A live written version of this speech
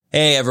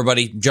Hey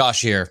everybody,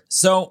 Josh here.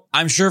 So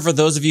I'm sure for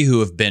those of you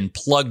who have been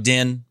plugged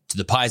in to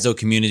the Paizo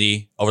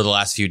community over the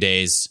last few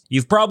days,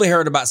 you've probably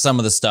heard about some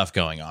of the stuff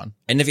going on.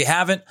 And if you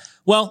haven't,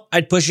 well,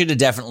 I'd push you to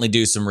definitely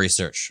do some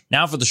research.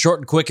 Now for the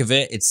short and quick of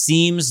it, it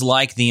seems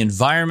like the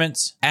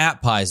environment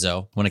at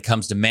Paizo, when it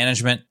comes to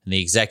management and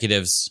the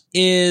executives,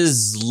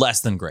 is less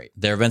than great.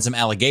 There have been some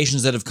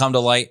allegations that have come to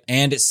light,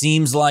 and it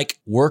seems like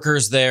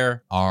workers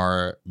there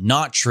are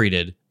not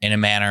treated in a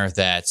manner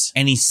that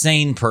any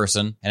sane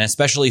person, and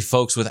especially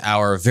folks with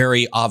our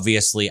very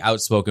obviously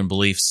outspoken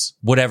beliefs,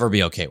 would ever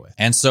be okay with.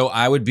 And so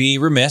I would be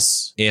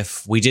remiss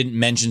if we didn't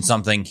mention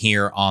something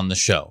here on the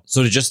show.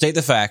 So to just state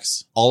the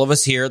facts, all of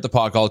us here at the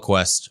Pod Called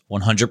Quest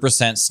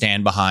 100%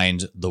 stand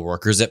behind the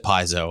workers at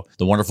Paizo,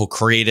 the wonderful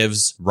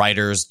creatives,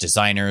 writers,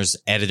 designers,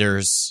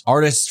 editors,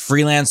 artists,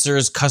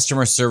 freelancers,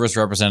 customer service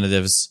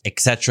representatives,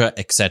 etc.,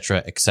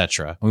 etc.,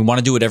 etc. We want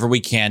to do whatever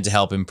we can to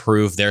help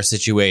improve their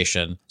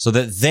situation so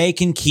that they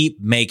can keep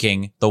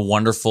making the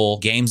wonderful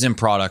games and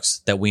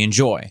products that we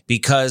enjoy,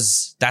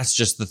 because that's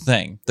just the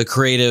thing. The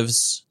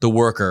creatives, the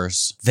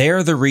workers,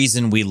 they're the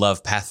reason we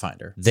love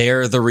Pathfinder.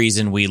 They're the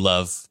reason we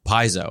love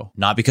Paizo.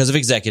 Not because of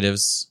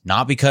executives,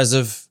 not because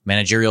of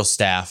managerial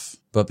staff,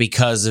 but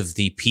because of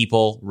the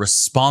people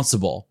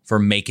responsible for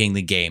making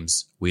the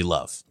games we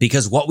love.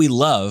 Because what we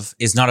love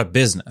is not a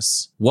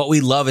business. What we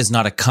love is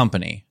not a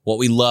company. What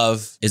we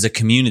love is a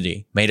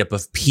community made up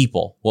of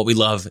people. What we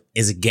love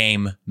is a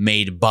game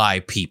made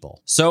by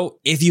people. So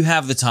if you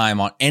have the time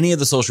on any of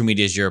the social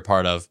medias you're a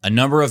part of, a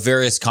number of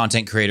various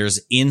content creators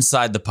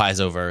inside the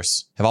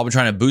Paizoverse have all been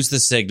trying to boost the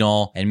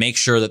signal and make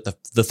sure that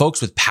the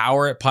folks with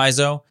power at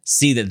Paizo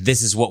see that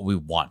this is what we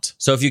want.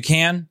 So if you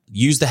can,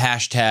 use the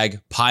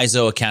hashtag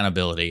Paizo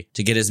Accountability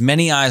to get as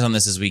many eyes on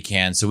this as we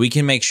can, so we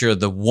can make sure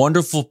the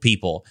wonderful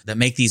people that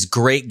make these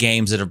great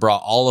games that have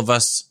brought all of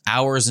us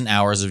hours and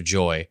hours of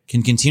joy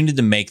can continue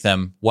to make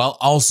them while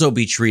also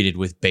be treated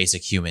with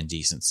basic human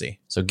decency.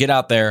 So get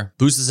out there,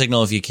 boost the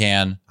signal if you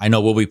can. I know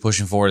we'll be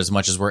pushing forward as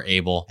much as we're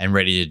able and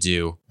ready to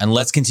do. And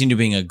let's continue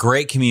being a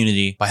great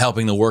community by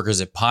helping the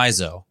workers at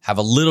Paizo have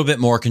a little bit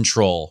more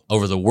control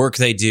over the work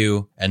they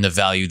do and the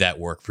value that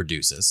work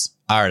produces.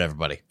 All right,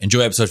 everybody,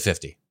 enjoy episode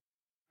 50.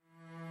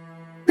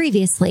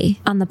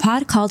 Previously on the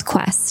Pod Called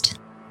Quest.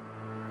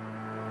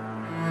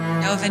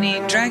 Know of any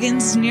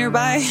dragons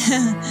nearby?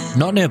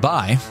 Not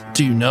nearby.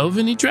 Do you know of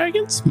any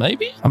dragons?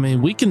 Maybe? I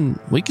mean, we can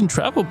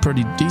travel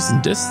pretty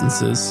decent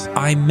distances.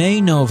 I may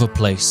know of a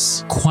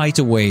place quite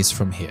a ways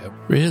from here.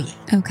 Really?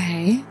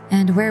 Okay,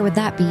 and where would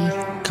that be?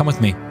 Come with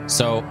me.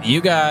 So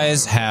you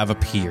guys have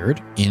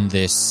appeared in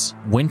this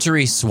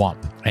wintry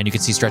swamp, and you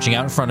can see stretching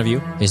out in front of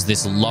you is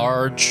this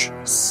large,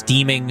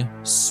 steaming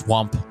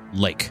swamp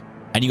lake.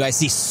 And you guys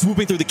see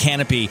swooping through the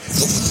canopy,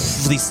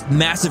 these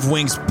massive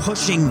wings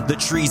pushing the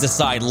trees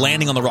aside,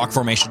 landing on the rock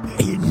formation.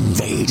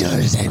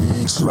 Invaders and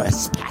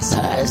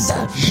trespassers,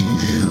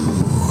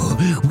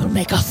 you will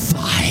make a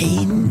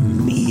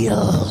fine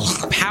meal.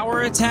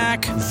 Power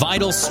attack,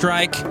 vital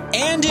strike,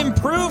 and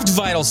improved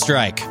vital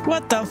strike.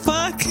 What the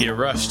fuck? You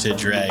rush to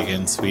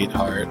dragon,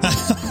 sweetheart.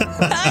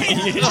 I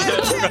can't even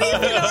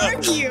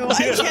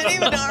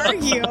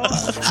argue.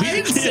 We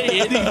didn't say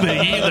anything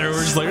either.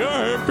 We're just like, all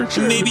right, for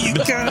sure. Maybe you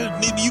kind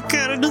of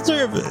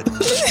deserve it.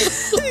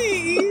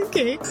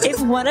 Okay. If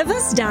one of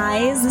us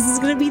dies, this is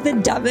going to be the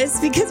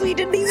dumbest because we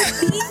didn't even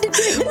need to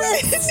do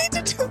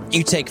this.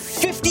 You take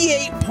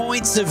 58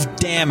 points of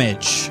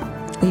damage.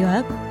 Are you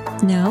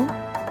up? No?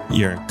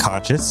 You're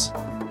conscious.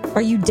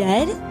 Are you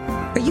dead?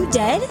 Are you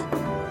dead?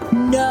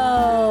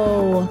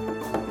 No.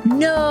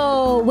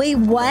 No. Wait,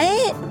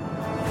 what?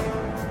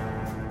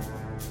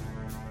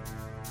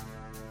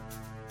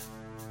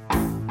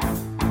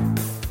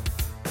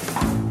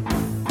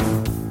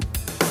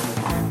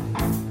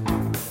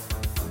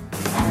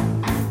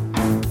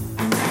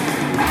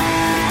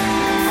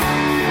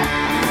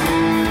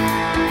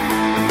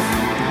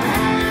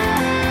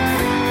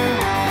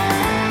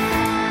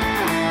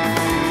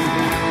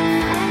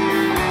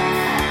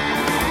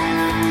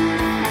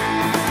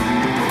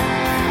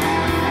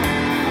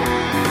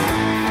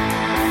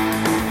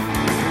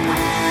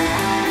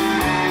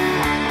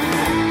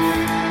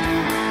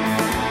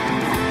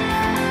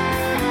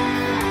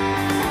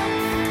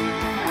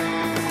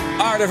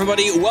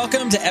 Everybody,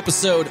 welcome to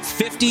episode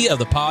 50 of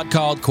the Pod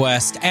Called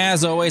Quest.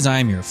 As always,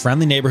 I'm your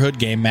friendly neighborhood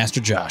game master,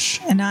 Josh.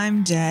 And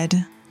I'm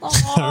dead.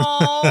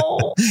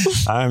 Oh.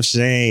 I'm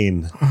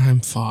Shane.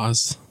 I'm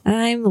Foz.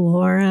 I'm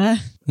Laura.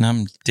 And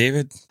I'm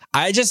David.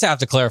 I just have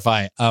to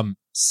clarify,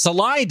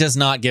 Salai does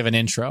not give an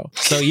intro,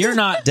 so you're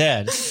not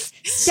dead.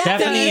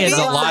 Stephanie is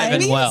alive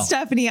and well.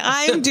 Stephanie,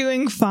 I'm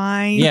doing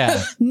fine.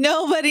 Yeah.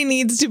 Nobody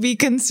needs to be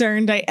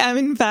concerned. I am,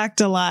 in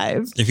fact,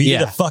 alive. If you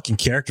did a fucking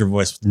character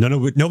voice,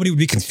 nobody would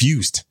be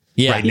confused.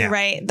 Yeah. Right now. You're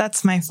right.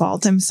 That's my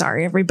fault. I'm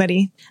sorry,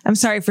 everybody. I'm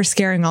sorry for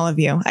scaring all of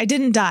you. I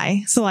didn't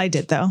die. I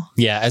did, though.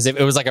 Yeah, as if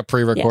it was like a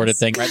pre-recorded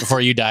thing. Right before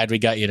you died, we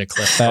got you to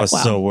clip that. I was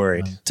so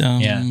worried.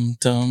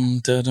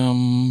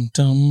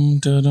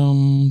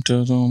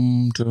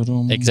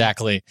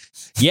 Exactly.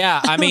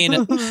 Yeah, I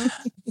mean,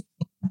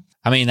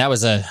 I mean, that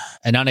was an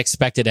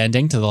unexpected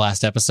ending to the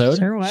last episode.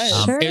 Sure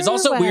was. It was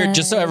also weird,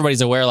 just so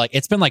everybody's aware, like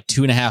it's been like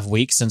 2.5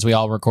 weeks since we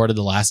all recorded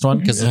the last one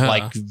because of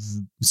like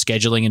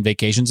scheduling and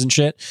vacations and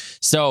shit.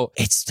 So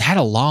it's had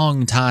a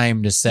long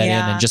time to set in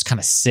and just kind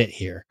of sit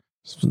here.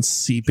 It's been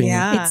seeping.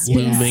 Yeah. It's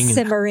been Blooming.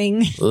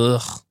 simmering.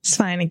 Ugh. It's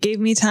fine. It gave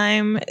me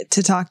time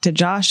to talk to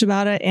Josh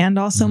about it and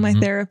also my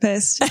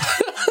therapist.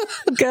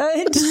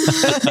 Good.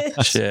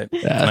 Shit.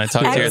 Can I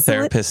talk to your Excellent.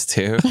 therapist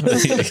too?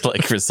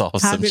 like resolve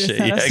some Happy to shit.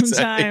 set up some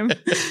exactly. time.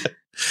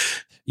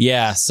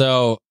 Yeah,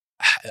 so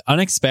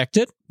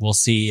unexpected. We'll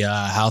see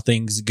how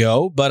things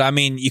go. But I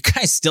mean, you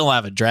guys still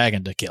have a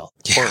dragon to kill.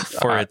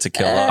 For it to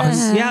kill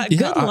us. Yeah,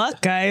 good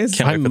luck, guys.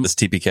 Can't wait for I'm- this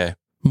TPK.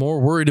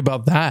 More worried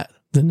about that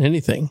than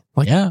anything.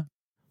 Like, Yeah,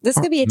 This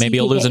could be a maybe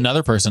you'll lose TPK.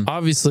 another person.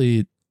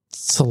 obviously,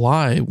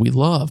 Salai we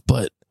love,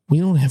 but we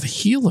don't have a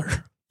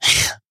healer.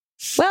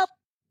 Well,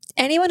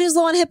 anyone who's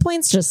low on hit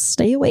points, just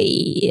stay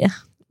away.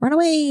 Run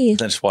away.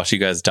 Then just watch you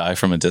guys die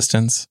from a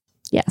distance.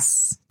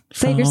 Yes.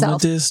 Save From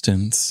yourself. a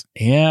distance.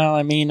 Yeah,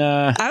 I mean,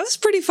 I was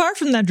pretty far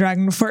from that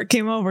dragon before it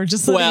came over.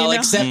 Just so well, you know.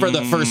 except for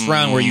the first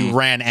round where you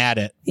ran at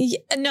it.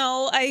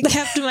 No, I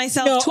kept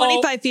myself No.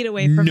 25 feet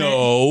away from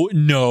it.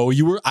 No,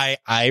 you were.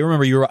 I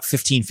remember you were about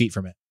 15 feet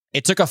from it.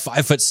 It took a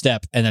 5-foot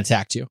step and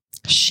attacked you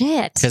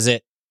Shit. because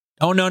it.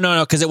 Oh no,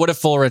 because it would have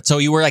full. So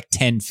you were like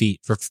 10 feet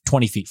for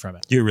 20 feet from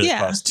it. You're really Yeah.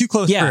 close. Too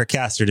close Yeah. for a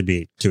caster to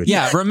be to it.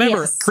 Yeah, remember,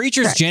 Yes,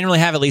 creatures correct. generally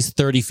have at least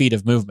 30 feet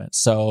of movement.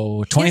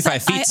 So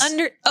 25 feet.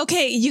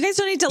 Okay, you guys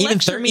don't need to Even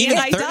lecture me. even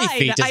I 30 died.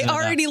 feet I isn't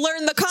already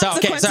learned the So,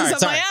 okay, consequences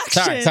of my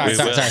actions. sorry. We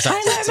will. I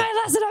learned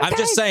my lesson. I'm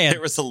Okay. just saying.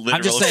 There was a literal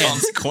I'm just saying.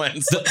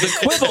 consequence.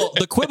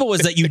 The quibble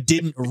was that you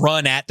didn't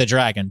run at the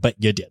dragon, but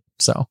you did.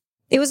 So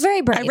It was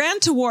very brave. I ran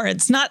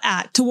towards, not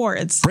at,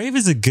 towards. Brave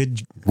is a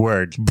good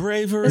word.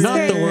 Braver. It's Not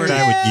the very- word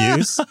I would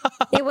use,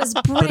 It was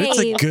but it's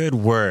a brave. good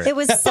word. It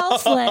was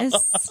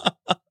selfless.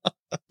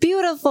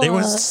 Beautiful. It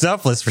was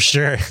selfless for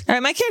sure. All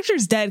right, my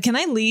character's dead. Can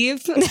I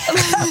leave?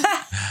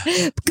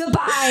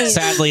 Goodbye.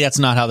 sadly, that's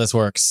not how this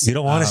works. You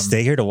don't want to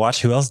stay here to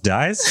watch who else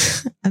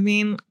dies? I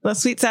mean, the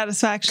sweet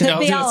satisfaction. Could I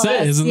was be gonna all of say,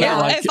 us. isn't that Yeah.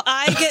 like-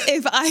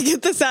 If I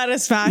get the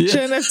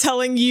satisfaction of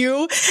telling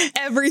you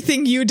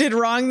everything you did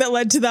wrong that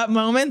led to that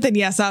moment, then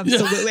yes,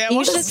 absolutely. I You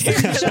want to should- stay you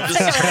here. should- We'll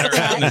just turn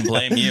around and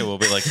blame you. We'll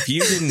be like, if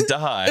you didn't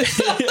die.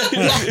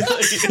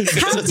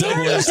 How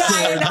dare you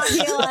die and not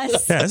heal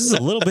us? Yeah, this is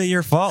a little bit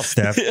your fault,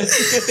 Steph.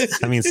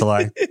 I mean,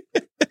 Salai.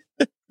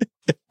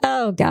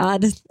 Oh,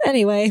 God.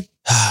 Anyway.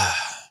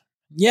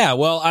 Yeah,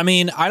 well, I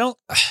mean,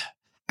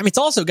 it's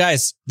also,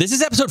 guys, this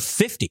is episode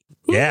 50.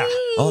 Yeah.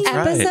 Oh, that's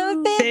right.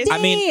 Episode 50.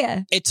 I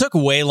mean, it took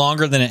way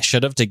longer than it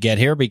should have to get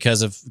here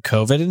because of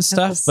COVID and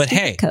stuff. But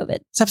hey, COVID.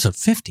 it's episode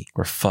 50.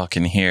 We're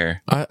fucking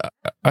here.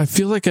 I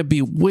feel like I'd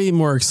be way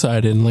more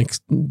excited and like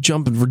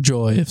jumping for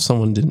joy if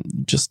someone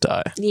didn't just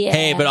die. Yeah.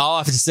 Hey, but all I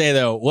have to say,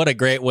 though, what a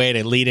great way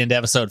to lead into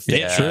episode 50.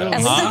 Yeah. True.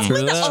 Huh? True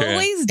Someone that.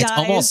 always It's dies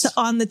almost-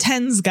 on the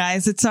tens,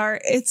 guys. It's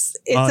our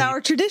Oh, our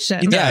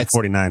tradition. You Yeah, got it's-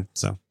 49,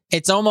 so.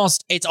 It's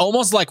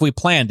almost like we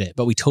planned it,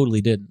 but we totally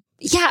didn't.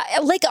 Yeah,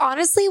 like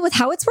honestly, with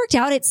how it's worked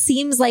out, it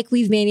seems like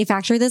we've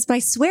manufactured this, but I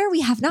swear we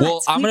have not.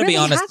 Well, I'm We going to be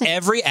really honest. haven't.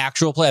 Every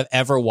actual play I've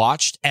ever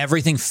watched,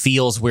 everything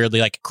feels weirdly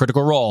like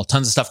Critical Role.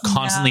 Tons of stuff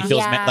constantly feels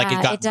Yeah, like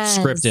it got it does.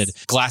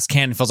 scripted. Glass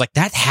Cannon feels like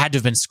that had to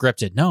have been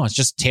scripted. No, it's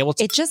just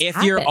tabletop. It just if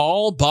you're happened.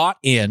 all bought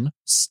in,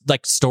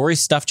 like story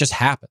stuff just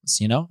happens.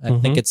 You know, I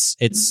think it's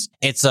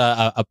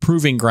a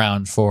proving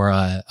ground for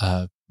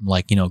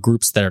like, you know,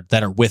 groups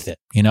that are with it.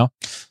 You know,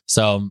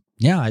 so.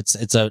 Yeah,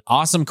 it's an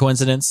awesome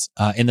coincidence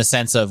in the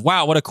sense of,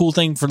 wow, what a cool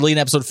thing for leading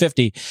episode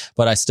 50.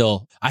 But I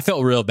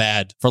felt real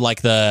bad for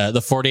like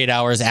the 48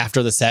 hours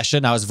after the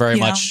session. I was very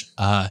much,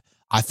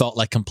 I felt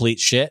like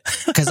complete shit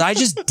because I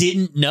just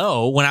didn't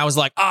know when I was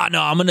like, oh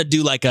no, I'm going to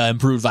do like a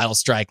improved vital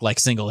strike, like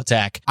single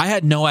attack. I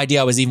had no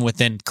idea I was even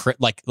within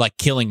like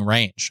killing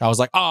range. I was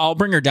like, oh, I'll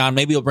bring her down.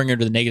 Maybe I'll bring her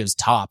to the negatives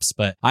tops,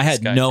 but I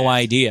had no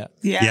idea.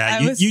 Yeah,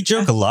 you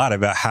joke a lot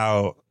about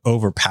how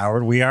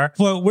overpowered we are.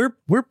 Well,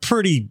 we're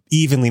pretty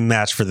evenly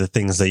matched for the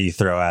things that you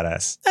throw at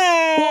us.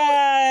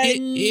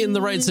 In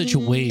the right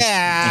situation.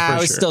 Yeah, for I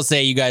would sure. still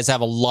say you guys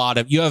have a lot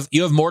of you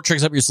have more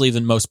tricks up your sleeve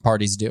than most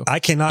parties do. I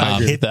cannot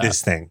agree hit with that.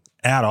 this thing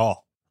at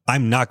all.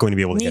 I'm not going to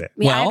be able to hit it.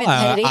 Yeah, I Well,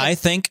 haven't hit it either. I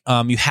think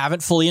you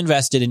haven't fully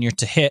invested in your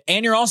to hit,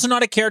 and you're also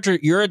not a character.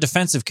 You're a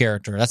defensive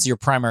character. That's your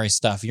primary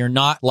stuff. You're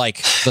not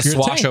like the You're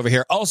a swash tank. over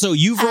here. Also,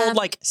 you've rolled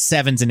like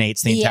 7s and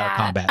 8s the entire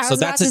combat, I so was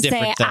that's about a to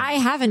different say, thing. I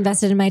have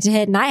invested in my to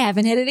hit and I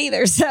haven't hit it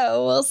either,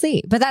 so we'll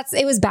see. But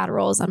it was bad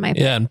rolls on my part.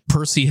 Yeah, and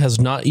Percy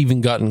has not even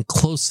gotten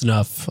close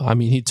enough. I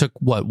mean, he took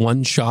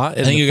one shot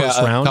in I think the you first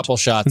got round. a couple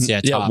shots. Yeah,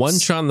 yeah, tops. one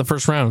shot in the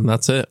first round, and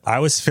that's it. I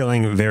was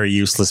feeling very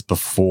useless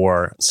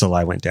before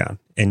Salai went down.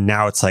 And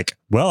now it's like,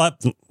 well,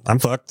 I'm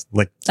fucked.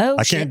 Like, Oh,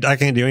 I can't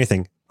do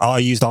anything. I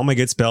used all my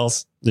good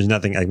spells. There's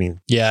nothing. I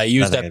mean, Yeah, you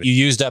Nothing.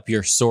 used up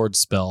your sword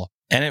spell.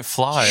 And it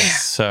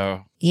flies.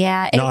 So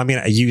Yeah. no, I mean,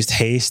 I used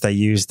haste. I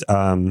used,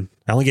 I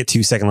only get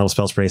 2-second level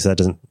spell spray, so that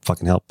doesn't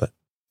fucking help. But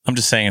I'm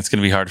just saying it's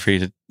going to be hard for you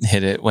to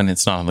hit it when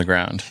it's not on the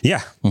ground.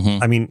 yeah,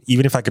 Mm-hmm. I mean,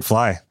 even if I could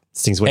fly,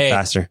 These things went Hey,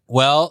 faster.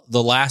 Well,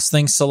 the last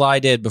thing Salai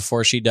did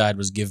before she died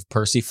was give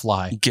Percy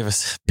fly. Give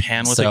us a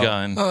pan with So- a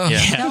gun.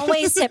 Yeah. Don't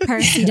waste it,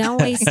 Percy.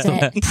 Don't waste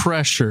it.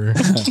 Pressure.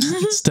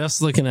 Steph's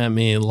looking at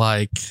me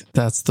like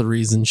that's the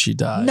reason she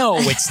died. No,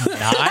 it's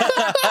not.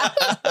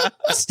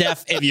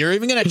 Steph, if you're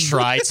even going to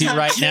try to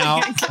right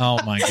now, oh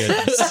my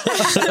goodness.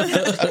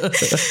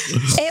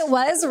 It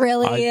was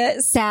really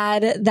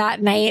sad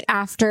that night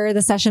after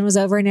the session was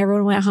over and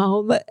everyone went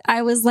home.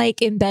 I was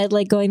like in bed,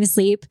 like going to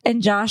sleep,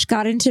 and Josh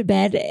got into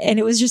bed and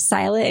it was just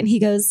silent. And he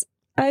goes,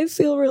 I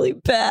feel really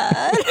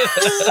bad.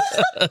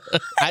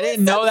 I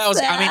didn't know that was,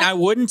 I mean, I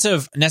wouldn't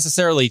have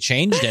necessarily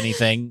changed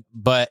anything,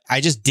 but I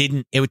just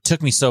didn't, it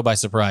took me so by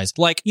surprise.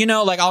 Like, you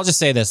know, like I'll just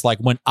say this, like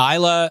when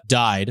Isla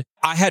died,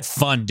 I had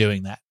fun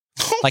doing that.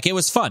 Like it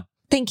was fun.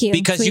 Thank you.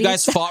 Because you please.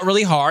 guys fought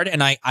really hard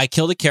and I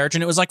killed a character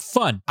and it was like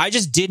fun. I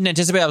just didn't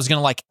anticipate I was going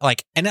to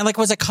like, and then like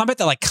was a combat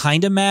that like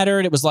kind of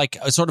mattered. It was like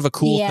a sort of a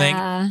cool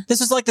Yeah. thing.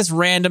 This was like this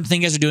random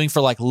thing you guys are doing for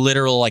like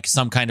literal, like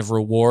some kind of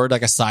reward,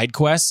 like a side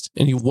quest.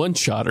 And you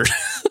one-shot her.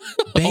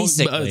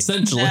 Basically.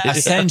 Essentially. Yeah.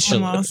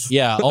 Essentially. Almost.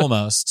 Yeah,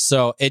 almost.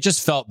 So it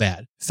just felt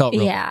bad. Felt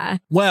real. Yeah.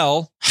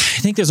 Well, I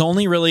think there's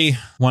only really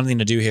one thing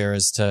to do here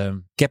is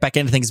to get back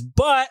into things,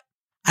 but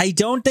I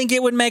don't think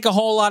it would make a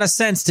whole lot of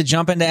sense to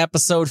jump into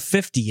episode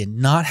 50 and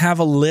not have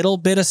a little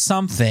bit of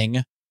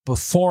something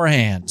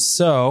beforehand.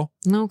 So,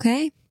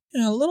 Okay.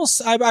 yeah,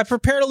 I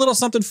prepared a little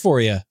something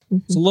for you.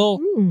 It's a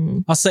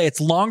little, I'll say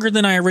it's longer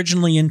than I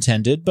originally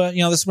intended, but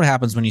you know, this is what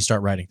happens when you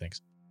start writing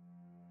things.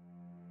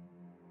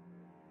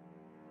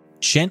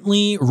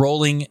 Gently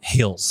rolling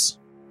hills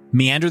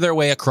meander their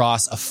way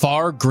across a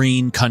far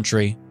green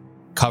country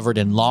covered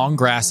in long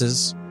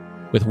grasses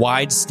with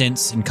wide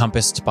stints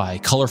encompassed by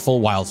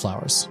colorful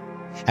wildflowers.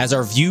 As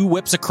our view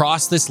whips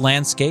across this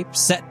landscape,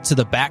 set to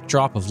the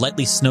backdrop of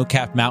lightly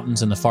snow-capped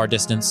mountains in the far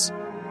distance,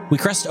 we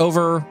crest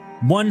over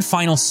one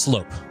final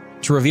slope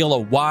to reveal a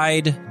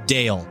wide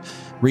dale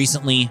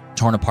recently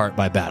torn apart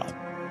by battle.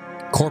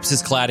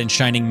 Corpses clad in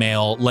shining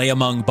mail lay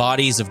among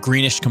bodies of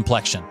greenish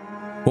complexion.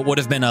 What would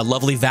have been a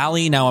lovely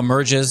valley now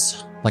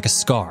emerges like a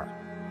scar,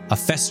 a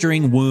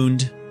festering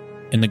wound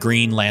in the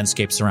green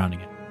landscape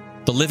surrounding it.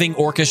 The living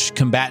Orcish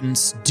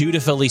combatants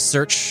dutifully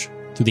search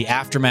through the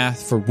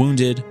aftermath for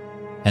wounded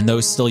and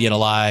those still yet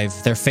alive,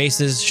 their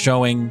faces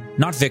showing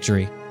not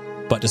victory,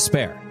 but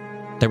despair.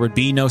 There would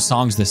be no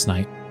songs this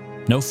night,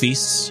 no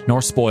feasts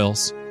nor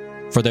spoils,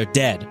 for their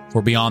dead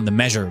were beyond the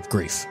measure of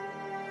grief.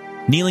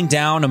 Kneeling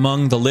down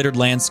among the littered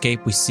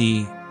landscape, we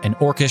see an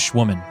Orcish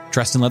woman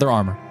dressed in leather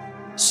armor,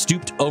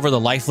 stooped over the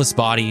lifeless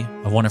body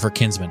of one of her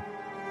kinsmen,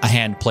 a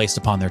hand placed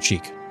upon their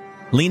cheek.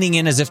 Leaning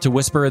in as if to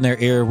whisper in their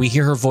ear, we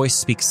hear her voice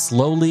speak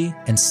slowly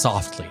and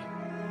softly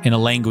in a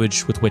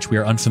language with which we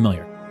are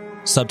unfamiliar.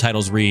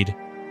 Subtitles read,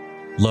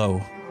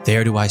 Lo,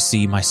 there do I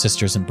see my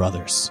sisters and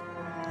brothers.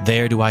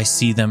 There do I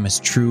see them as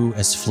true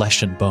as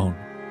flesh and bone.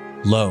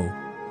 Lo,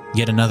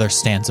 yet another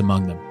stands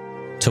among them,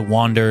 to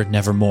wander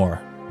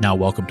nevermore, now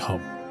welcomed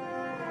home.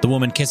 The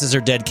woman kisses her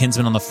dead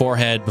kinsman on the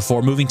forehead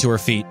before moving to her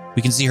feet.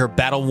 We can see her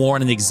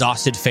battle-worn and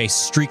exhausted face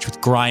streaked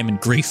with grime and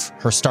grief,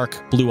 her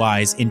stark blue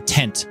eyes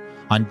intent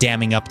on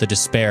damming up the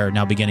despair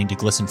now beginning to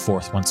glisten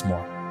forth once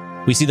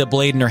more. We see the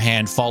blade in her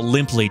hand fall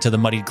limply to the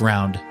muddied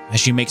ground as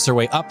she makes her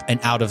way up and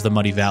out of the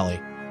muddy valley.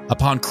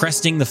 Upon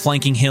cresting the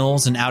flanking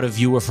hills and out of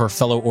view of her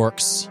fellow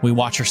orcs, we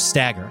watch her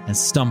stagger and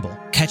stumble,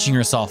 catching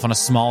herself on a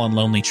small and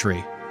lonely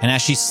tree. And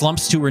as she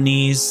slumps to her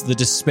knees, the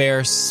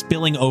despair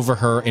spilling over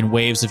her in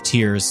waves of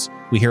tears,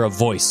 we hear a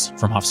voice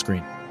from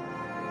off-screen.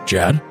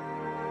 Jad?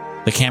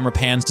 The camera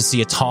pans to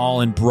see a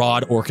tall and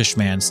broad Orcish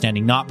man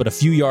standing not but a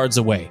few yards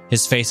away,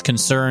 his face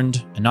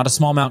concerned and not a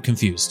small amount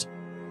confused.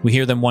 We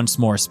hear them once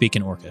more speak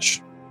in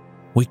Orcish.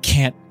 We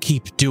can't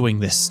keep doing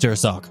this,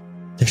 Sturzog.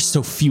 There's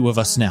so few of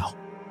us now.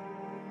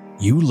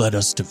 You led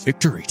us to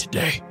victory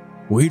today.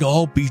 We'd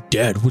all be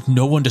dead with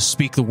no one to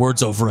speak the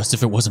words over us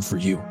if it wasn't for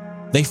you.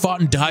 They fought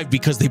and died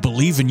because they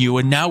believe in you,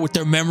 and now with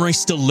their memory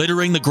still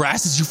littering the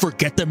grasses, you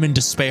forget them in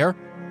despair?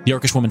 The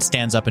Orcish woman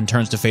stands up and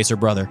turns to face her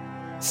brother.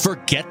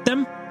 Forget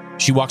them?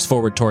 She walks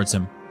forward towards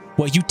him.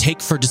 What you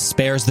take for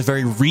despair is the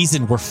very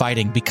reason we're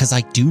fighting, because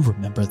I do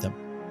remember them.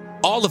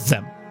 All of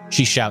them,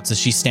 she shouts as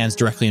she stands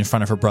directly in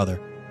front of her brother.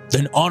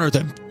 Then honor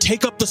them,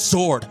 take up the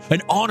sword,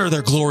 and honor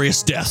their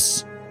glorious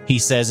deaths, he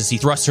says as he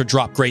thrusts her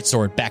dropped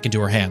greatsword back into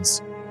her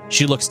hands.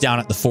 She looks down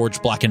at the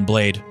forged blackened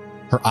blade,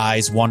 her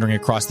eyes wandering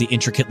across the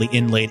intricately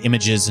inlaid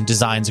images and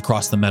designs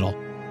across the metal.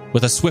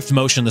 With a swift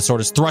motion, the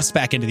sword is thrust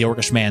back into the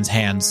Orcish man's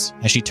hands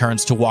as she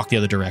turns to walk the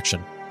other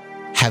direction.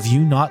 Have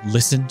you not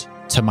listened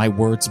to my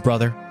words,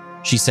 brother?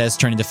 She says,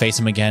 turning to face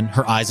him again,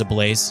 her eyes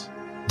ablaze.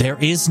 There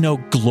is no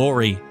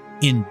glory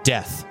in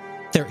death.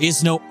 There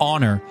is no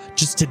honor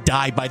just to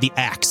die by the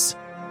axe.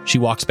 She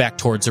walks back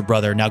towards her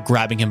brother, now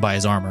grabbing him by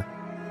his armor.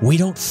 We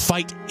don't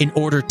fight in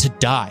order to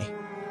die.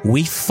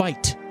 We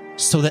fight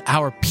so that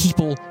our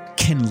people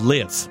can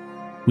live.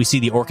 We see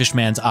the Orcish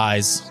man's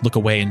eyes look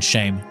away in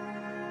shame.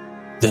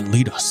 Then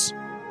lead us,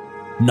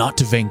 not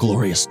to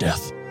vainglorious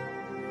death,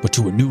 but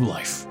to a new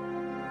life,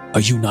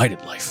 a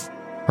united life.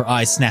 Her Her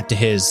eyes snap to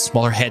his,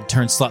 while her head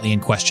turns slightly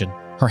in question,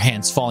 her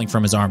hands falling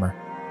from his armor.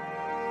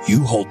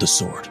 You hold the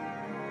sword.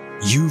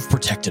 You've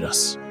protected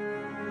us.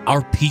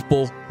 Our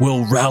people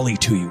will rally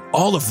to you,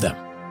 all of them.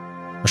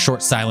 A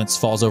short silence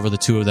falls over the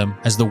two of them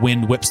as the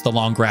wind whips the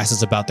long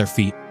grasses about their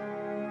feet.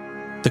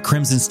 The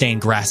crimson-stained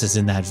grass is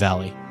in that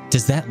valley.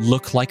 Does that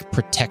look like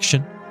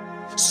protection?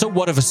 So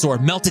what of a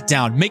sword? Melt it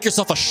down. Make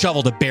yourself a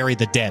shovel to bury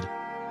the dead.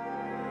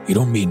 You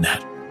don't mean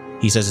that,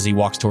 he says as he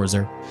walks towards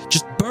her.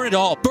 Just burn it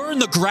all. Burn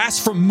the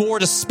grass from moor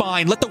to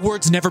spine. Let the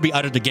words never be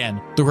uttered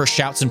again. Through her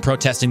shouts and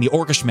protesting, the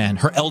orcish man,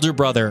 her elder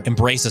brother,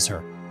 embraces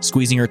her,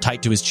 squeezing her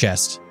tight to his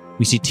chest.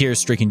 We see tears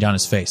streaking down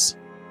his face.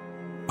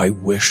 I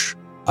wish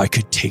I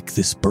could take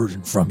this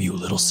burden from you,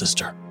 little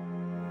sister.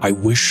 I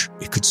wish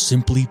it could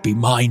simply be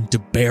mine to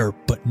bear,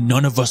 but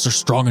none of us are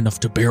strong enough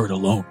to bear it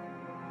alone.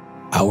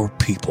 Our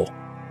people.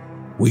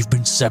 We've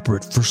been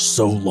separate for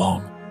so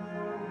long,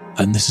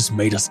 and this has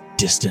made us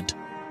distant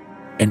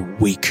and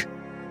weak.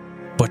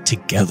 But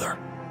together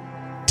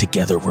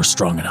we're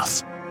strong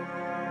enough.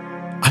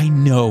 I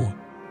know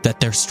that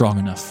they're strong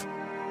enough.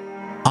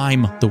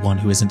 I'm the one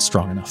who isn't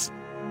strong enough.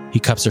 He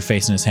cups her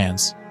face in his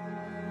hands.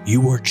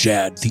 You are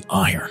Jad the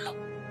Iron,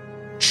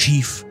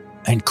 chief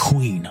and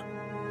queen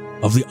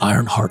of the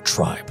Ironheart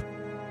tribe,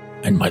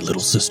 and my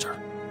little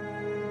sister.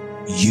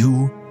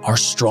 You are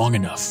strong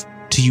enough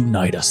to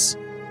unite us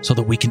so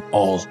that we can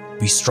all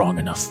be strong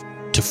enough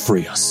to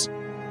free us.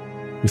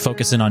 We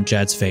focus in on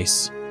Jad's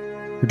face,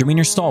 her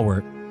demeanor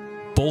stalwart,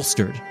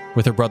 bolstered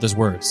with her brother's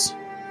words.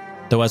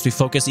 Though as we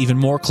focus even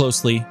more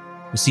closely,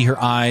 we see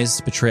her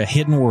eyes betray a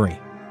hidden worry,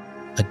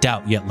 a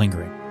doubt yet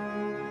lingering.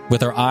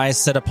 With our eyes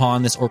set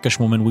upon this orcish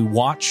woman, we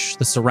watch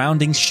the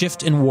surroundings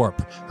shift and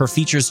warp, her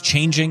features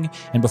changing,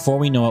 and before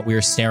we know it, we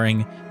are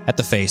staring at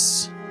the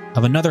face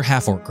of another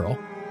half-orc girl,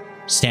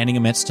 standing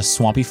amidst a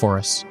swampy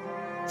forest,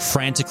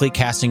 frantically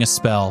casting a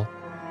spell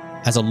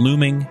as a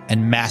looming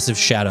and massive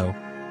shadow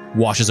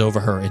washes over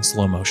her in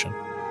slow motion.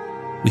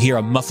 We hear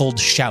a muffled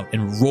shout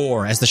and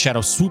roar as the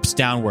shadow swoops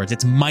downwards,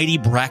 its mighty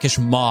brackish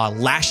maw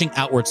lashing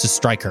outwards to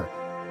strike her,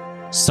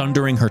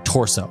 sundering her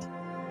torso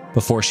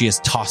before she is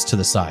tossed to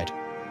the side,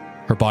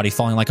 her body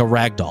falling like a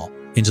rag doll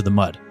into the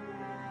mud.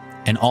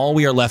 And all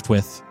we are left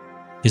with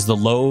is the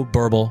low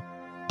burble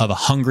of a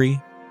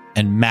hungry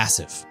and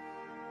massive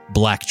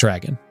black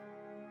dragon.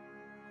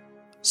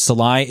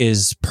 Salai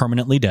is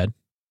permanently dead.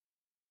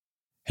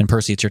 And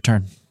Percy, it's your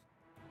turn.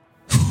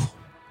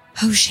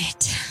 Oh,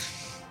 shit.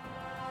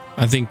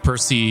 I think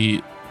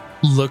Percy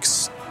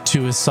looks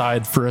to his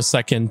side for a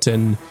second,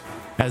 and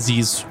as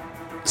he's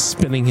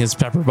spinning his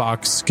pepper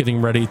box,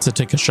 getting ready to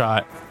take a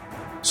shot,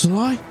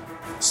 Salai,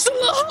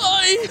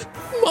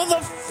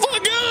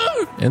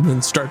 motherfucker! And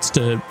then starts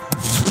to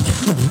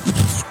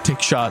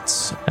take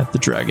shots at the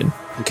dragon.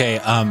 Okay,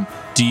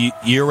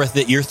 you're with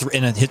it. You're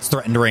in a hits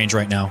threatened range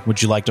right now.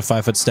 Would you like to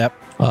 5-foot step?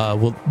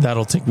 Well,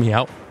 that'll take me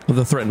out of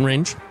the threatened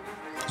range.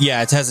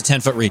 Yeah, it has a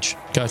 10-foot reach.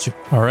 Gotcha.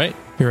 All right,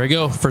 here I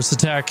go. First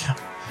attack,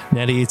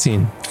 natty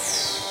 18.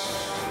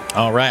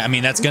 All right, I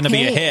mean, that's going to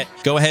be a hit.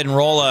 Go ahead and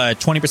roll a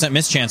 20%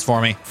 miss chance for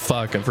me.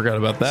 Fuck, I forgot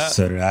about that.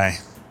 So did I.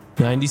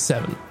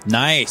 97.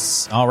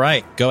 Nice. All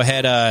right, go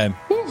ahead.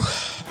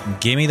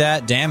 Give me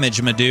that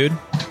damage, my dude.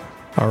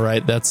 All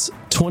right, that's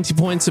 20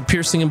 points of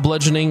piercing and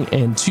bludgeoning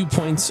and 2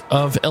 points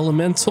of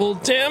elemental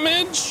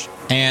damage.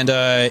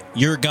 And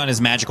your gun is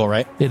magical,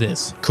 right? It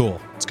is. Cool.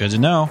 It's good to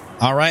know.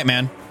 All right,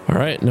 man. All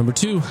right, number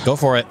 2. Go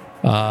for it.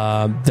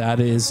 That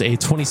is a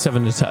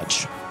 27 to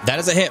touch. That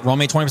is a hit. Roll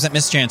me a 20%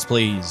 miss chance,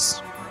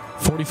 please.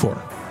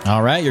 44.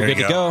 All right, you're There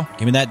good you to go.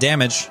 Give me that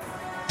damage.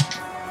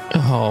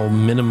 Oh,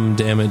 minimum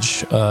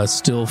damage.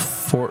 Still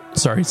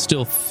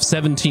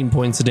 17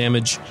 points of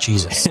damage.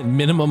 Jesus. And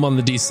minimum on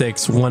the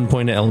D6, 1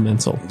 point of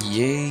elemental.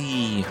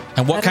 Yay.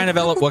 And what kind of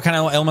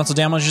elemental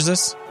damage is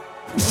this?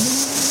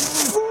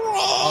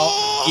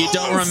 You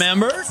don't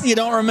remember? You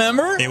don't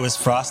remember? It was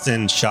frost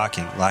and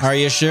shocking. Are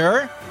you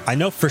sure? I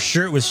know for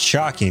sure it was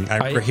shocking.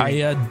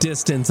 I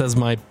distance as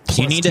my plus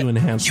 2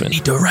 enhancement. You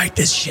need to write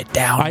this shit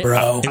down,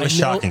 bro. It was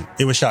shocking.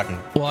 It was shocking.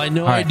 Well, I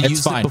know Right, I'd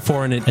used it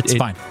before, and it's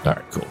fine. All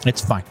right, cool.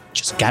 It's fine.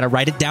 Just gotta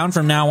write it down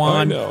from now on.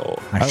 I know.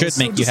 I should was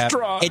make so you have.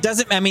 distraught. It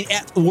doesn't. I mean,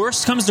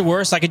 worst comes to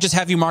worst, I could just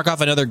have you mark off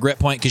another grit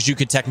point because you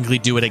could technically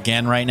do it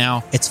again right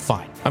now. It's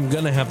fine. I'm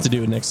gonna have to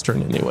do it next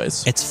turn,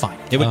 anyways. It's fine.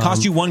 It would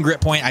cost you 1 grit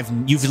point.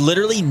 You've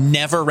literally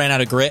never ran out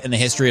of grit in the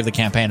history of the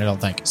campaign. I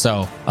don't think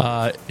so.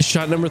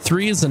 Shot number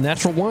 3 is a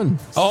natural 1.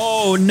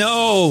 Oh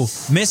no!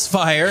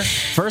 Misfire.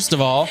 First of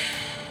all.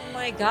 Oh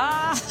my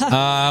God.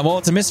 Well,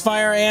 it's a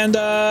misfire, and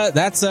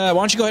that's. Why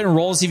don't you go ahead and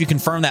roll to see if you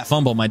confirm that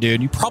fumble, my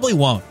dude? You probably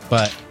won't,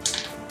 but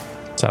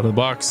It's out of the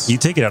box. You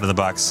take it out of the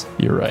box.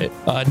 You're right.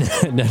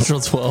 Natural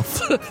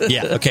 12.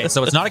 yeah. Okay,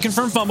 so it's not a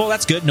confirmed fumble.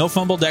 That's good. No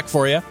fumble deck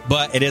for you,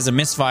 but it is a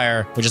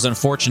misfire, which is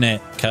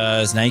unfortunate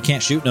because now you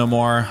can't shoot no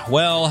more.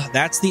 Well,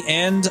 that's the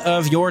end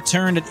of your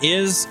turn. It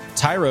is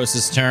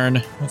Tyros'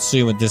 turn. Let's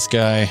see what this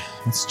guy.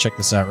 Let's check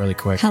this out really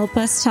quick. Help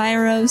us,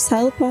 Tyros.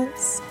 Help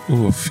us.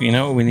 Oof. You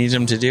know what we need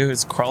him to do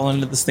is crawl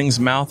into this thing's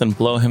mouth and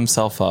blow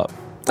himself up.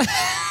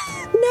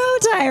 No,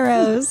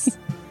 Tyros.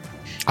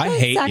 I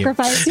hate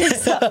Sacrifice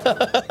yourself.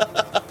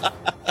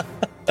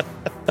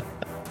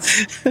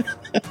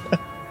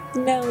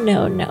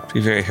 No.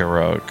 Be very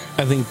heroic.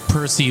 I think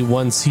Percy,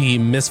 once he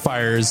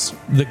misfires,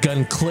 the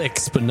gun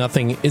clicks, but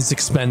nothing is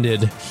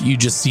expended. You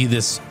just see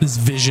this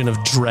vision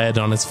of dread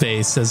on his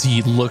face as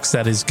he looks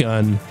at his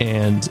gun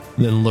and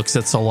then looks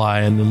at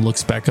Salai and then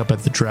looks back up at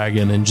the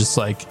dragon and just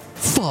like,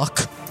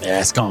 fuck.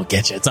 Yeah, it's gonna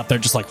get you. It's up there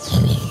just like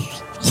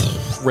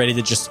ready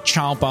to just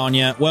chomp on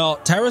you. Well,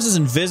 Tyros is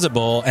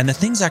invisible, and the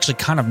thing's actually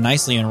kind of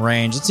nicely in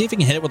range. Let's see if we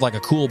can hit it with like a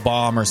cool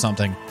bomb or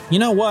something. You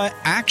know what?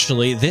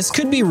 Actually, this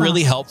could be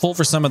really helpful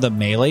for some of the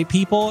melee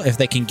people if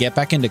they can get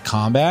back into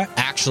combat.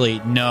 Actually,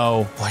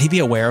 no. Would he be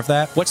aware of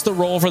that? What's the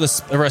roll for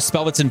a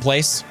spell that's in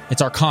place?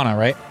 It's Arcana,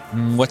 right?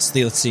 Let's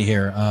see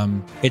here.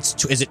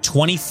 Is it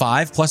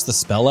 25 plus the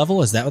spell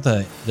level? Is that what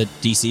the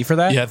DC for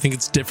that? Yeah, I think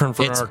it's different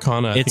for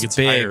Arcana. I think it's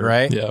big, higher.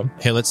 right? Yeah.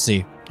 Hey, let's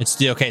see. It's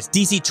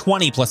DC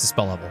 20 plus the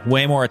spell level.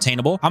 Way more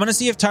attainable. I'm going to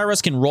see if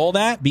Tyros can roll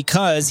that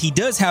because he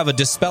does have a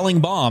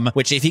dispelling bomb,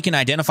 which if he can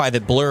identify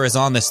that blur is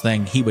on this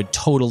thing, he would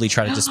totally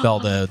try to dispel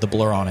the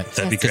blur on it.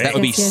 That'd be Because great. that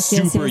would be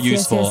super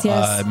useful.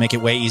 Yes. Make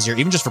it way easier,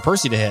 even just for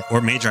Percy to hit.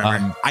 Or mage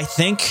armor. I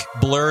think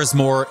blur is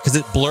more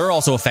because blur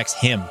also affects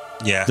him.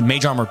 Yeah. The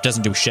mage armor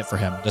doesn't do shit for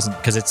him. Doesn't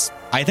because it's.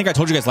 I think I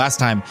told you guys last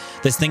time.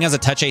 This thing has a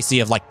touch AC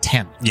of like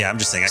 10. Yeah, I'm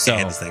just saying I can't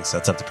hit this thing, so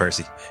it's up to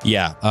Percy.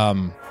 Yeah.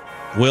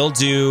 We'll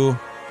do.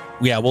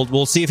 Yeah,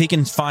 we'll see if he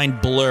can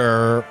find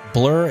blur.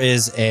 Blur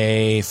is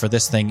for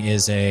this thing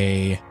is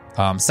a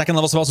second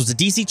level spell, so it's a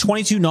DC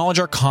 22 Knowledge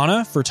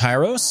Arcana for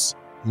Tyros.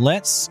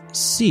 Let's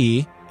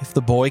see if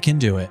the boy can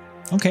do it.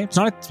 Okay, it's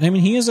not.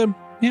 He has a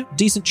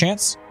decent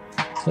chance.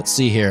 Let's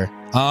see here.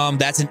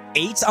 That's an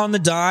 8 on the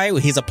die.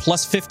 He's a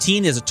plus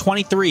 15. Is a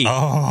 23.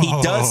 Oh.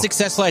 He does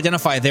successfully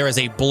identify there is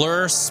a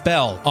blur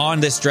spell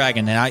on this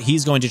dragon, and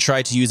he's going to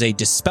try to use a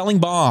dispelling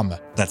bomb.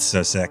 That's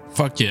so sick.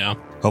 Fuck yeah.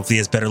 Hopefully he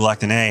has better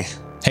luck than A.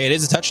 Hey, it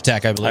is a touch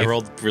attack, I believe. I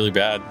rolled really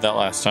bad that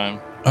last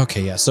time.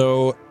 Okay, yeah.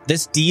 So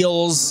this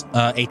deals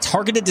a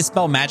targeted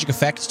dispel magic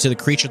effect to the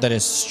creature that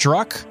is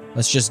struck.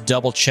 Let's just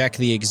double check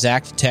the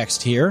exact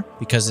text here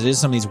because it is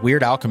some of these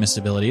weird alchemist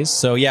abilities.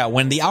 So yeah,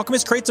 when the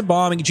alchemist creates a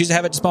bomb, you can choose to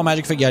have it dispel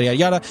magic effect, yada,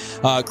 yada,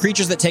 yada.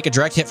 Creatures that take a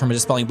direct hit from a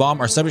dispelling bomb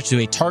are subject to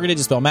a targeted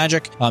dispel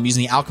magic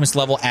using the alchemist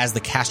level as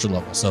the caster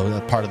level. So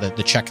part of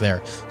the check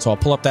there. So I'll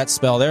pull up that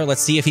spell there.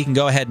 Let's see if he can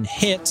go ahead and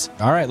hit.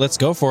 All right, let's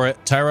go for it.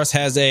 Tyros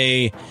has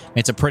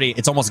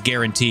it's almost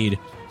guaranteed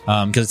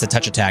because it's a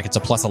touch attack. It's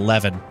a plus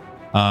 11.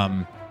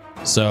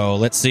 So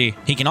let's see.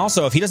 He can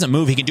also, if he doesn't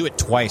move, he can do it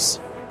twice.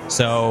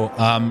 So,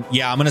 I'm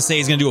going to say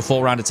he's going to do a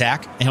full round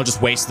attack, and he'll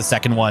just waste the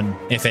second one.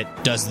 If it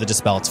does the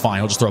dispel, it's fine.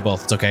 He'll just throw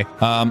both. It's okay.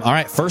 All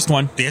right, first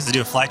one. He has to do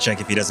a fly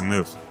check if he doesn't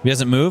move. He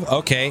doesn't move?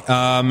 Okay.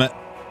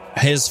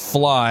 His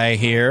fly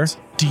here.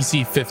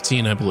 DC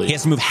 15, I believe. He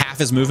has to move half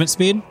his movement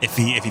speed? If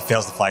he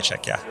fails the fly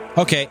check, yeah.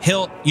 Okay,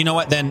 you know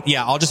what, then,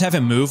 yeah, I'll just have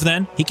him move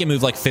then. He can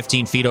move like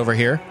 15 feet over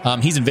here.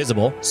 He's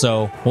invisible,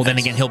 so, well, then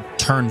again, he'll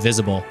turn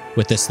visible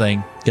with this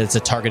thing, because it's a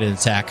targeted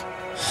attack.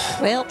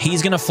 Well,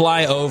 He's going to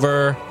fly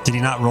over. Did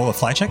he not roll a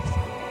fly check?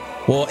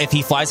 Well, if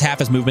he flies half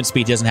his movement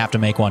speed, he doesn't have to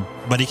make one.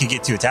 But he could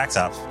get 2 attacks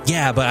off.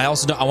 Yeah, but I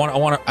also don't.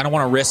 I don't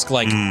want to risk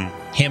like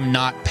him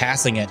not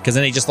passing it because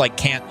then he just like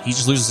can't. He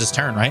just loses his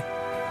turn, right?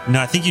 No,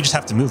 I think you just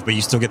have to move, but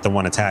you still get the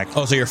 1 attack.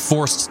 Oh, so you're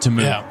forced to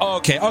move. Yeah. Oh,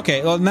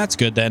 okay. Well, then that's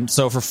good then.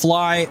 So for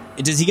fly,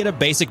 does he get a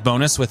basic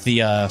bonus with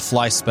the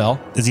fly spell?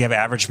 Does he have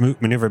average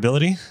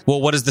maneuverability?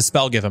 Well, what does the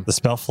spell give him? The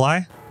spell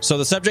fly? So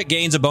the subject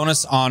gains a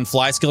bonus on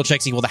fly skill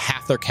checks equal to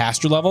half their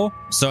caster level.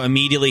 So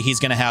immediately he's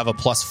going to have a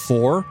plus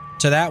 4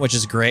 to that, which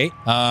is great.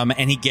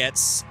 And he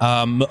gets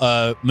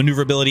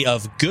maneuverability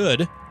of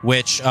good,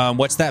 which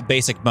what's that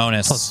basic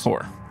bonus? Plus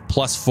 4.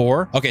 Plus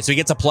 4. Okay, so he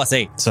gets a plus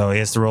 8. So he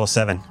has to roll a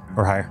 7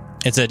 or higher.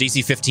 It's a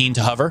DC 15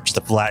 to hover. Just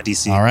a flat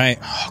DC. All right.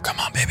 Oh, come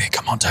on, baby.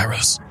 Come on,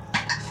 Tyros.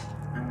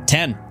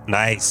 10.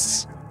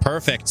 Nice.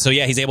 Perfect. So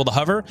yeah, he's able to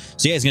hover.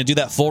 So yeah, he's going to do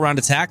that full round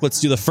attack. Let's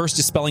do the first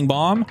dispelling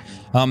bomb.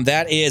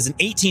 That is an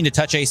 18 to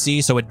touch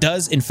AC. So it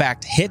does in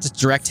fact hit. It's a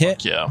direct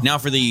hit. Yeah. Now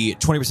for the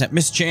 20%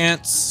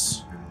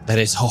 mischance. That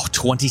is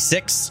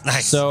 26.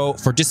 Nice. So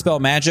for dispel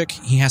magic,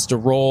 he has to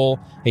roll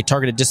a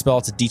targeted dispel.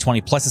 It's a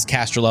D20 plus his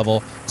caster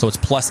level, so it's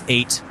plus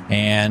 8.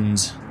 And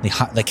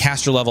the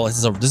caster level, this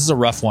is a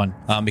rough one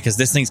because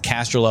this thing's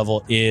caster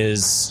level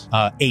is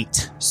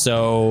 8.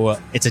 So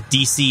it's a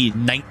DC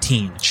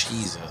 19.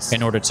 Jesus.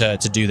 In order to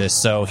do this,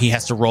 so he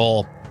has to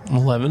roll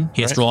 11.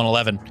 He has to roll an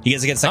 11. He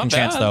gets to get a second Not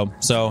chance bad. though.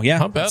 So yeah,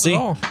 Not bad let's see. at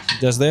all. He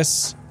does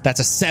this. That's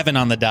a 7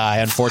 on the die.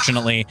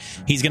 Unfortunately,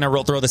 he's going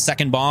to throw the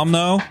second bomb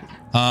though.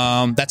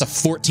 That's a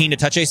 14 to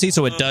touch AC,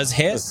 so it does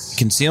hit.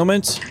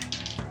 Concealment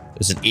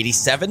is an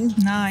 87.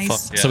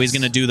 Nice. Fuck So he's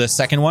going to do the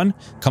second one.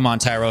 Come on,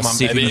 Tyros. on,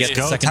 See if he can baby. get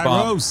the Go, second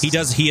bomb.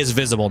 Tyros. He is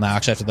visible now,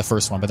 actually, after the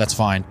first one, but that's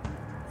fine.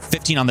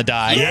 15 on the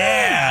die.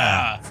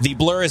 Yeah. The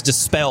blur is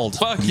dispelled.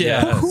 Fuck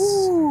yeah.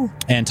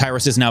 And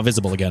Tyrus is now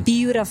visible again.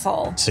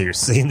 Beautiful. So you're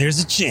saying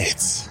there's a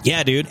chance.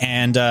 Yeah, dude.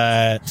 And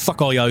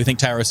fuck all y'all who think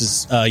Tyrus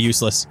is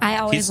useless. I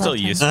always He's still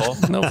loved him. useful.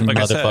 No, like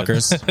I said,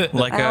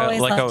 Motherfuckers. I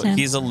always loved him.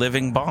 He's a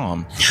living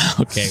bomb.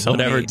 Okay,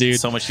 whatever, dude.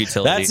 So much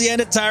utility. That's the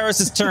end of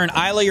Tyrus's turn.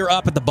 Isla, you're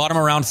up at the bottom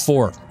of round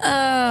 4.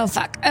 Oh,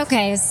 fuck.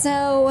 Okay,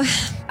 so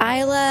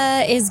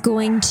Isla is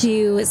going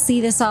to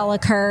see this all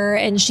occur,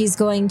 and she's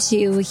going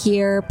to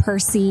hear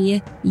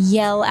Percy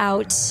yell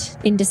out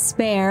in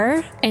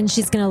despair, and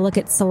she's going to look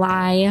at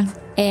Salai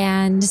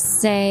and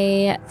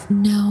say,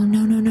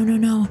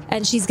 no.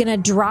 And she's going to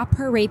drop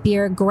her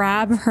rapier,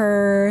 grab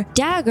her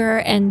dagger,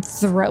 and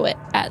throw it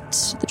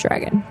at the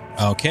dragon.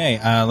 Okay,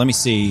 let me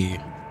see.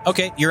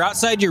 Okay, you're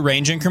outside your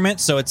range increment,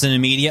 so it's an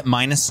immediate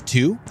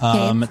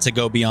 -2 to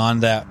go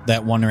beyond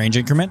that one range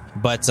increment.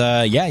 But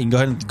yeah, you can go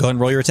ahead and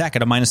roll your attack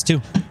at a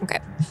 -2. Okay,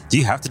 Do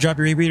you have to drop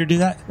your rapier to do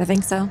that? I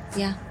think so.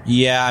 Yeah.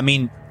 Yeah, I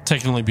mean,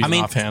 Technically be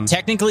offhand.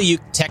 technically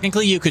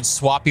you could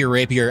swap your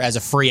rapier as a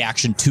free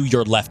action to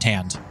your left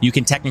hand. You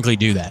can technically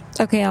do that.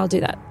 Okay, I'll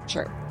do that.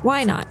 Sure.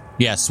 Why not?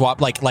 Yeah,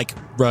 swap like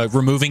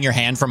removing your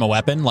hand from a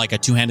weapon, like a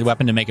two-handed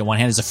weapon, to make it one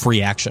hand is a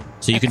free action.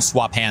 So you can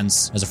swap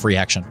hands as a free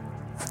action.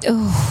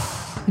 Oh,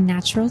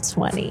 natural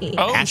 20.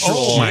 Oh my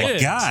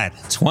shit. God.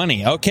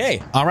 20.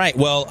 Okay. All right.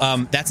 Well,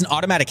 that's an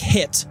automatic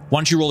hit. Why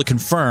don't you roll to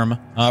confirm?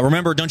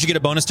 Remember, don't you get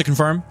a bonus to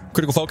confirm?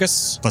 Critical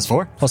focus?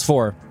 +4?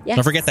 +4. Yes.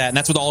 Don't forget that. And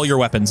that's with all your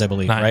weapons, I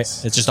believe, Nice.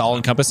 right? It's just all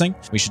encompassing.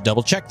 We should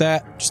double check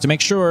that just to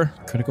make sure.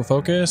 Critical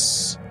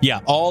focus. Yeah.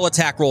 All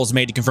attack rolls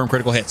made to confirm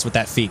critical hits with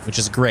that feat, which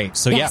is great.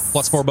 So Yes. yeah,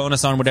 +4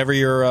 bonus on whatever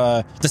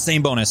your, the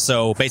same bonus.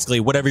 So basically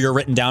whatever your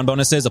written down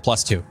bonus is, a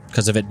 +2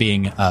 because of it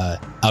being,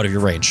 out of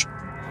your range.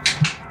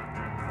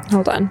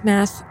 Hold on.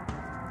 Math.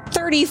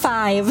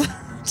 35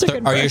 to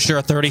confirm. Are you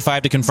sure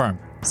 35 to confirm?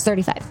 It's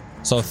 35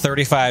 So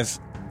 35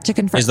 to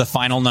confirm. is the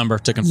final number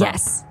to confirm.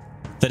 Yes.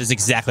 That is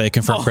exactly a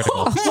confirmed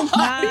critical.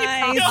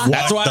 Nice.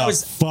 That's why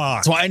fuck?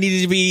 That's why I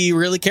needed to be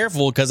really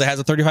careful because it has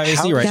a 35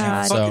 AC right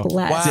now. God So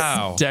bless.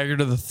 Wow. Dagger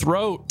to the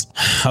throat.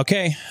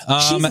 okay,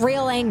 She's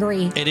real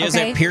angry. it is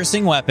okay? a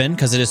piercing weapon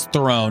because it is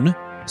thrown.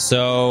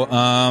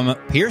 So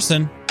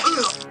piercing.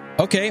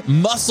 Okay,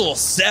 muscle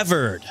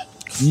severed.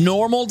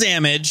 Normal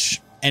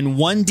damage and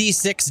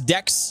 1d6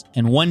 dex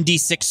and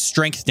 1d6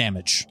 strength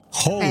damage,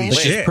 Holy which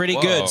shit. is pretty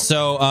Whoa. good.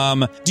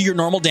 So do your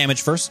normal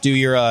damage first. Do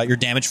your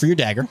damage for your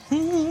dagger.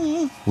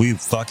 We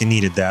fucking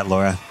needed that,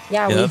 Laura.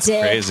 Yeah, Yeah, we that's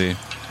did crazy.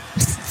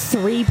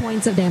 3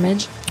 points of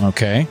damage.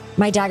 Okay.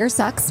 My dagger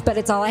sucks, but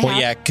it's all I Well,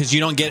 have. yeah, because you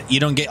don't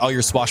get all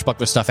your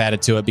swashbuckler stuff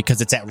added to it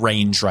because it's at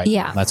range, right?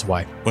 Yeah. That's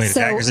why. Wait,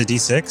 So- a dagger's a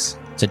D6?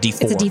 It's a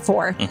D4. It's a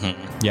D4.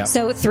 Yeah.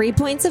 So 3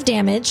 points of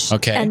damage.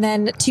 Okay. And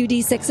then 2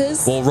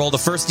 D6s. We'll roll the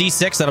first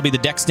D6. That'll be the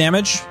dex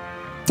damage.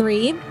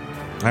 3,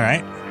 All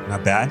right.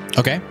 Not bad.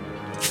 Okay.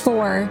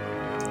 4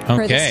 for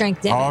the Okay.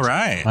 strength damage. All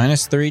right.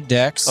 -3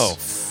 dex. Oh,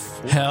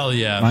 Hell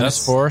yeah.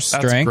 -4 That's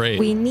strength. great.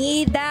 We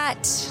need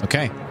that.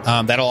 Okay.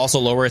 That'll also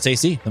lower its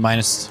AC. It's a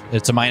minus. Yeah,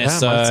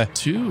 mine's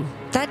 2.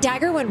 That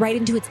dagger went right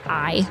into its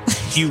eye.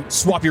 You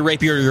swap your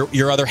rapier,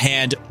 your other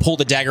hand, pull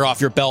the dagger off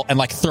your belt, and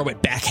like throw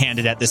it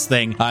backhanded at this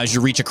thing as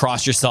you reach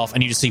across yourself,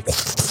 and you just see,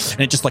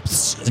 and it just like,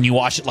 and you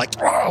watch it like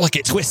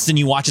it twists, and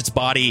you watch its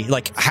body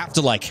like have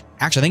to like.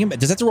 Actually, I think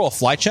does it have to roll a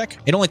fly check?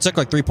 It only took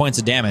like 3 points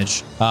of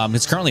damage.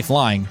 It's currently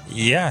flying.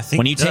 Yeah, I think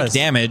When you it take does.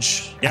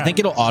 damage, I Yeah. think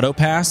it'll auto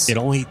pass. It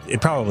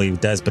probably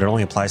does, but it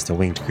only applies to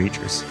winged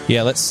creatures.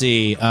 Yeah, let's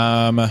see.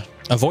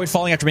 Avoid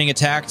falling after being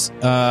attacked.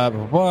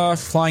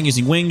 Flying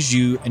using wings,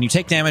 you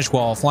take damage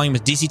while flying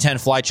with DC 10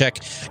 fly check.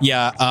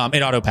 Yeah,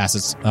 it auto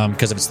passes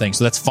because of its thing,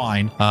 so that's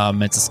fine.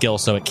 It's a skill,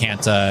 so it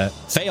can't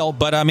fail.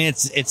 But I mean,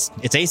 its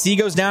AC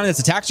goes down, and its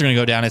attacks are going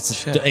to go down.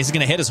 It's going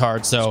to hit as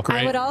hard. So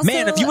I would also.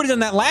 man, if you would have done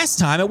that last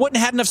time, it wouldn't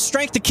have had enough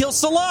strength to kill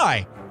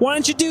Salai. Why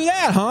didn't you do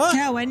that, huh?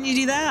 Yeah, why didn't you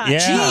do that? Yeah,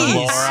 Jeez.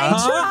 Laura.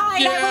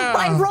 I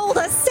tried. I rolled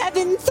a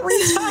 7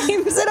 3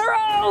 times in a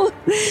row.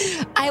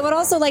 I would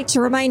also like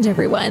to remind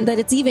everyone that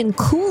it's even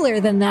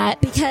cooler than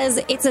that because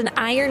it's an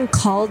iron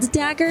called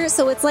dagger.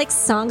 So it's like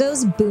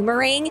Sango's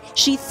boomerang.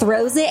 She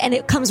throws it and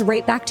it comes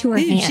right back to her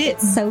hand. shit.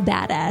 It's so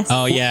badass.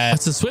 Oh yeah,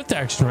 That's a swift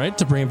action, right?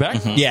 To bring it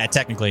back? yeah,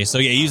 technically. So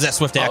yeah, use that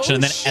swift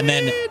action, and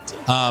then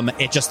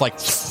it just like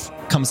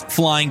comes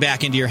flying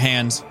back into your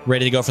hand,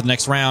 ready to go for the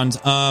next round.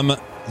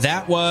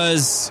 That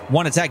was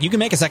one attack. You can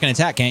make a second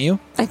attack, can't you?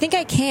 I think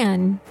I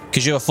can.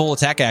 Because you have a full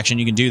attack action,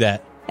 you can do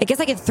that. I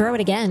guess I could throw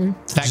it again.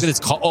 The fact that it's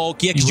called, oh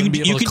yeah, You because wouldn't be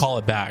able can to call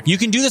it back. You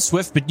can do the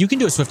swift, but you can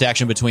do a swift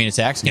action between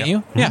attacks, can't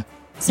you? Yeah,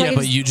 So I yeah, can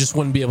but you just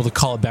wouldn't be able to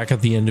call it back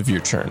at the end of your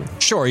turn.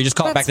 sure. You just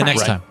call it back That's the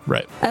next fine. time.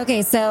 Right.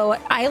 Okay, so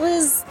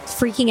Isla's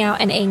freaking out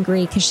and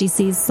angry because she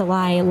sees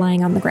Salai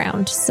lying on the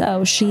ground.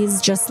 So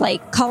she's just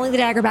like calling the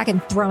dagger back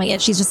and throwing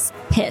it. She's just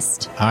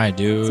pissed. All right,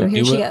 dude. So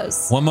here do she it.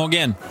 goes. One more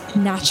again.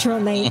 Natural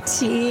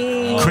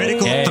 19.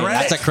 Critical Okay, threat.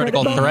 that's a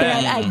critical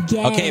threat.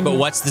 again. Okay, but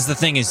what's the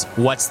thing is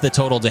what's the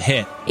total to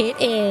hit? It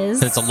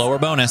is. It's a lower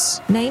bonus.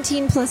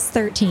 19 plus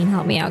 13.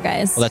 Help me out,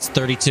 guys. Well, that's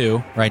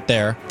 32 right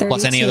there.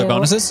 Plus any other 32.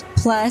 bonuses?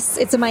 Plus,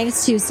 it's a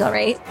 -2 still,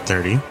 right?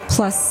 30.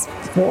 Plus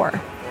 4.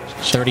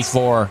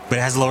 34. But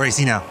it has lower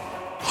AC now.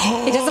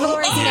 It doesn't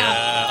lower anything out.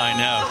 Yeah, I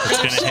know. It's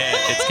gonna hit.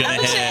 It's gonna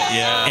hit.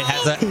 Yeah.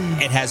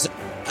 It has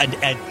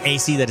an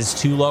AC that is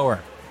 2 lower.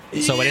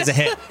 So it is a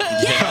hit.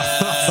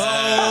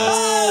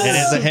 It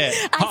is a hit.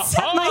 I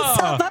set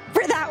myself up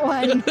for that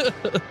one.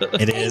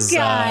 It is.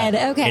 God.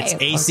 Okay. Its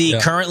AC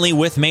currently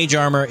with mage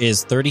armor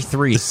is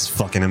 33. This is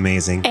fucking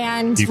amazing.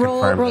 And You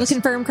roll confirm to this.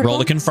 confirm critical. Roll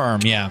to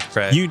confirm, yeah.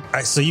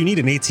 Right. So you need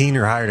an 18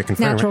 or higher to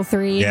confirm Natural it.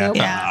 3. Yeah. Nope.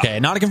 Yeah. Okay,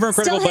 not a confirmed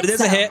critical, Still but it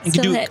is hits, a though. hit. You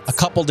can Still do hits. a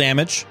couple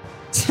damage.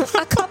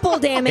 A couple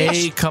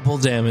damage. A couple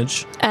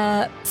damage.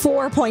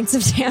 4 points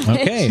of damage.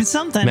 Okay. It's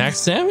something.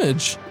 Max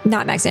damage.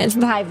 Not max damage.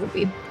 The hive would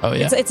be. Oh,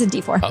 yeah. It's a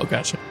D4. Oh,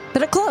 gotcha.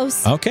 But a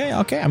close. Okay.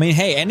 I mean,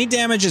 hey, any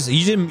damages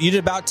you did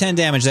about 10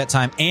 damage that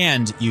time,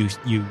 and you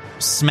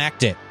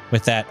smacked it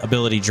with that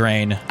ability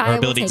drain I or will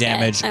ability take it.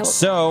 damage. I will-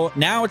 So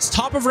now it's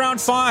top of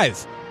round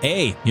 5.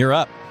 A, you're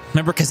up.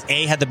 Remember, because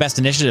A had the best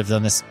initiative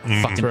on this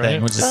fucking Right.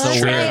 thing, which is Oh, so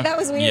that's weird. right. That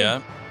was weird.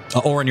 Yeah.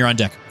 Orin, you're on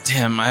deck.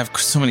 Damn, I have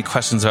so many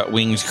questions about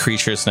winged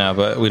creatures now,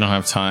 but we don't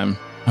have time.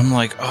 I'm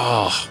like,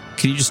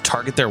 can you just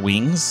target their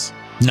wings?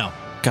 No.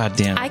 God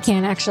damn. I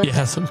can actually.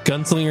 Yeah, some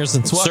gunslingers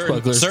and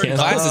swashbucklers certain can.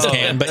 classes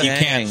can, but you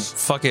Dang. can't.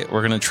 Fuck it,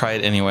 we're gonna try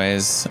it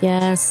anyways.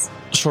 Yes.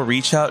 She'll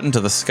reach out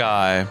into the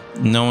sky.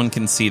 No one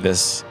can see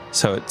this,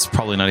 so it's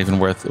probably not even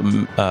worth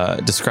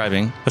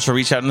describing. But she'll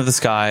reach out into the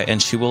sky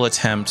and she will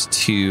attempt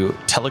to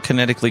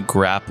telekinetically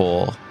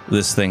grapple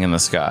this thing in the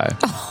sky.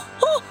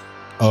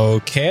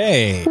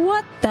 Okay.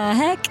 What the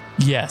heck?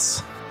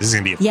 Yes. This is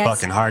going to be a Yes.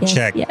 fucking hard yes,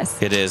 check. Yes.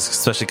 It is,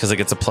 especially because it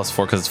gets a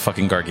 +4 because it's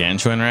fucking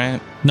gargantuan,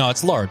 right? No,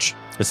 it's large.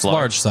 It's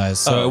Large size.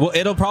 So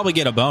it'll probably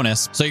get a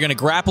bonus. So you're going to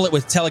grapple it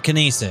with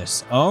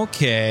telekinesis.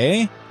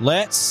 Okay.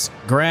 Let's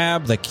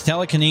grab the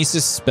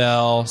telekinesis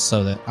spell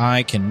so that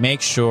I can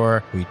make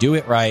sure we do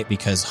it right,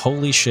 because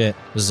holy shit,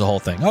 this is the whole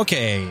thing.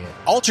 Okay.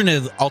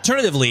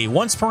 Alternatively,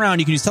 once per round,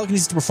 you can use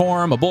telekinesis to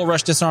perform a bull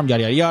rush, disarm,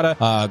 yada, yada,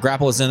 yada.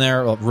 Grapple is in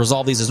there.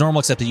 Resolve these as normal,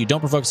 except that you don't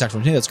provoke attack from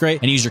opportunity. That's great.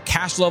 And use your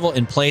cash level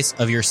in place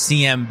of your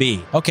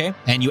CMB. Okay.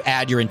 And you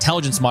add your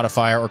intelligence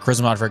modifier or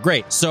charisma modifier.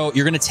 Great. So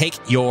you're going to take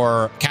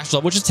your cash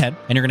level, which is 10,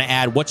 and you're going to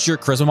add, what's your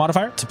charisma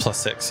modifier? To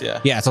 +6, yeah.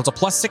 Yeah, so it's a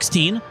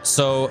 +16.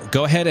 So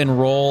go ahead and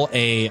roll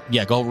a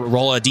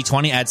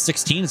D20, add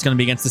 16. It's going to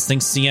be against this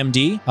thing's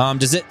CMD.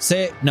 Does it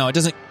say, no, it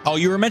doesn't. Oh,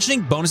 you were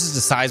mentioning bonuses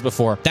to size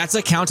before. That's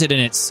accounted in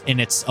its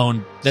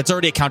own, that's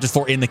already accounted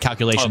for in the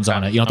calculations Okay.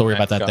 on it. You don't have to worry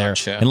Okay, about that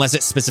gotcha. there, unless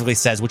it specifically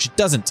says, which it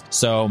doesn't.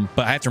 So,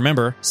 but I have to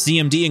remember,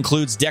 CMD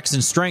includes dex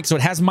and strength. So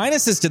it has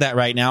minuses to that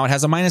right now. It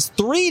has a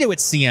 -3 to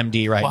its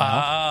CMD right now.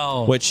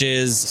 Wow. Which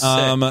is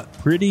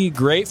pretty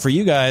great for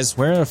you guys.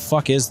 Where the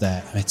fuck is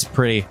that? It's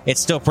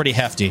still pretty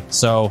hefty.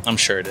 So I'm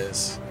sure it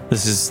is.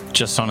 This is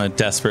just on a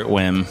desperate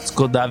whim. Let's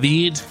go,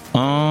 David.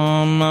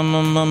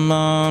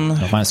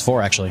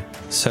 -4 actually.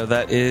 So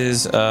that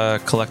is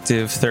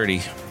collective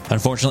 30.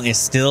 Unfortunately, it's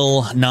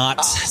still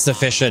not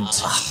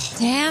sufficient.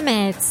 Damn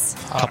it.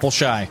 Couple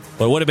shy,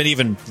 but it would have been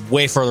even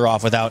way further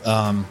off without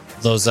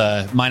those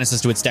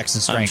minuses to its dex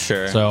and strength. I'm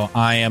sure. So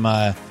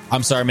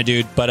I'm sorry, my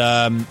dude,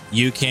 but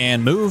you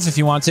can move if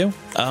you want to.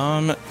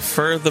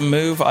 For the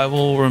move, I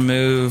will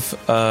remove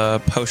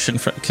a potion.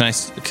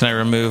 Can I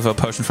remove a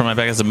potion from my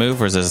bag as a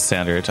move, or is it a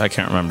standard? I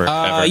can't remember.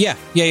 ever. Yeah.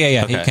 You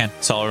Okay. can.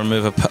 So I'll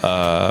remove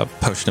a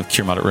potion of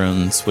Cure Moderate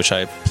Runes, which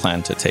I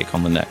plan to take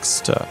on the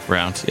next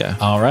round. Yeah.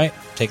 All right.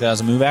 Take that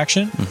as a move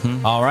action.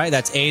 Mhm. All right.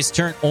 That's A's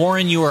turn.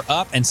 Orin, you are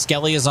up, and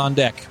Skelly is on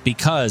deck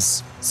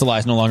because Salai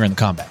is no longer in the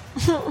combat.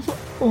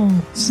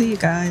 See you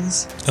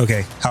guys.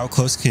 Okay, how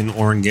close can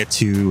Orin get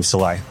to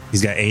Salai?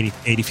 He's got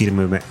 80 feet of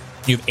movement.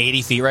 You have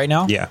 80 feet right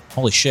now? Yeah.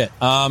 Holy shit.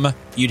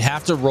 You'd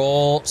have to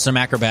roll some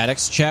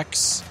acrobatics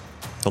checks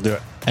He'll do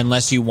it.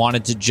 unless you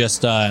wanted to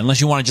just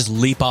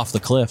leap off the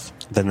cliff.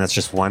 Then that's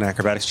just one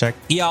acrobatics check.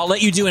 Yeah, I'll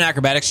let you do an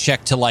acrobatics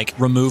check to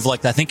remove I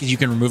think you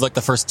can remove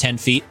the first 10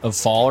 feet of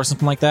fall or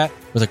something like that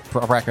with a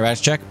proper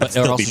acrobatics check. But I'd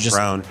still be also just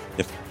prone.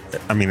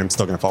 I'm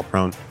still going to fall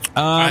prone.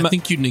 I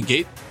think you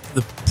negate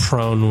the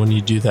prone when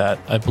you do that,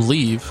 I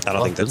believe. I don't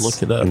I'll think have that's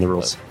to look it up in the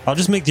rules. I'll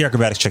just make the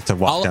acrobatics check to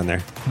walk down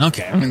there.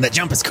 Okay. I mean, the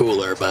jump is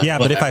cooler, but Yeah,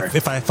 but whatever.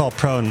 if I fall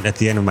prone at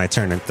the end of my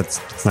turn, it's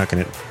not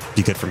going to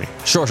be good for me.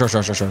 Sure.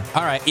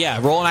 All right, yeah.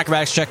 Roll an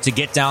acrobatics check to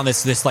get down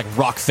this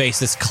rock face,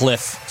 this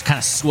cliff. It's kind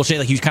of, we'll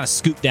say you kind of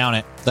scoop down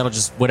it. That'll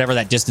just whatever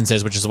that distance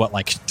is, which is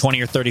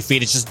 20 or 30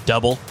 feet. It's just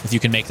double if you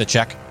can make the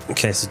check.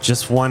 Okay, so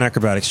just one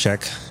acrobatics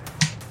check.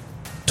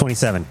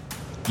 27.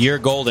 You're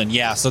golden,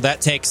 yeah. So that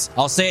takes.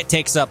 I'll say it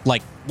takes up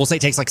we'll say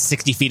it takes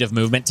 60 feet of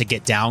movement to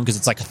get down because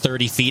it's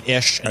 30 feet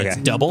ish and it's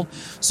Okay. double.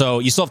 So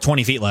you still have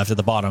 20 feet left at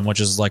the bottom,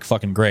 which is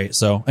fucking great.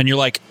 So and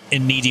you're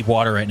in knee deep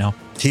water right now.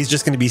 He's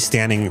just going to be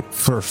standing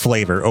for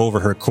flavor over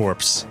her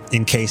corpse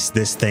in case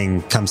this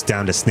thing comes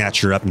down to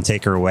snatch her up and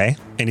take her away.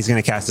 And he's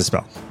going to cast a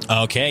spell.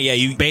 Okay, yeah,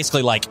 you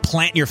basically like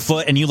plant your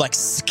foot and you like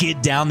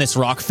skid down this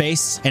rock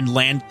face and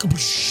land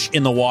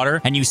in the water,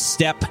 and you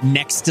step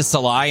next to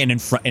Salai and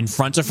in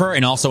front of her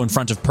and also in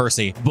front of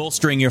Percy,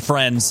 bolstering your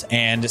friends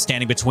and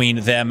standing between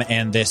them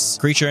and this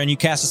creature, and you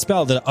cast a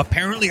spell that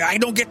apparently I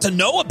don't get to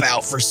know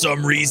about for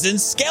some reason.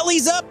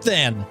 Skelly's up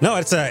then. No,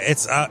 it's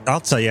I'll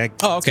tell you.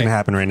 It's Oh, okay. going to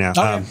happen right now.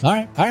 Okay.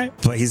 All right.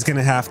 But he's going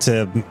to have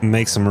to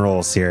make some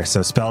rolls here.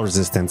 So spell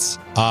resistance.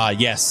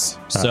 Yes.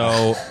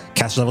 So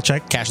Cast level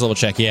check. cash level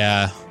check,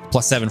 yeah.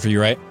 +7 for you,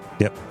 right?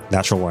 Yep.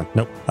 Natural 1.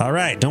 Nope. All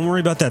right. Don't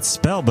worry about that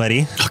spell,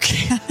 buddy.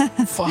 Okay.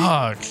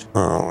 Fuck.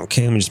 Oh,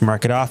 okay. Let me just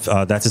mark it off.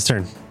 That's his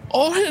turn.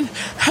 Orin,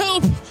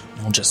 help!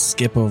 We'll just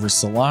skip over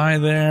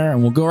Salai there,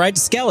 and we'll go right to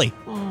Skelly.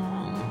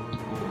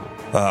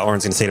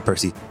 Orin's going to say to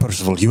Percy,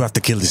 Percival, you have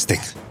to kill this thing.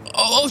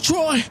 I'll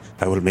try.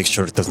 I will make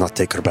sure it does not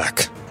take her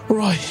back.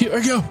 Right, here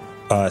I go.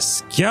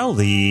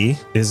 Skelly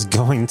is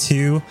going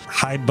to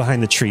hide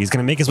behind the tree. He's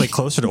going to make his way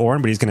closer to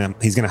Orin, but he's going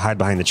to hide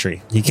behind the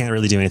tree. He can't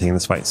really do anything in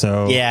this fight.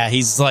 So Yeah,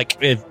 he's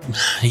like,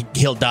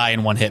 he'll die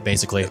in one hit,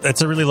 basically.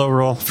 That's a really low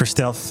roll for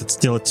stealth. It's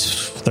still at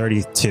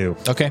 32.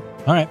 Okay.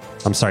 All right.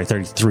 I'm sorry,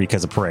 33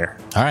 because of prayer.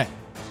 All right.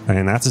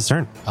 And that's his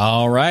turn.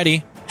 All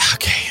righty.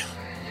 Okay.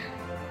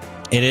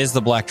 It is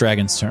the Black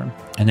Dragon's turn,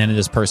 and then it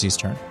is Percy's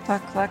turn.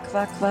 Fuck.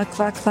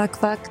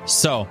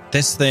 So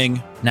this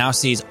thing now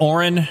sees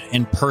Orin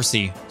and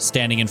Percy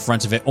standing in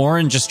front of it.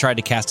 Orin just tried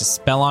to cast a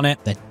spell on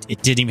it that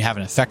it didn't even have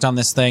an effect on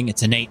this thing.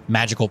 Its innate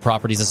magical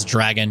properties as a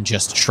dragon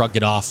just shrugged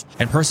it off.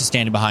 And Percy's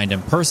standing behind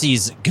him.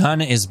 Percy's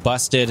gun is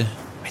busted.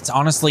 It's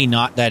honestly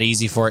not that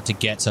easy for it to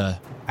get to.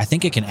 I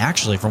think it can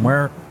actually, from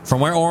where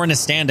Orin is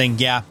standing,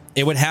 yeah,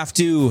 it would have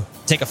to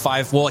take a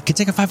 5. Well, it could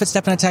take a 5-foot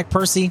step and attack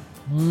Percy.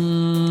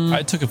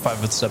 I took a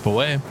 5-foot step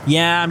away.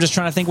 Yeah, I'm just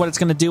trying to think what it's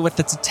going to do with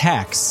its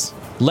attacks.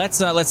 Let's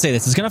say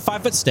this. It's going to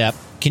 5-foot step.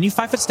 Can you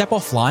 5-foot step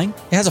while flying?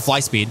 It has a fly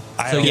speed.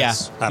 I don't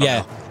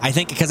know. I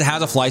think because it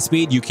has a fly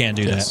speed, you can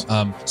do Yes.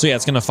 that. So yeah,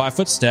 it's going to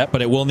 5-foot step,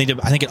 but it will need to.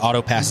 I think it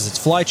auto passes its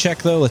fly check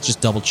though. Let's just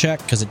double check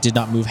because it did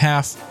not move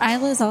half.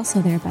 Isla's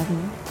also there, by the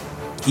way.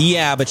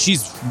 Yeah, but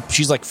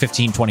she's like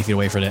 15, 20 feet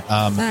away from it.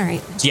 All right.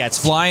 So yeah, its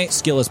fly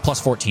skill is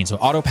 +14, so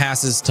auto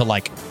passes to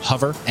like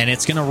hover, and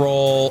it's gonna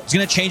roll. It's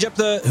gonna change up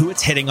who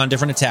it's hitting on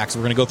different attacks.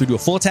 We're gonna go through to a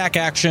full attack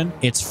action.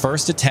 Its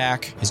first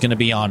attack is gonna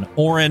be on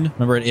Orin.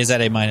 Remember, it is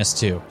at a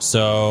 -2.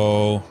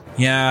 So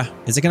yeah,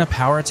 is it gonna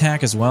power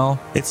attack as well?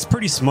 It's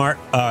pretty smart.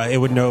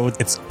 It would know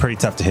it's pretty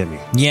tough to hit me.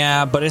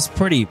 Yeah, but it's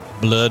pretty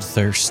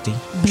bloodthirsty.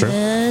 Sure.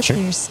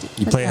 Bloodthirsty.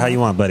 You play it how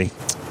you want, buddy.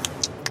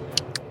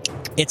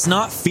 It's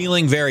not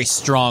feeling very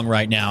strong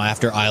right now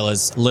after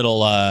Isla's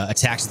little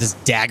attacks. This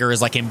dagger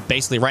is like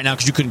basically right now,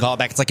 because you couldn't call it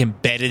back, it's like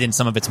embedded in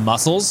some of its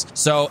muscles.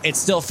 So it's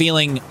still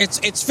feeling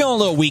it's feeling a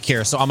little weak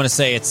here. So I'm gonna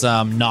say it's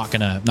not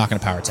gonna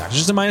power attack. It's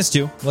just a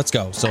 -2. Let's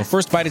go. So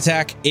first bite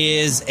attack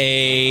is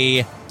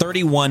a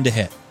 31 to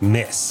hit.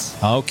 Miss.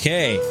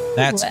 Okay,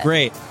 that's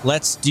great.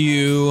 Let's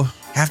do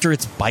after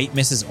its bite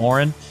misses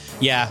Orin.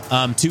 Yeah,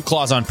 2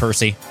 claws on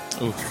Percy.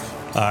 Oof.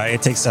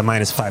 It takes a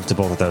 -5 to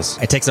both of those.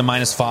 It takes a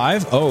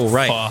 -5. Oh,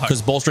 right.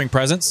 Because bolstering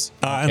presence.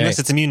 Unless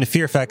it's immune to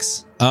fear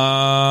effects.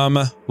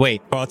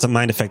 Wait. Well, it's a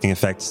mind affecting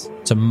effect.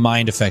 It's a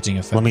mind affecting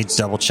effect. Let me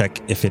double check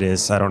if it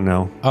is. I don't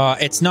know.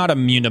 It's not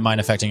immune to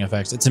mind affecting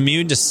effects. It's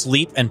immune to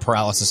sleep and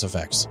paralysis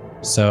effects.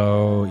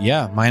 So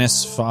yeah,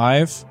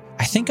 -5.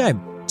 I think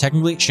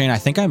Shane, I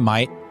think I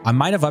might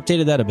have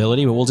updated that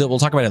ability, but we'll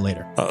talk about it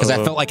later. Because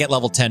I felt like at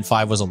level 10,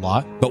 5 was a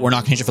lot, but we're not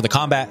going to change it for the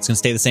combat. It's going to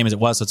stay the same as it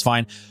was, so it's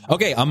fine.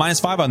 Okay, I'm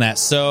 -5 on that.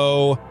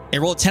 So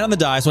it rolled a 10 on the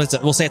die, so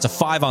we'll say it's a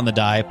 5 on the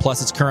die,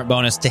 plus its current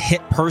bonus. To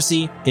hit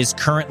Percy is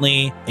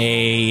currently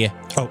a...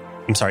 Oh,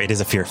 I'm sorry. It is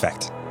a fear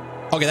effect.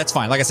 Okay, that's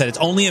fine. Like I said, it's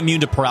only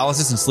immune to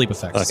paralysis and sleep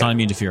effects. It's not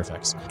immune to fear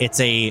effects.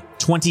 It's a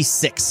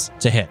 26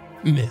 to hit.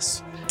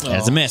 Miss.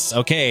 That's a miss.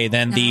 Okay,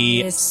 then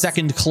the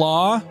second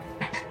claw...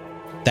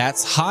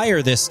 That's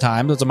higher this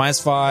time. That's a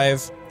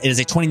 -5. It is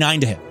a 29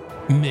 to hit.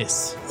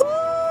 Miss.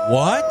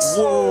 What?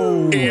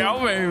 Whoa. Yeah,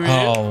 baby.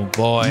 Oh,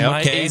 boy.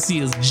 My Okay. AC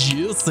is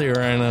juicy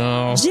right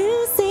now.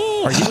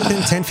 Juicy. Are you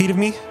within 10 feet of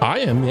me? I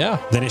am, yeah.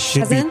 Then it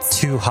should Cousins?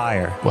 be 2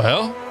 higher.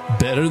 Well,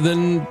 better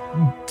than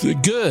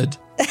good.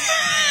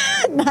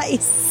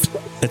 Nice.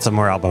 It's a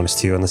morale bonus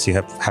too, unless you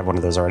have one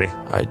of those already.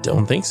 I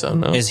don't think so,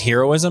 no. Is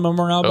heroism a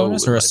morale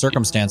bonus or it a might be.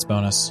 circumstance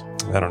bonus?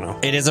 I don't know.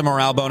 It is a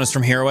morale bonus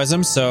from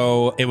heroism,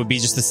 so it would be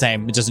just the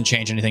same. It doesn't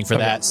change anything for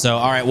that. So,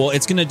 all right, well,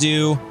 it's going to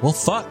do... Well,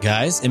 fuck,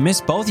 guys. It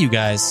missed both you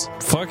guys.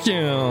 Fuck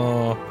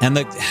you. And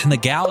the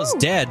gal is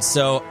dead.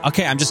 So,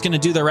 okay, I'm just going to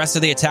do the rest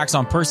of the attacks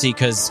on Percy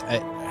because...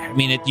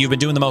 you've been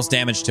doing the most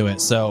damage to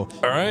it. So,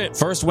 All right.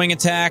 first wing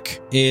attack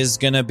is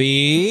going to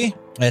be...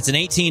 It's an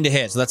 18 to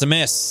hit, so that's a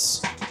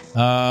miss.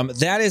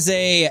 That is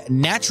a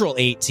natural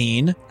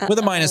 18 with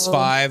a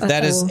 -5.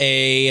 That is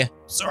a...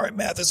 Sorry,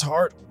 math is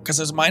hard because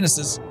there's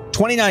minuses.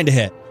 29 to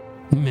hit.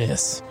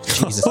 Miss.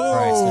 Jesus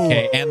Christ.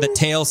 Okay, and the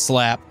tail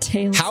slap.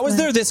 How is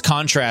there this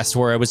contrast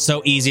where it was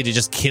so easy to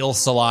just kill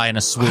Salai in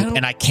a swoop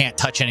and I can't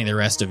touch any of the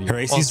rest of you? Her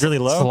AC's really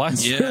low.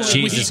 Yeah.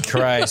 Jesus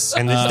Christ.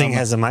 And this thing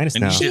has a minus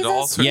And now. you did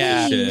all sorts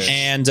Yeah, of shit.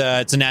 and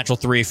it's a natural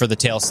 3 for the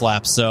tail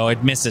slap, so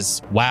it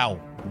misses. Wow.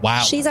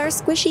 She's our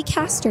squishy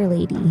caster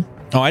lady.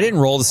 Oh, I didn't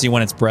roll to see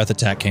when its breath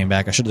attack came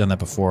back. I should have done that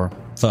before.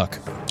 Fuck.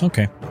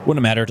 Okay. Wouldn't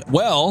have mattered.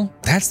 Well,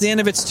 that's the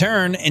end of its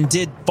turn and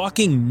did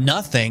fucking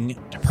nothing.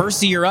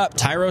 Percy, you're up.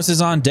 Tyros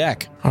is on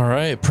deck. All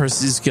right,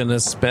 Percy's gonna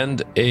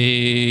spend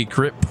a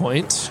grit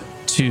point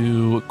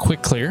to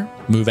quick clear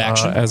Move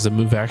action. as a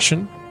move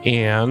action,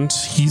 and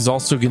he's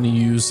also going to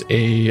use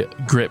a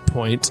grit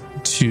point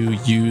to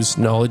use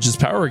knowledge is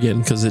power again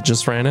because it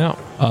just ran out.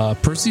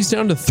 Percy's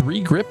down to 3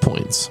 grit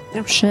points.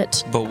 Oh,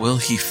 shit. But will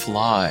he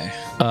fly?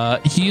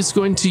 He's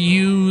going to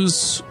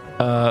use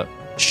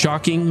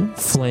shocking,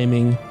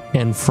 flaming,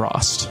 and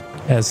frost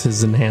as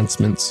his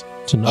enhancements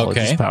to knowledge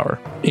is power,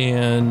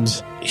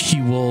 and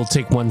he will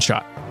take 1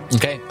 shot.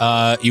 Okay.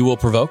 You will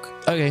provoke.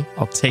 Okay,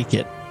 I'll take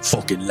it.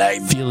 Fucking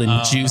lame. Feeling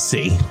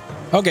juicy.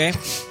 Okay.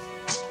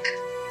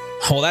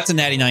 Well, that's a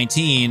natty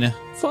 19.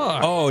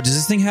 Fuck. Oh, does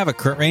this thing have a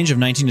crit range of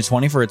 19 to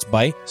 20 for its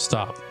bite?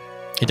 Stop.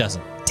 It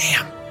doesn't.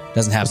 Damn.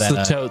 Doesn't have What's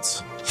that. the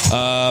totes?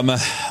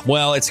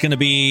 Well, it's going to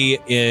be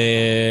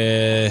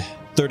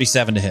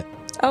 37 to hit.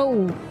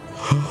 Oh,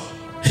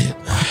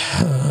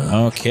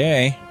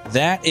 Okay.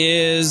 That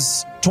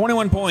is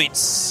 21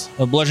 points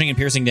of bludgeoning and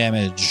piercing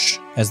damage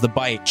as the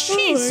bite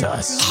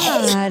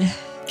God.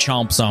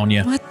 chomps on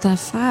you. What the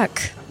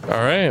fuck? All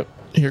right,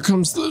 here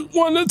comes the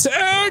 1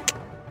 attack.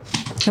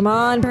 Come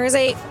on,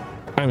 Percy.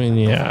 I mean,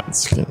 yeah,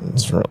 it's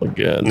really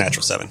good.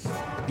 Natural 7.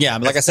 Yeah,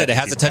 like I said, it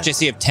has a touch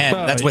AC of 10.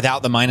 Oh, That's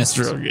without the minus.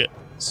 It's real good.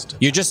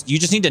 You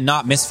just need to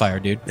not misfire,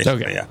 dude.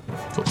 Okay. Yeah.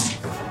 Cool.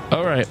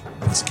 All right,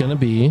 it's gonna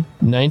be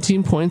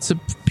 19 points of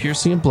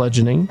piercing and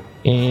bludgeoning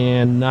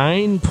and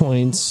 9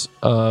 points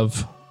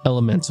of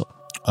elemental.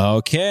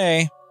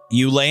 Okay.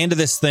 You lay into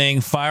this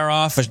thing, fire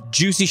off a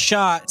juicy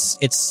shot.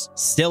 It's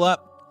still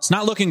up. It's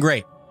not looking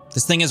great.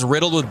 This thing is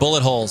riddled with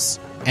bullet holes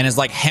and is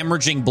like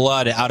hemorrhaging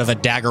blood out of a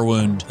dagger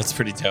wound. That's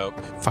pretty dope.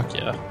 Fuck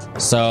yeah.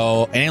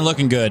 So it ain't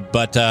looking good,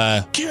 but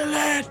Kill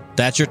it.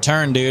 that's your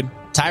turn, dude.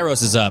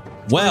 Tyros is up.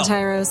 Well,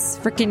 Tyros,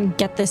 freaking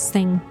get this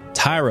thing.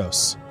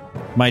 Tyros,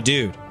 my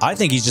dude. I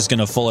think he's just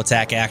gonna full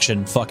attack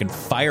action fucking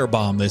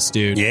firebomb this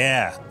dude.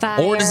 Yeah.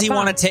 Or does he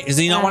want to take? Does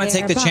he not want to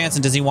take the Firebomb. chance?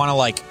 And does he want to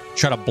like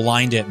try to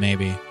blind it?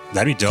 Maybe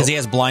That'd be dope. because he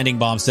has blinding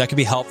bombs. So that could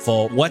be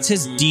helpful. What's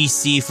his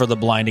DC for the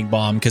blinding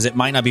bomb? Because it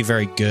might not be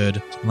very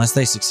good unless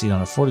they succeed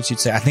on a fortitude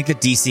save. I think the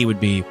DC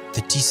would be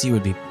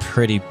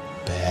pretty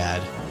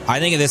bad. I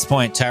think at this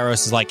point,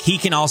 Tyros is like, he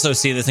can also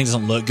see this thing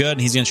doesn't look good,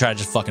 and he's going to try to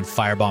just fucking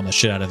firebomb the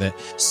shit out of it.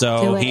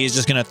 So Do it. he's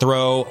just going to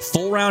throw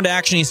full round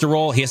action. He has to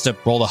roll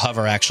the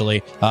hover,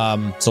 actually.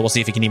 So we'll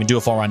see if he can even do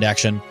a full round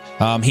action.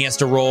 He has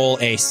to roll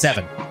a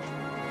 7.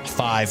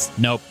 5.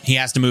 Nope. He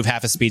has to move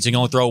half his speed, so he can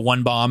only throw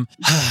 1 bomb.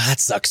 That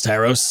sucks,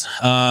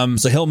 Tyros.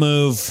 So he'll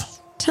move.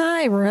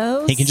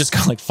 Tyros. He can just go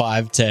like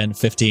 5, 10,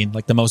 15,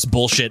 like the most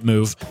bullshit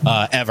move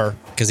ever,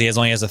 because he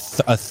only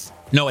has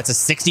no, it's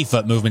a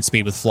 60-foot movement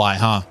speed with fly,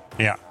 huh?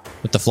 Yeah.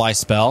 With the fly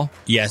spell?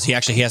 Yes, he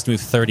has to move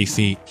 30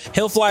 feet.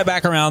 He'll fly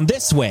back around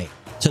this way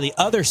to the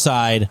other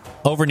side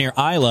over near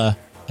Isla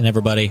and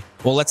everybody.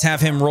 Well, let's have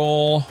him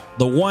roll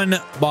the 1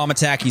 bomb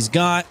attack he's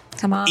got.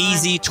 Come on.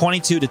 Easy,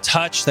 22 to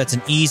touch. That's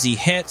an easy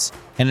hit.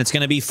 And it's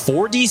going to be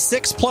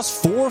 4d6 plus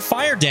 4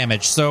 fire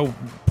damage. So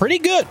pretty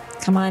good.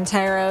 Come on,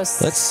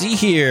 Tyros. Let's see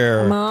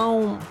here. Come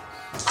on.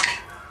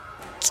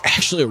 It's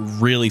actually a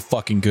really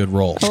fucking good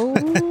roll. Oh,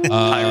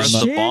 Tyros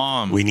the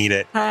bomb. We need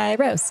it.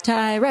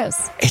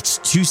 Tyros. It's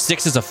 2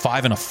 6s, a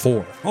 5, and a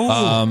 4.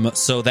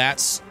 So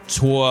that's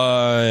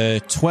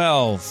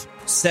 12,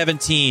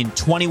 17,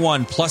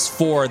 21 plus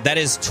 4. That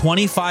is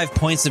 25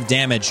 points of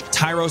damage.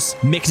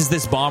 Tyros mixes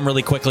this bomb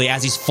really quickly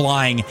as he's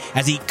flying,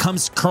 as he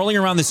comes curling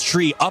around this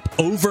tree up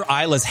over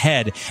Isla's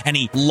head, and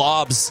he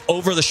lobs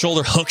over the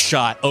shoulder hook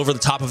shot over the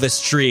top of this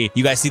tree.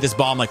 You guys see this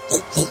bomb like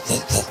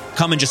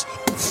come and just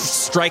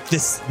strike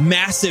this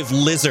massive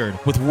lizard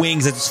with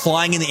wings that's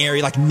flying in the air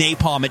like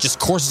napalm. It just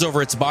courses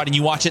over its body, and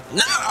you watch it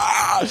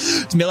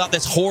to out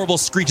this horrible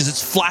screech as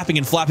it's flapping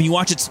and flapping. You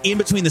watch it in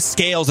between the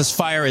scales as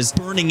fire is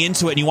burning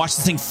into it, and you watch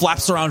this thing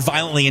flaps around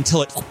violently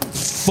until it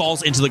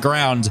falls into the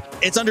ground.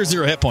 It's under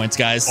 0 hit points,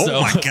 guys. Oh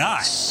So my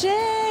gosh.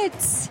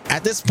 Shit.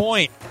 at this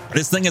point,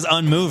 this thing is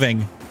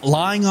unmoving,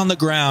 lying on the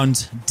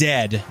ground,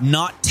 dead,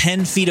 not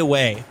 10 feet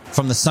away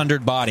from the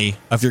sundered body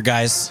of your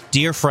guys'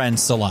 dear friend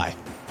Salai.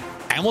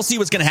 And we'll see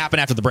what's going to happen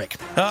after the break.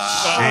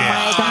 Oh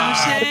my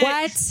gosh.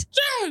 What?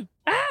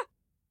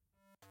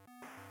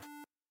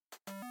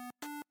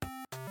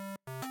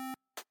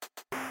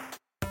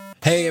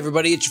 Hey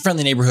everybody, it's your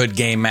friendly neighborhood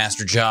game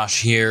master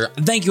Josh here.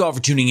 Thank you all for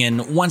tuning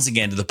in once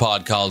again to the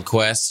pod called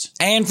Quest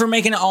and for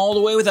making it all the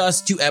way with us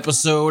to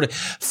episode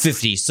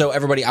 50. So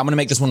everybody, I'm going to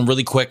make this one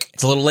really quick.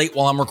 It's a little late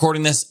while I'm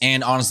recording this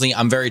and honestly,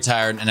 I'm very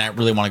tired and I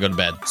really want to go to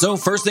bed. So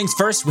first things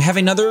first, we have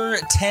another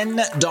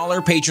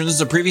 $10 patron. This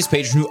is a previous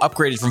patron who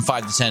upgraded from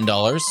 $5 to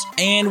 $10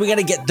 and we got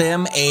to get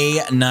them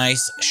a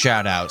nice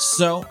shout out.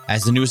 So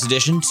as the newest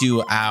addition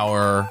to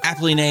our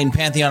aptly named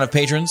pantheon of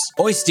patrons,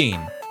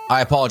 Oystein. I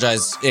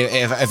apologize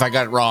if I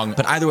got it wrong,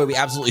 but either way, we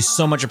absolutely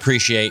so much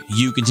appreciate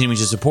you continuing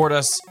to support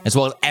us, as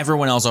well as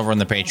everyone else over on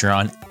the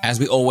Patreon. As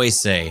we always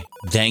say,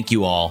 thank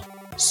you all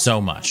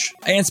so much.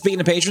 And speaking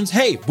of patrons,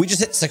 hey, we just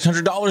hit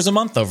 $600 a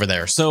month over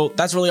there, so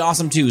that's really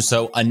awesome too.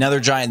 So another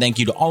giant thank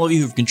you to all of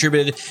you who've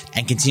contributed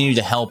and continue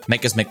to help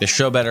make us make this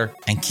show better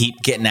and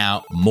keep getting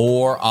out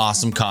more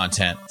awesome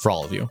content for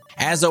all of you.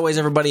 As always,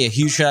 everybody, a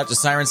huge shout out to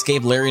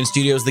Sirenscape, Larian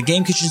Studios, The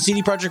Game Kitchen,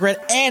 CD Projekt Red,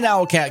 and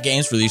Owlcat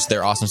Games for release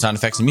their awesome sound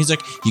effects and music.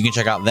 You can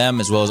check out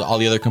them as well as all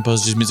the other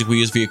composers' music we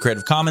use via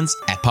Creative Commons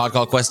at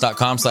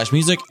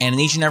podcallquest.com/music and in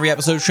each and every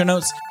episode show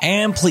notes.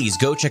 And please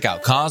go check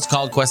out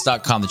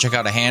causecalledquest.com to check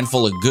out a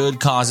handful of good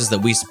causes that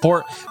we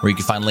support, where you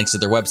can find links to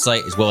their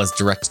website as well as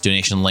direct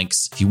donation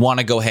links if you want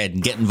to go ahead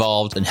and get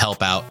involved and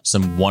help out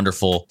some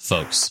wonderful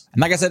folks.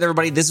 And like I said,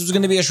 everybody, this was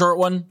going to be a short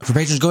one. For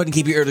patrons, go ahead and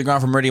keep your ear to the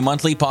ground for Meridian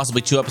Monthly,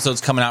 possibly 2 episodes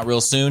coming out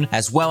real soon,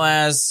 as well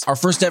as our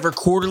first ever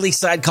quarterly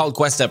Side Called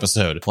Quest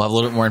episode. We'll have a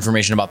little bit more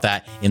information about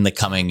that in the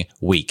coming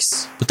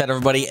weeks. With that,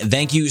 everybody,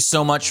 thank you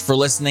so much for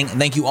listening.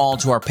 Thank you all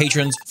to our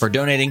patrons for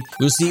donating.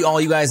 We'll see all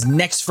you guys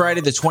next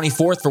Friday, the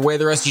 24th, for Way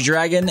the Rusty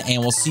Dragon,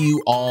 and we'll see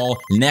you all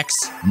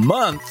next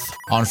month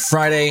on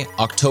Friday,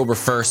 October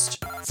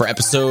 1st for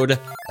episode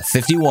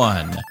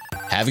 51.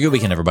 Have a good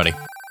weekend, everybody.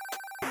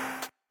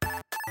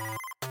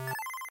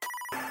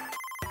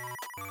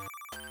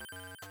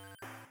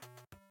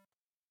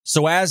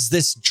 So as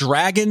this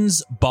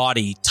dragon's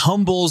body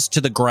tumbles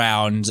to the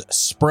ground,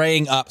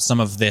 spraying up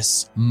some of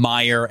this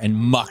mire and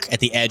muck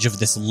at the edge of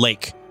this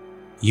lake,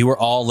 you are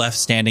all left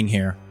standing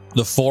here.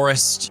 The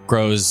forest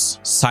grows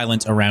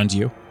silent around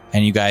you,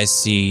 and you guys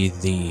see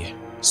the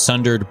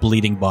sundered,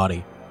 bleeding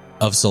body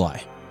of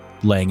Salai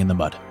laying in the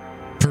mud.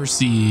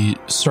 Percy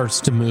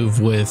starts to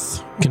move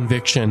with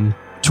conviction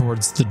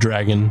towards the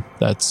dragon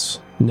that's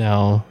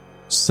now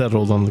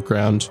settled on the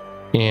ground,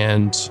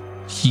 and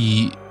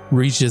he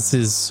reaches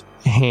his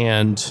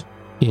hand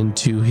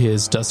into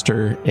his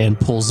duster and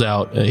pulls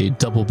out a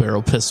double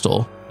barrel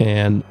pistol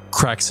and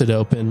cracks it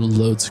open,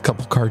 loads a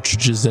couple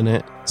cartridges in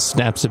it,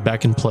 snaps it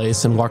back in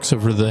place, and walks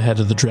over to the head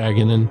of the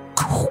dragon and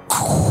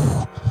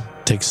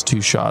takes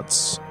 2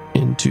 shots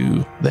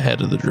into the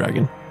head of the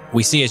dragon.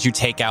 We see as you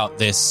take out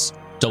this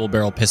double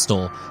barrel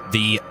pistol,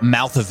 the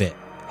mouth of it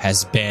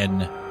has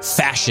been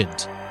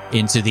fashioned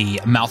into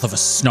the mouth of a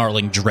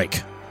snarling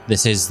drake.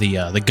 This is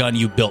the gun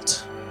you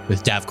built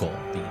with Davkol,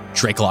 the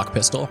Drakelock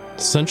pistol.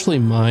 Essentially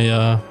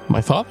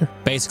my father.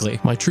 Basically.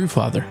 My true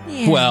father.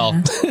 Yeah.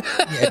 Well,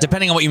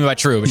 depending on what you mean by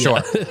true, but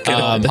sure.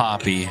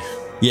 Poppy.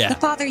 Yeah, The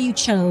father you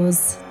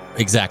chose.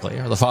 exactly.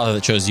 Or the father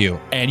that chose you.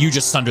 And you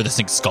just sunder this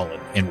thing's skull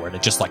inward.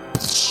 It just like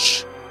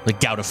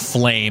gout of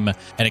flame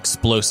and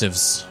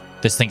explosives.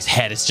 This thing's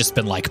head has just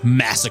been like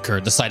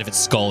massacred. The side of its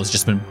skull has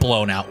just been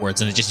blown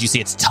outwards, and it just, you see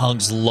its tongue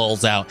just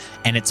lolls out,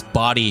 and its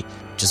body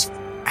just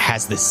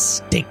has this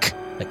stink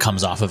that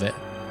comes off of it.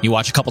 You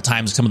watch a couple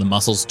times, some of the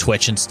muscles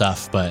twitch and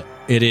stuff, but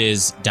it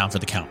is down for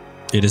the count.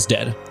 It is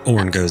dead.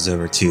 Orin goes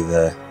over to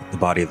the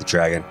body of the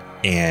dragon,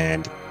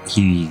 and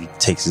he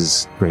takes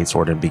his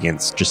greatsword and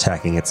begins just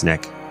hacking its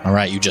neck. All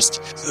right, you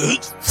just...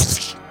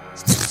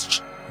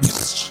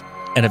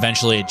 and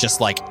eventually it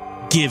just like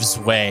gives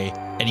way,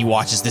 and he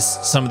watches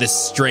some of this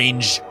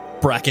strange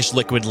brackish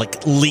liquid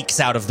like leaks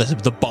out of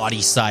the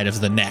body side of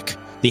the neck.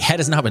 The head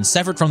has now been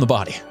severed from the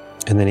body.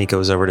 And then he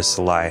goes over to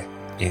Salai,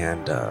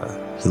 and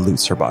he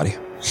loots her body.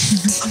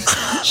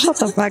 Shut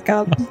the fuck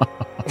up.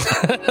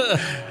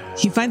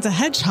 He finds a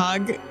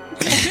hedgehog.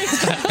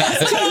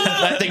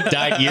 That thing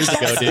died years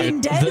ago,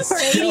 Been dude. dead for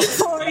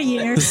 84 The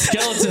years.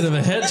 skeleton of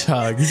a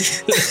hedgehog.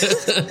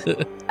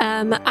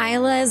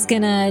 Isla is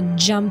gonna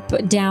jump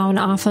down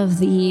off of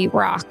the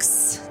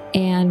rocks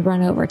and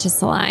run over to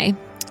Salai.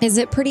 Is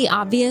it pretty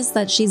obvious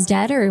that she's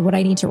dead, or would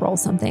I need to roll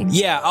something?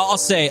 Yeah, I'll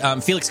say,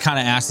 Felix kind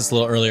of asked this a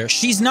little earlier.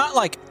 She's not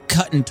like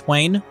cut in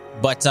twain,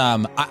 but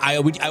I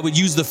would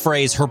use the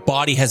phrase, her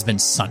body has been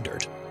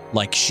sundered.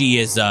 Like she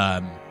is,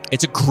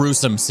 it's a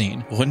gruesome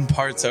scene. One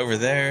part's over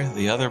there,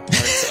 the other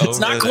part's over there. It's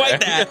not quite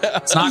that.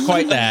 It's not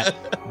quite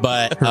that,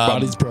 but Her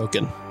body's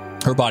broken.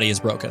 her body is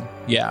broken.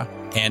 Yeah.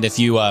 And if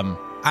you,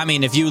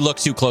 if you look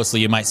too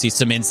closely, you might see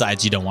some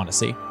insides you don't want to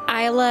see.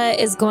 Isla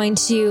is going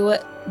to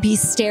be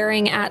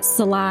staring at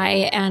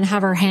Salai and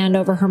have her hand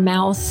over her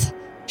mouth,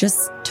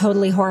 just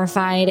totally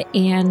horrified.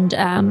 And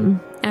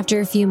after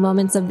a few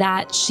moments of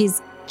that, she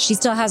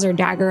still has her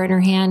dagger in her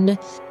hand,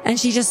 and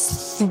she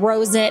just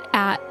throws it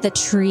at the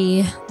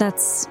tree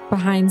that's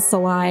behind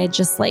Salai,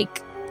 just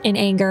like in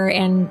anger,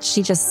 and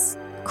she just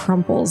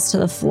crumples to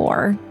the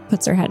floor,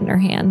 puts her head in her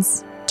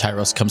hands.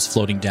 Tyros comes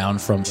floating down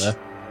from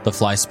the the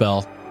fly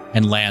spell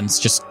and lands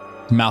just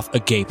mouth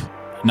agape,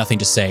 nothing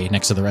to say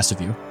next to the rest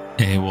of you.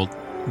 A will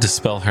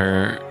dispel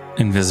her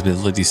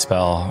invisibility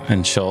spell,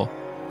 and she'll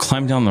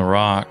climb down the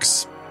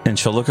rocks, and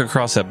she'll look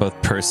across at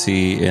both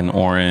Percy and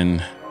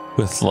Orin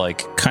with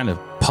like kind of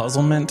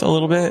puzzlement a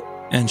little bit,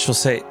 and she'll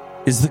say,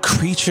 "Is the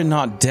creature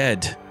not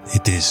dead?"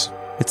 It is.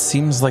 It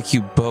seems like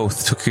you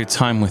both took your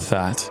time with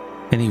that.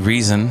 Any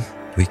reason?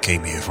 We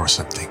came here for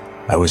something.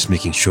 I was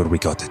making sure we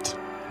got it.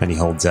 And he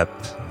holds up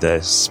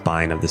the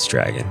spine of this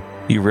dragon.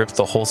 You ripped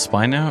the whole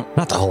spine out?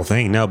 Not the whole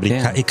thing, no,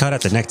 but he cut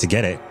out the neck to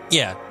get it.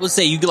 Yeah, let's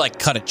say you could like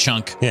cut a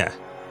chunk. Yeah.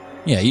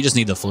 Yeah, you just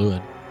need the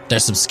fluid.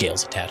 There's some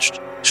scales attached.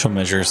 She'll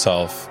measure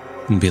herself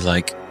and be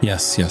like,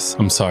 yes,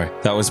 I'm sorry.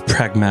 That was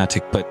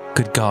pragmatic, but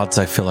good gods,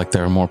 I feel like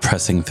there are more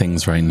pressing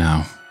things right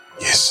now.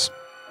 Yes.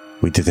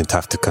 We didn't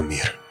have to come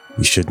here.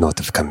 We should not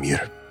have come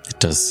here. It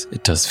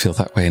does feel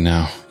that way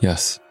now.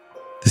 Yes.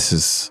 This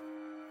is...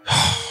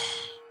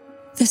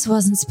 This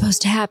wasn't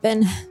supposed to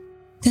happen.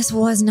 This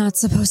was not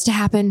supposed to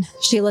happen.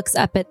 She looks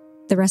up at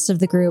the rest of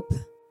the group.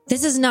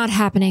 This is not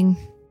happening.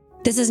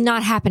 This is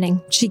not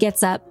happening. She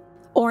gets up.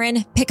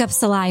 Orin, pick up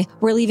Salai.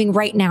 We're leaving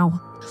right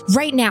now.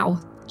 Right now.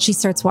 She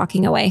starts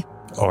walking away.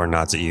 Or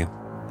nods at you.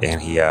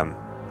 And he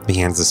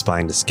hands the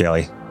spine to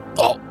Skelly.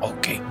 Oh,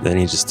 okay. Then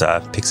he just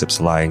picks up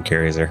Salai and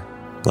carries her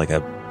like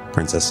a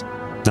princess.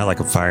 Not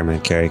like a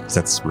fireman carry, because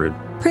that's rude.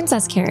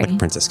 Princess carry. Like a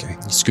princess carry.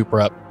 You scoop her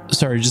up.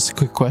 Sorry, just a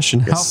quick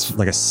question.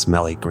 Like a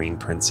smelly green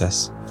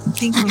princess.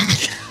 Thank you.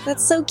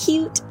 That's so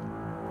cute.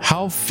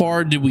 How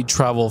far did we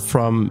travel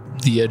from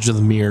the edge of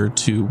the mirror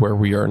to where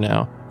we are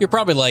now? You're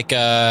probably like,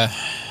 I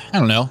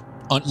don't know,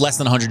 less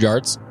than 100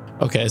 yards.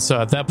 Okay, so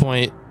at that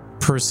point,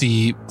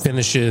 Percy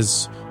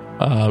finishes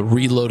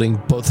reloading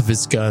both of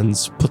his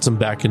guns, puts them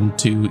back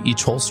into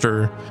each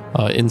holster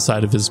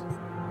inside of his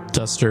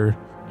duster,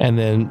 and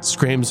then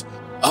screams,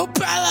 "Oh,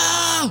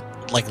 Bella!"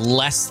 Like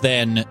less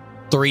than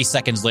 3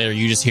 seconds later,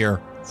 you just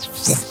hear,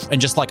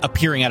 and just like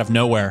appearing out of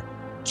nowhere,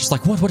 just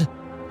like, what?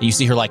 And you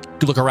see her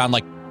like look around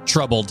like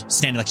troubled,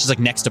 standing like she's like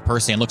next to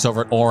Percy and looks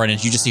over at Orin,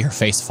 and you just see her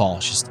face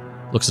fall. She just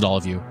looks at all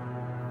of you.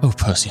 Oh,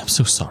 Percy, I'm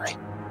so sorry.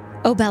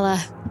 Oh,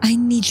 Bella, I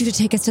need you to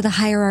take us to the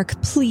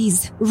Hierarch,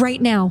 please,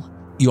 right now.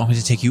 You want me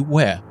to take you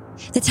where?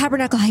 The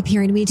Tabernacle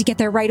Hyperion. We need to get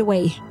there right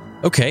away.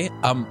 Okay,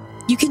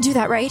 You can do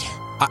that, right?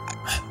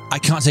 I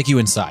can't take you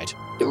inside.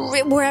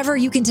 Wherever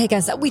you can take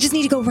us. We just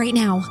need to go right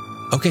now.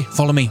 Okay,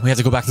 follow me. We have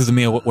to go back through the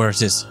mirror where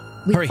it is.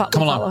 Hurry,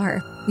 come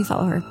along. We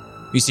follow her.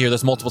 You see her,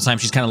 there's multiple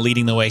times she's kind of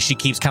leading the way. She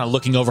keeps kind of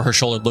looking over her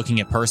shoulder, looking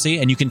at Percy,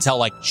 and you can tell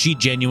like she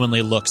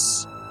genuinely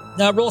looks...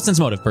 roll a sense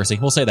motive, Percy.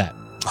 We'll say that.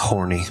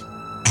 Horny.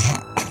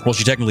 Well,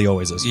 she technically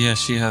always is. Yeah,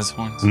 she has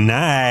horns.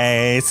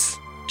 Nice.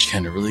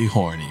 Generally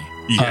horny.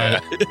 Yeah.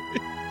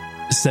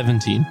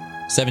 17.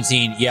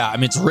 17, yeah. I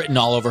mean, it's written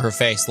all over her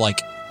face. Like,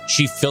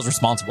 she feels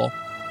responsible.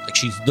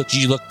 Like,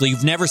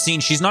 you've never seen...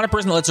 She's not a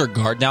person that lets her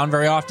guard down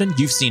very often.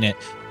 You've seen it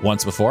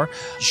once before.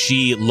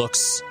 She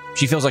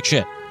feels like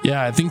shit.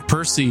 Yeah, I think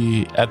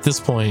Percy, at this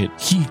point,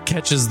 he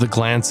catches the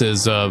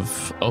glances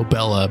of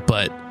Obella,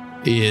 but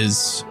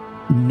is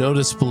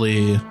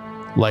noticeably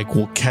like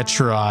will catch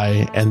her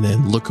eye and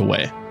then look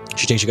away.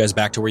 She takes you guys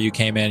back to where you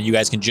came in. You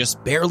guys can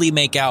just barely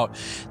make out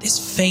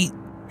this faint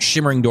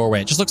shimmering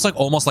doorway. It just looks like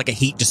almost like a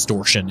heat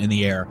distortion in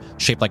the air,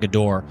 shaped like a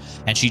door.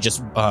 And she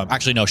just,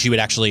 she would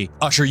actually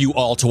usher you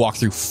all to walk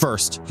through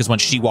first, because when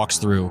she walks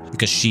through,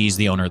 because she's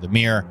the owner of the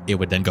mirror, it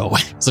would then go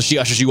away. So she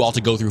ushers you all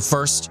to go through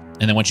first.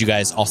 And then once you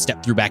guys all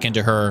step through back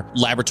into her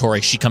laboratory,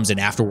 she comes in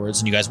afterwards,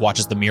 and you guys watch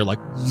as the mirror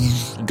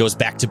and goes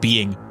back to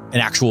being an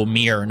actual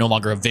mirror, no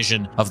longer a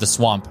vision of the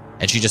swamp.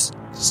 And she just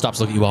stops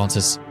looking at you all and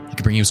says, I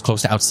can bring you as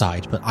close to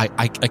outside, but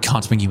I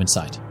can't bring you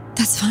inside.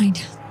 That's fine.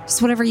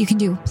 Just whatever you can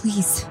do,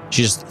 please.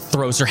 She just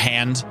throws her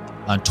hand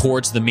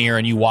towards the mirror,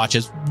 and you watch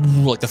as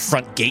like the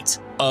front gate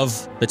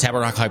of the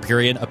Tabernacle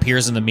Hyperion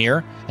appears in the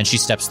mirror, and she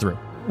steps through.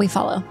 We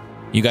follow.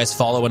 You guys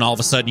follow, and all of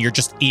a sudden you're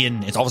just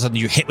in. It's all of a sudden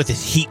you're hit with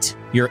this heat.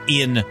 You're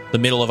in the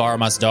middle of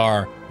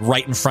Armazdar,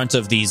 right in front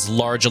of these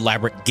large,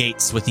 elaborate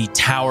gates with the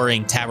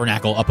towering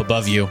tabernacle up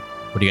above you.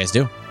 What do you guys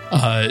do?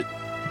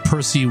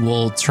 Percy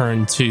will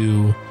turn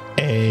to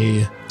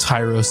a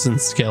Tyros and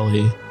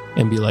Skelly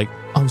and be like,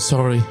 I'm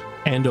sorry.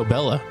 And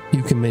Obella,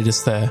 you can meet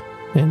us there.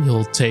 And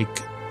he'll take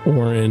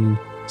Orin,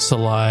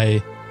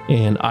 Salai,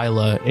 and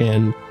Isla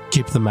and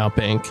keep them out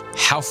bank.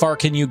 How far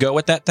can you go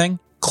with that thing?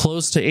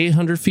 Close to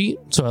 800 feet,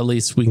 so at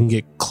least we can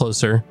get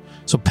closer.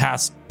 So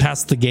past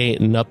the gate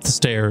and up the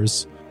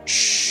stairs.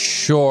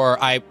 Sure,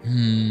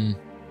 you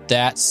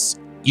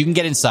can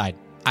get inside.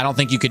 I don't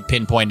think you could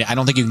pinpoint it. I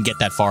don't think you can get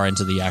that far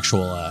into the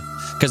actual,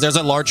 because there's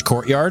a large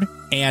courtyard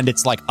and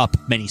it's like up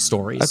many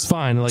stories. That's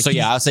fine. Like, so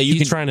yeah, I'll say you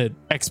can trying to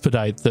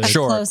expedite the as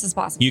close as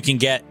possible. You can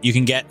get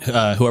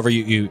whoever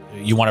you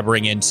want to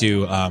bring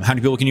into. How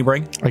many people can you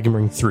bring? I can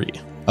bring 3.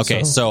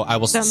 Okay, so I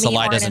will. So me, Salai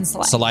Orin, doesn't. and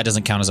Salai. Salai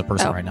doesn't count as a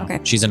person Oh, right now. okay.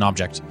 She's an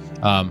object.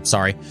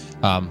 Sorry.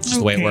 Just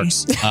the way it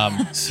works.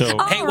 So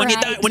Hey, when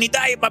you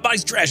die, my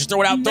body's trash. Just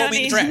throw it out. Throw me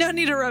in the trash. No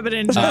need to rub it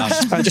in.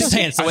 I'm just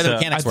saying. It's the way the I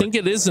mechanics I think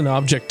it is an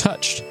object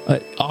touched.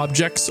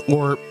 Objects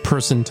or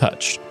person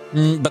touched.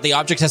 work. But the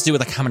object has to do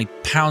with like how many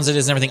pounds it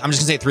is and everything. I'm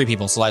just gonna say 3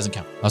 people. Salai doesn't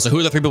count. So who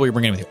are the 3 people you're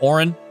bringing in with you?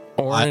 Orin,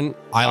 Orin,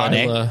 Isla, and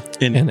A? Isla,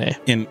 in and A.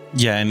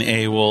 and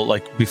A will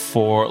like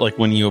before like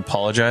when you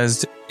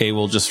apologized, A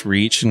will just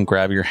reach and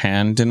grab your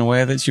hand in a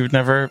way that you've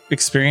never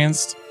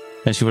experienced.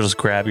 And she will just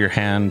grab your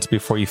hand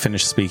before you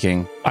finish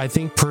speaking. I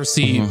think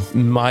Percy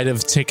might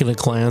have taken a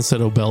glance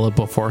at Obella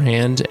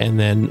beforehand, and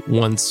then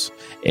once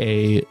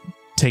A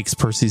takes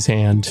Percy's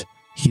hand,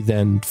 he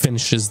then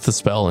finishes the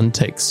spell and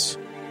takes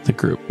the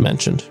group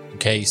mentioned.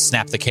 Okay, you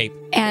snap the cape.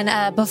 And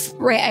I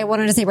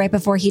wanted to say right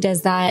before he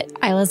does that,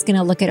 Isla's going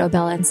to look at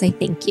Obella and say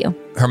thank you.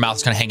 Her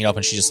mouth's kind of hanging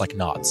open. She just like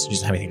nods. She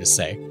doesn't have anything to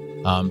say.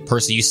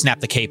 Percy, you snap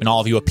the cape, and all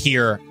of you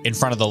appear in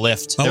front of the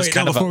lift. Oh, There's wait,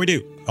 kind no, of before we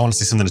do, I want to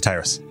say something to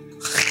Tyrus.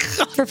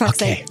 For fuck's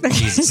Okay, sake.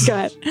 Jesus. Go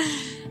ahead.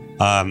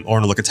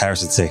 Orin will look at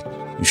Tyrus and say,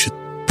 You should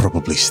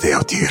probably stay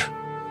out here.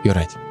 You're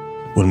right.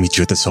 We'll meet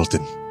you at the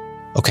Sultan.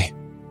 Okay.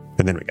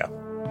 and then we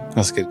go.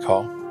 That's a good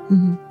call.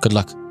 Good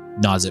luck.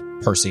 Nods at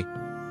Percy.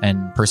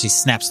 And Percy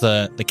snaps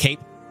the cape,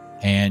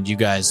 and you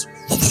guys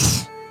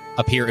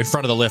appear in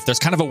front of the lift. There's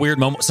kind of a weird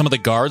moment. Some of the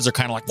guards are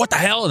kind of like, what the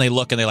hell? And they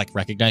look and they like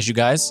recognize you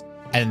guys.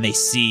 And they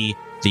see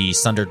the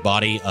sundered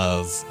body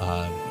of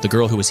the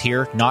girl who was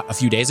here not a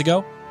few days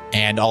ago.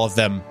 And all of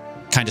them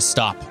kind of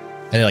stop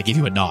and they like give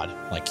you a nod.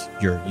 Like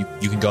you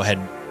can go ahead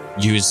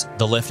and use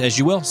the lift as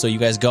you will. So you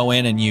guys go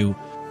in and you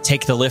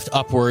take the lift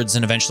upwards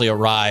and eventually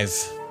arrive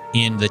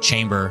in the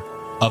chamber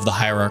of the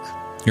Hierarch.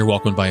 You're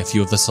welcomed by a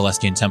few of the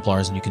Celestian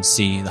Templars, and you can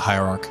see the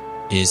Hierarch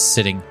is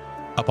sitting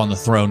up on the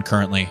throne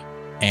currently,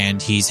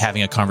 and he's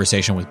having a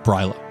conversation with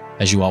Bryla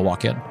as you all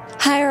walk in.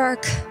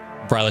 Hierarch.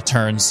 Bryla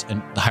turns,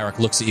 and the Hierarch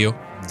looks at you.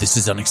 This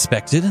is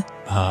unexpected.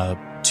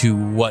 To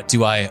what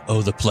do I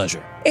owe the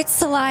pleasure?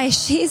 It's Salai.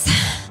 She's...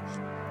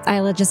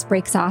 Isla just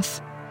breaks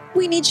off.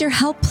 We need your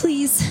help,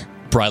 please.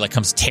 Bryla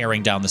comes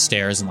tearing down the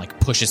stairs and like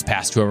pushes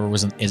past whoever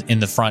was in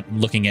the front,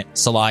 looking at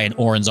Salai and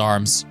Orin's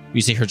arms.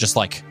 You see her just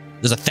like,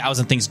 there's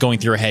 1,000 things going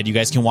through her head. You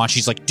guys can watch.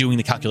 She's like doing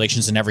the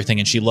calculations and everything,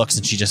 and she looks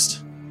and she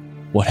just,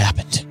 what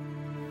happened?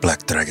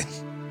 Black Dragon.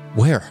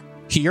 Where?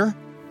 Here?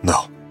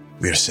 No,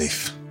 we're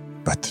safe.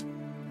 But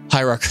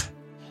Hierarch.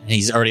 And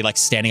he's already like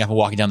standing up and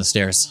walking down the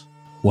stairs.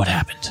 What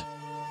happened?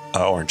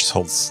 Orange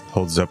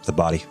holds up the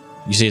body.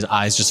 You see his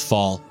eyes just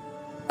fall.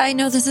 I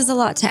know this is a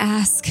lot to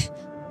ask,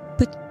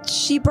 but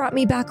she brought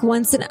me back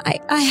once, and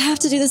I have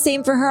to do the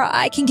same for her.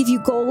 I can give you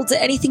gold,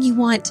 anything you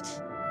want.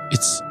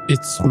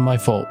 It's my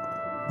fault.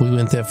 We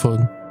went there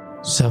for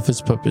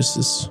selfish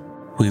purposes.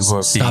 We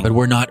were Stop it.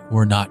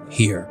 We're not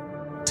here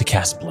to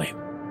cast blame.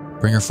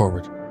 Bring her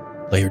forward.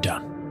 Lay her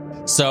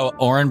down. So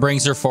Orin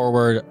brings her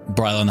forward.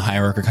 Bryla and the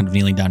Hierarch are kind of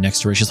kneeling down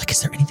next to her. She's like,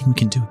 is there anything we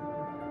can do?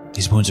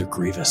 These wounds are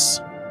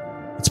grievous.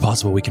 It's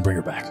possible we can bring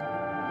her back.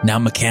 Now,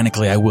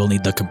 mechanically, I will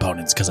need the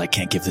components because I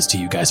can't give this to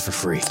you guys for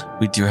free.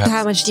 We do have.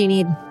 How much do you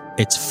need?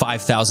 It's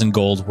 5,000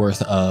 gold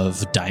worth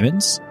of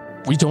diamonds.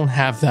 We don't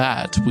have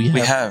that. We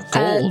have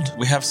gold.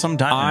 We have some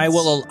diamonds.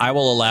 I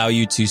will allow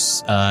you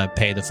to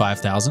pay the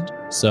 5,000.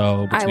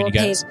 So between will you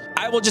guys,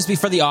 I will just be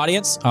for the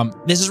audience.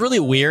 This is really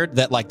weird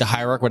that like the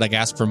Hierarch would like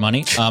ask for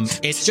money.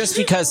 It's just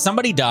because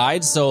somebody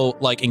died. So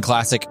like in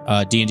classic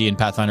D&D and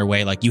Pathfinder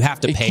way, like you have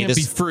to pay this.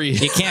 It can't be free.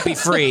 It can't be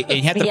free, and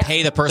you have to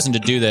pay the person to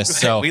do this.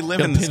 So we live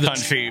in this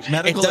country.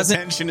 Medical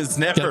attention is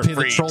never pay the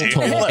free. troll dude.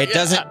 toll. It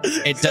doesn't.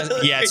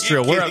 Yeah, it's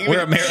true.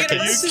 We're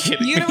Americans.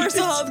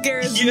 Universal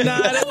healthcare is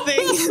not a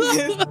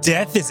thing.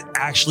 Death is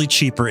actually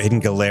cheaper in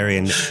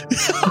Galarian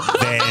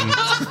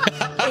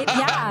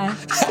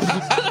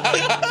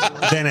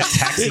than a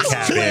taxi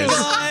cab is,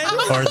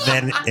 or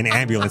than an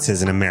ambulance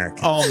is in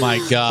America. Oh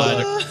my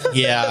god.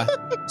 Yeah.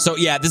 So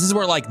yeah, this is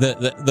where like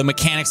the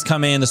mechanics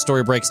come in, the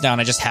story breaks down.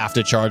 I just have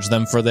to charge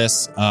them for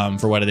this,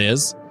 for what it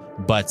is.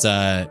 But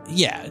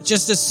yeah,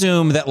 just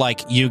assume that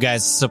like you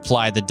guys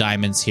supply the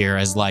diamonds here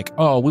as like,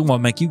 oh, we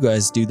won't make you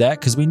guys do that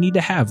because we need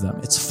to have them.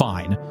 It's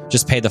fine.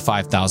 Just pay the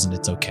 5,000.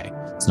 It's okay.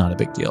 It's not a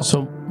big deal.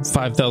 So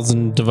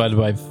 5,000 divided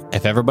by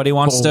if everybody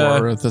wants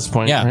 4 to, at this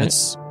point, yeah, right?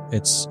 it's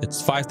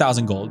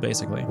 5,000 gold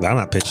basically. I'm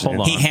not pitching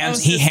Hold it. on.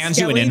 He hands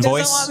you an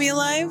invoice. Doesn't want me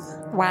alive.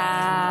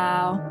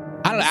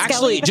 Wow. I don't know.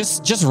 Actually,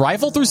 just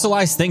rifle through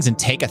Salai's things and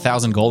take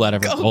 1,000 gold out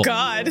of her. Oh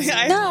God!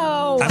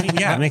 No. I mean,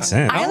 yeah, it makes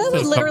sense. Isla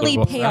would literally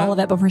comfortable pay with all of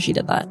it before she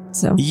did that.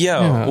 So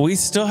Yeah, we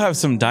still have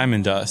some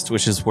diamond dust,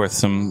 which is worth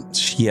some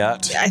shit.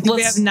 I think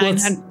we have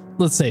 900.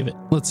 Let's save it.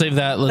 Let's save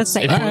that. Let's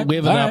save if it. we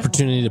have an All right.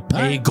 opportunity to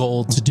pay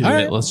gold to do All it.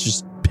 right. Let's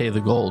just pay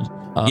the gold.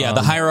 Yeah,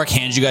 the Hierarch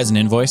hands you guys an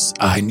invoice.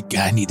 I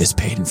need this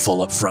paid in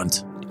full up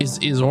front.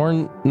 Is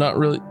Orin not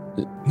really?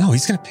 No,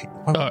 he's gonna pay.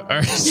 All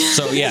right.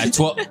 So yeah,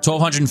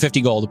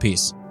 1,250 gold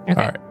apiece. All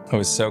right. I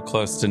was so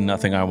close to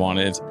nothing I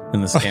wanted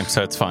in this game,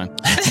 so it's fine.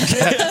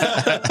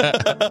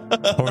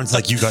 Orin's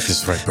like, you got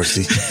this right,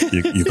 Percy.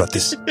 You got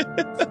this.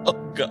 Oh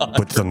God.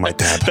 Put it on my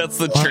tab. That's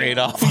the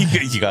trade-off.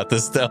 You got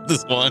this down,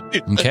 this one.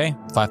 Okay,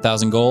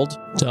 5,000 gold.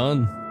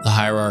 Done. The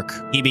hierarch,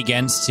 he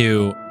begins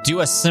to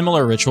do a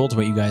similar ritual to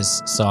what you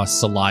guys saw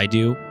Salai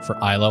do for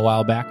Isla a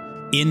while back.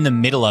 In the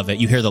middle of it,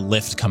 you hear the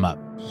lift come up.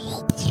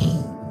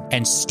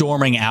 And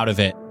storming out of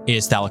it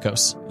is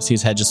Thalicos. You see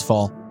his head just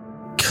fall.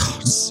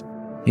 God.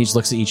 He just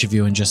looks at each of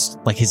you and just,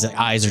 like, his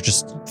eyes are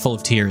just full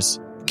of tears.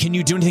 Can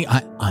you do anything?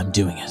 I'm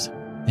doing it.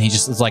 And he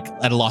just is like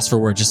at a loss for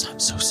words, just, I'm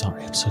so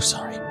sorry.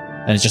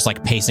 And it's just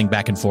like pacing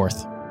back and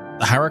forth.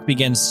 The hierarch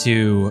begins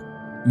to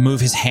move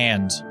his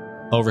hand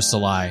over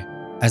Salai.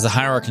 As the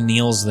hierarch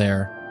kneels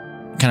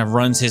there, kind of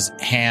runs his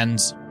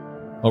hands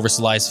over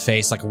Salai's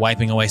face, like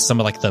wiping away some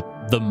of like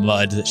the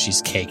mud that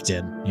she's caked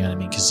in. You know what I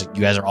mean? Because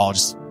you guys are all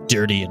just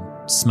dirty and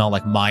smell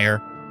like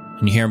mire.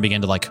 And you hear him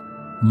begin to like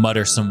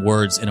mutter some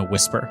words in a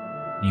whisper.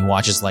 And he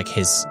watches like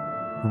his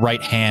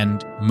right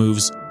hand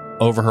moves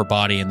over her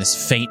body and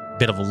this faint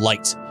bit of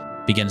light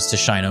begins to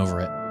shine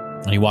over it.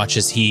 And he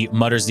watches, he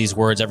mutters these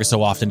words every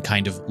so often,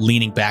 kind of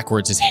leaning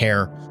backwards. His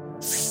hair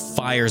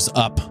flares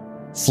up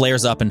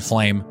in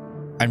flame.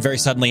 And very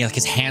suddenly, like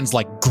his hands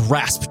like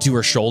grasp to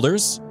her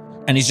shoulders.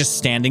 And he's just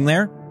standing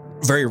there,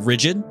 very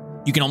rigid.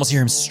 You can almost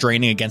hear him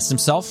straining against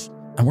himself.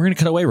 And we're going to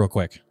cut away real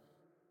quick.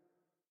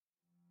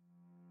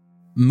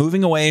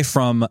 Moving away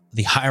from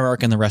the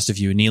hierarch and the rest of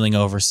you kneeling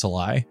over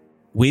Salai,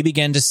 we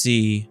begin to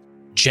see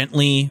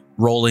gently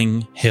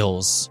rolling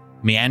hills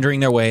meandering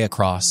their way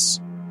across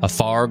a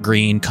far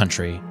green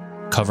country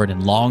covered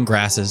in long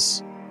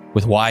grasses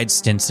with wide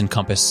stints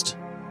encompassed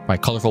by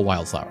colorful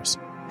wildflowers.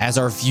 As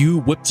our view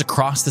whips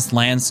across this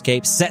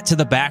landscape set to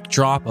the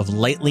backdrop of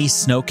lately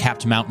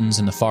snow-capped mountains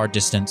in the far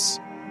distance,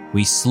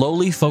 we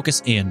slowly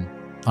focus in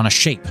on a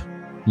shape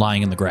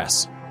lying in the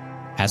grass.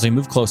 As we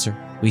move closer,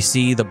 we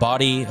see the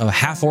body of a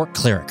half-orc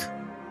cleric,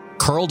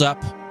 curled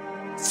up,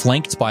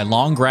 flanked by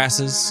long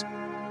grasses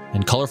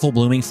and colorful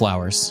blooming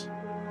flowers.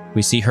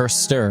 We see her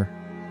stir,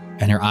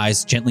 and her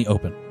eyes gently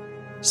open.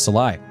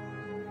 Salai,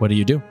 what do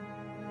you do?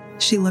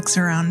 She looks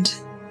around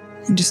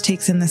and just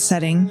takes in the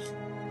setting.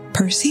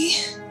 Percy?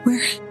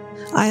 Where?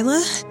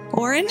 Isla?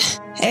 Orin?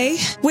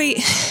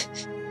 Wait.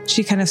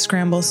 She kind of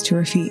scrambles to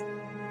her feet.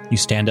 You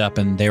stand up,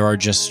 and there are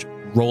just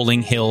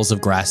rolling hills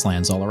of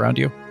grasslands all around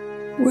you.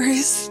 Where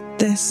is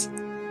this?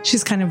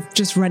 She's kind of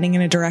just running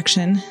in a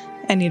direction.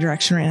 Any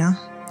direction right now.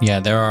 Yeah,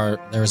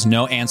 there is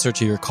no answer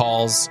to your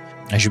calls.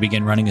 As you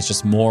begin running, it's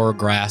just more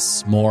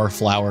grass, more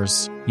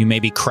flowers. You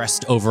maybe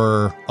crest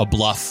over a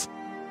bluff.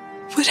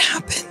 What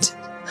happened?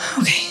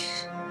 Okay.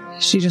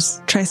 She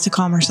just tries to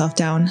calm herself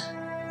down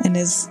and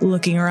is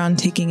looking around,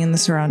 taking in the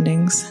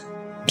surroundings,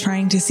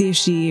 trying to see if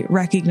she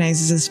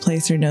recognizes this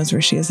place or knows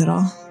where she is at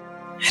all.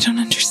 I don't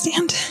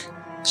understand.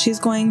 She's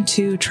going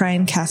to try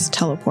and cast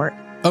teleport.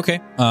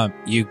 Okay.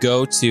 You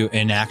go to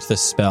enact the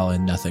spell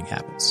and nothing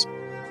happens.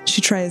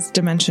 She tries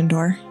Dimension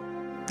Door.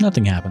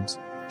 Nothing happens.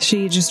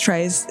 She just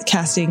tries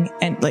casting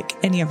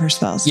any of her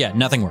spells. Yeah,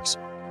 nothing works.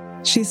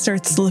 She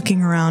starts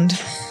looking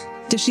around.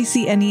 Does she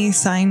see any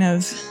sign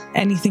of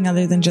anything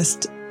other than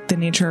just the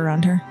nature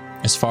around her?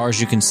 As far as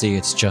you can see,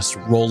 it's just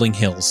rolling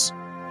hills.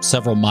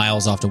 Several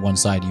miles off to one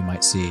side, you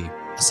might see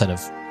a set of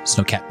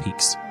snow-capped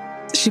peaks.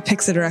 She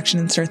picks a direction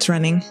and starts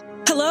running.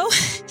 Hello?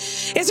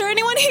 Is there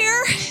anyone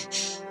here?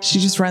 She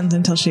just runs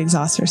until she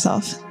exhausts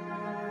herself.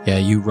 Yeah,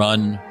 you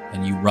run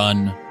and you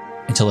run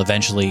until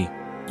eventually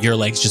your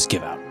legs just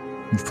give out.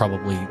 You've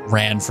probably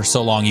ran for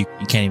so long you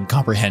can't even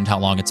comprehend how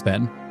long it's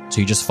been.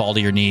 So you just fall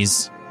to your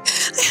knees.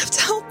 I have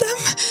to help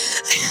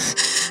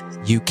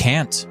them. You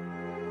can't.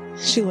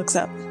 She looks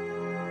up.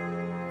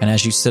 And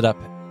as you sit up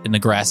in the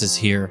grasses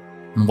here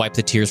and wipe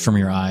the tears from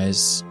your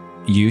eyes,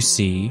 you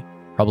see,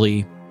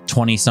 probably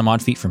 20 some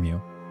odd feet from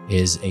you,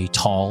 is a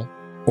tall,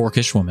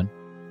 orcish woman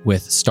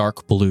with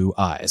stark blue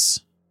eyes.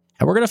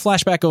 And we're going to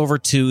flash back over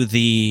to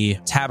the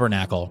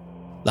tabernacle.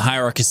 The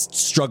hierarch is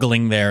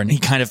struggling there, and he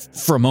kind of,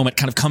 for a moment,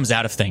 kind of comes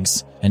out of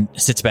things and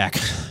sits back.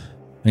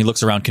 And he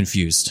looks around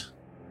confused.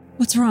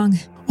 What's wrong?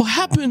 What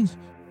happened?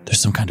 There's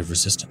some kind of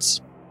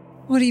resistance.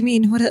 What do you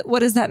mean? What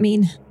does that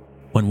mean?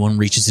 When one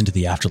reaches into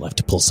the afterlife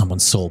to pull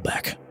someone's soul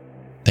back,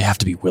 they have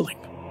to be willing.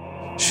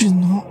 She's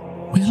not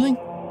willing?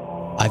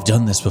 I've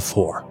done this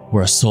before,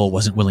 where a soul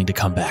wasn't willing to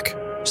come back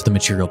to the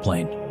material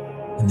plane.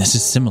 And this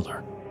is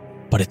similar,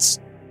 but it's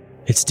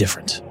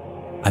different.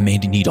 I may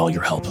need all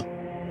your help.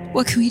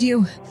 What can we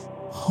do?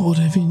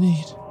 Whatever you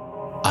need.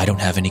 I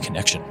don't have any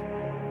connection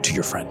to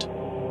your friend.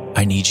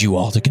 I need you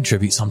all to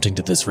contribute something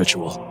to this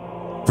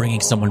ritual.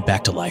 Bringing someone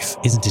back to life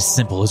isn't as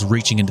simple as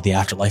reaching into the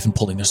afterlife and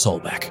pulling their soul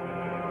back.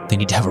 They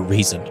need to have a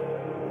reason.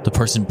 The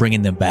person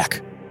bringing them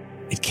back,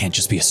 it can't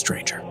just be a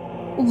stranger.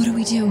 What do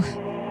we do?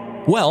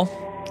 Well,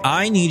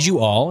 I need you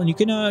all, and you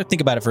can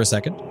think about it for a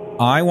second.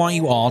 I want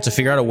you all to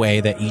figure out a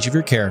way that each of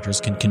your characters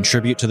can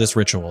contribute to this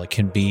ritual. It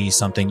can be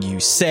something you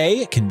say.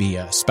 It can be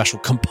a special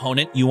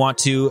component you want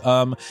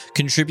to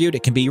contribute.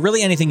 It can be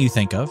really anything you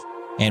think of.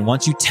 And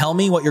once you tell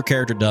me what your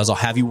character does, I'll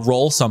have you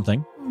roll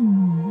something.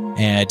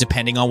 And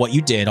depending on what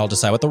you did, I'll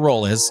decide what the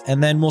roll is.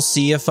 And then we'll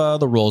see if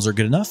the rolls are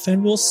good enough,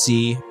 and we'll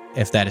see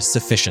if that is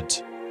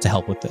sufficient to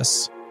help with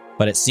this.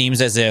 But it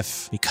seems as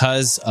if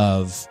because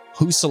of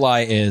who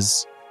Salai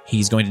is,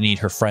 he's going to need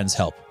her friend's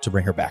help to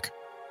bring her back.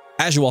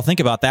 As you all think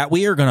about that,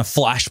 we are going to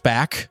flash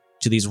back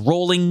to these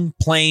rolling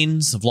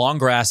plains of long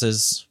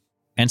grasses.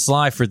 And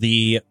Salai, for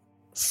the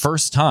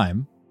first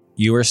time,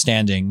 you are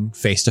standing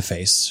face to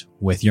face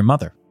with your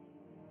mother.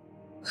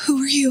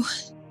 Who are you?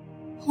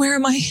 Where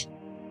am I?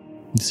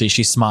 You see,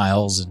 she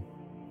smiles and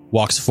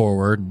walks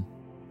forward and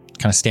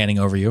kind of standing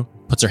over you,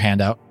 puts her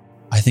hand out.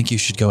 I think you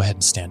should go ahead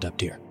and stand up,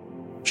 dear.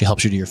 She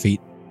helps you to your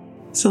feet.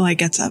 Salai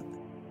gets up.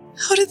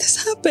 How did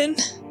this happen?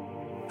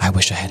 I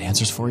wish I had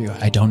answers for you.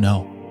 I don't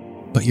know.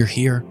 But you're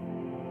here.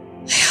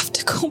 I have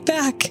to go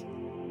back.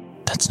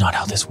 That's not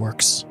how this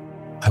works.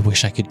 I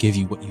wish I could give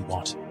you what you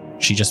want.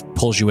 She just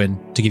pulls you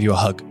in to give you a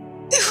hug.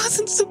 It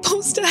wasn't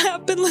supposed to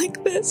happen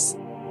like this.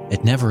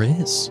 It never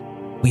is.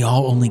 We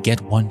all only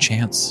get one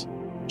chance.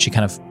 She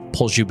kind of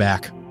pulls you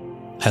back,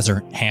 has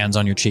her hands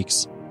on your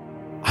cheeks.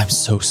 I'm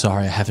so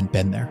sorry I haven't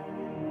been there.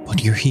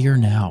 But you're here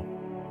now.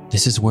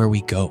 This is where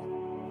we go.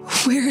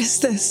 Where is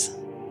this?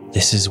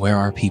 This is where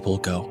our people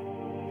go.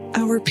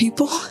 Our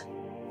people?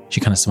 She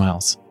kind of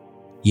smiles.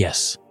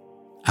 Yes,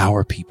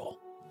 our people.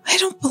 I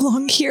don't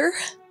belong here.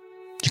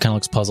 She kind of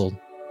looks puzzled.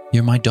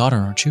 You're my daughter,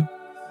 aren't you?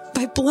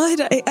 By blood,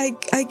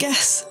 I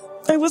guess.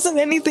 I wasn't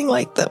anything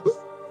like them.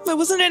 I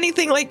wasn't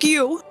anything like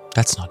you.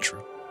 That's not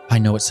true. I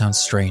know it sounds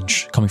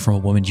strange coming from a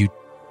woman you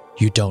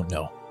don't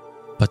know.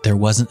 But there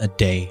wasn't a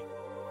day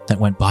that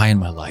went by in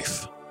my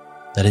life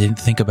that I didn't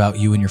think about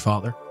you and your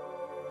father.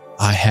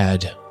 I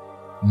had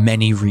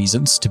many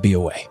reasons to be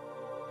away,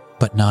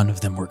 but none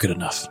of them were good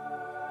enough.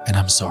 And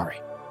I'm sorry.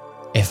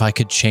 If I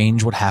could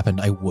change what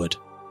happened, I would.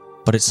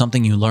 But it's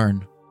something you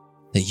learn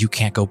that you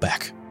can't go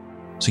back.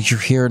 So you're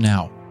here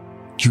now.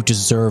 You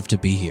deserve to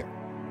be here.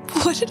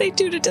 What did I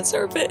do to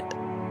deserve it?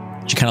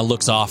 She kind of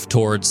looks off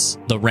towards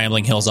the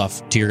rambling hills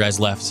off to your guys'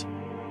 left.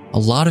 A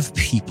lot of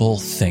people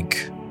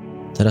think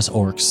that us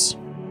orcs,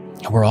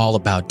 we're all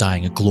about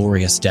dying a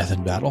glorious death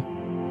in battle.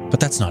 But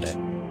that's not it.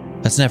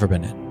 That's never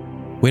been it.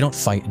 We don't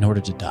fight in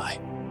order to die.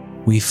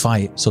 We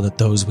fight so that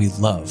those we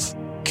love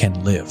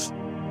can live.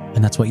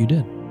 And that's what you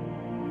did.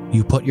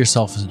 You put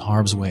yourself in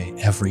harm's way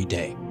every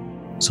day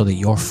so that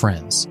your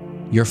friends,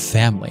 your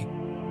family,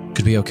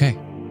 could be okay.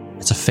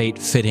 It's a fate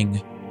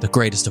fitting the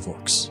greatest of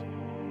orcs.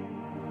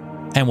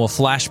 And we'll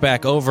flash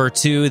back over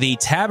to the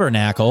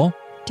tabernacle.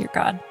 Dear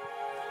God.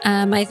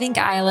 I think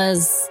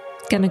Isla's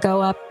gonna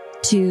go up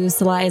to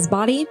Salai's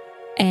body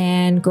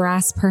and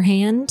grasp her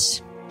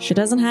hand. She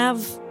doesn't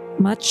have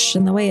much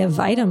in the way of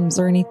items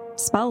or any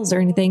spells or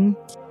anything.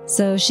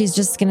 So she's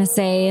just gonna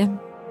say,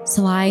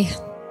 Salai,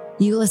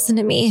 you listen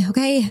to me,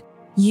 okay?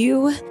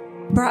 You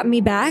brought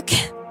me back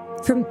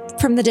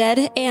from the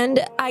dead,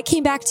 and I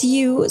came back to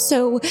you,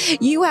 so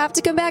you have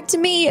to come back to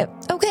me,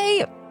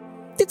 okay?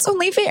 It's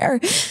only fair.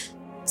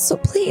 So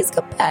please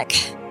come back.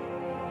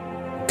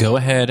 Go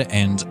ahead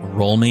and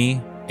roll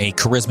me a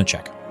charisma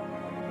check.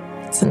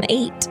 It's an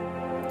 8.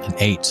 An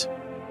 8.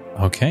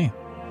 Okay.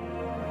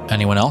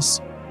 Anyone else?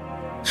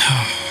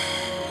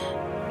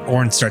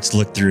 Orin starts to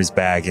look through his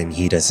bag and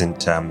he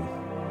doesn't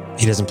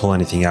pull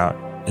anything out.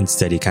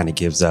 Instead, he kind of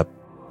gives up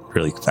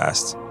really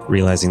fast,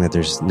 realizing that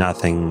there's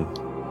nothing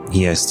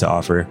he has to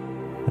offer,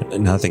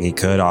 nothing he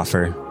could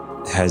offer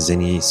has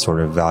any sort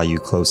of value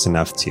close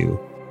enough to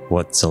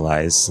what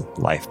Salai's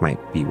life might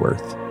be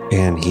worth.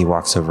 And he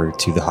walks over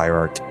to the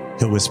hierarch.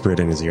 He'll whisper it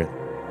in his ear.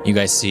 You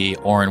guys see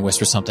Orin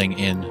whisper something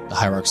in the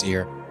hierarch's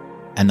ear,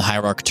 and the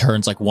hierarch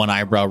turns like one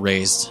eyebrow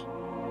raised,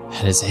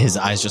 and his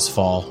eyes just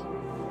fall.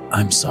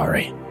 I'm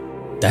sorry.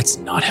 That's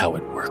not how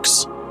it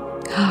works.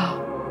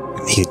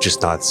 He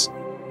just nods,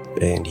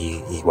 and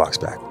he walks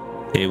back.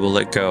 He will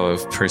let go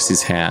of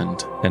Percy's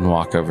hand and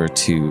walk over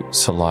to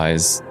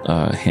Salai's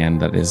hand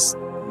that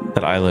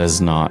Isla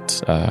is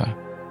not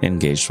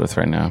engaged with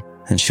right now.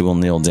 And she will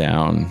kneel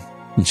down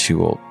and she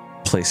will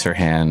place her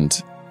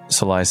hand,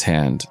 Salai's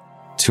hand,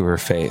 to her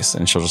face,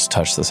 and she'll just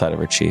touch the side of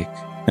her cheek.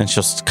 And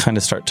she'll kind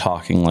of start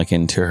talking like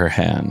into her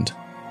hand.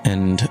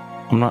 And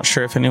I'm not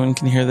sure if anyone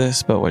can hear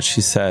this, but what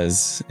she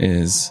says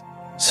is,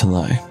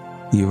 Salai,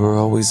 you were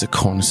always a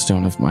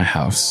cornerstone of my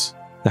house.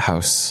 The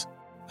house,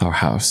 our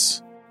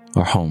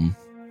home.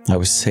 I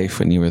was safe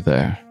when you were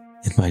there.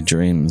 In my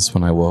dreams,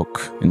 when I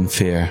woke in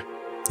fear,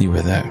 you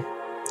were there.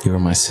 You were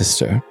my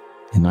sister.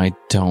 And I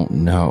don't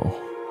know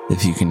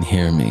if you can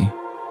hear me,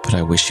 but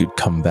I wish you'd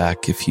come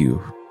back if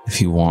you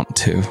want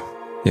to,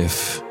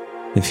 if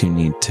you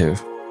need to.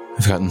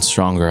 I've gotten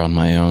stronger on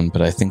my own,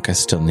 but I think I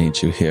still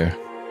need you here.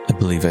 I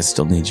believe I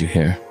still need you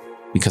here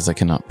because I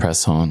cannot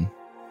press on.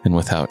 And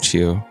without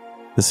you,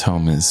 this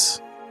home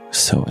is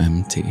so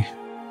empty,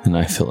 and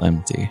I feel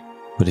empty.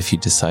 But if you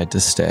decide to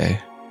stay,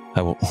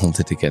 I won't hold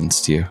it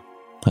against you.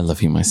 I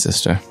love you, my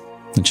sister.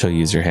 And she'll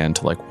use your hand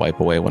to wipe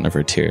away one of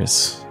her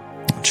tears.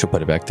 She'll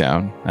put it back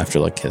down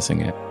after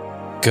kissing it.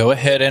 Go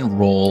ahead and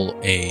roll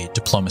a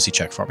diplomacy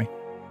check for me.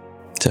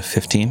 To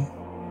 15.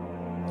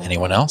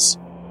 Anyone else?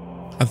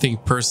 I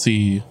think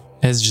Percy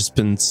has just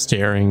been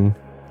staring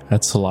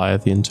at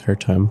Salai the entire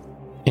time.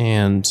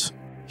 And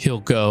he'll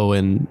go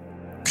and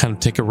kind of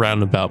take a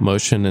roundabout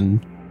motion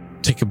and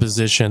take a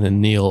position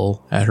and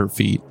kneel at her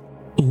feet.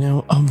 You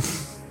know,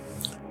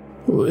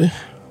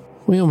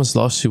 we almost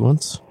lost you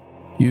once.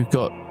 You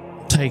got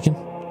taken,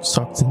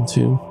 sucked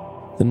into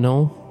the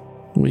knoll.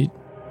 We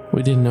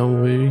didn't know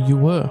where you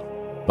were,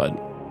 but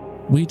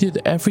we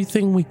did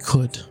everything we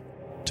could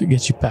to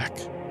get you back.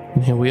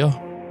 And here we are.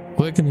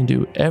 We're going to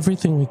do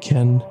everything we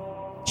can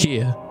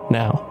here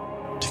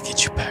now to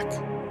get you back.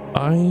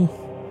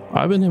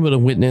 I've been able to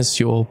witness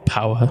your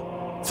power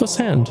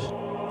firsthand.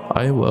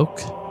 I awoke,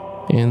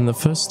 and the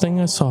first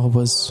thing I saw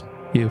was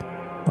you.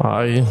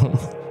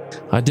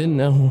 I didn't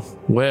know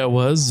where I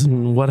was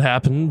and what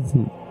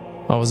happened.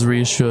 I was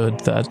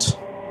reassured that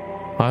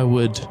I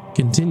would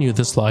continue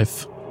this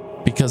life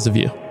because of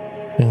you.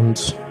 And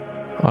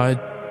I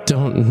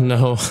don't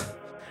know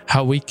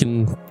how we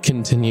can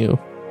continue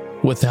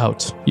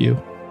without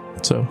you.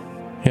 So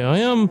here I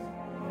am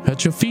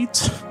at your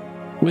feet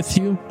with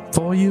you,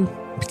 for you,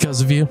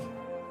 because of you.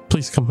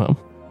 Please come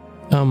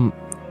home.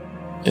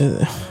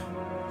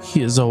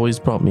 He has always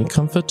brought me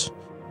comfort,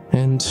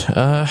 and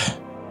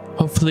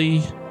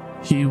hopefully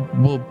he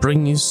will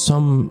bring you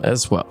some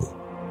as well.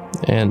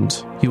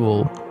 And he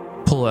will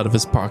pull out of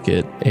his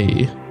pocket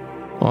a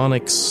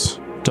onyx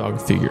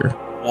dog figure.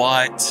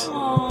 What?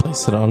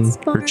 Place it on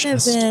her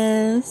chest.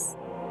 Barnabas.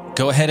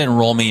 Go ahead and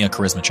roll me a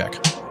charisma check.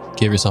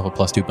 Give yourself a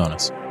 +2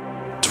 bonus.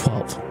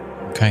 12.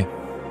 Okay.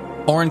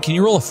 Oren, can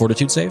you roll a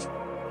fortitude save?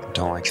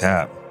 Don't like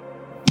that.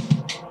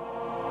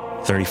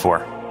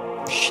 34.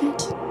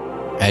 Shit.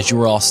 As you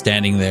were all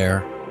standing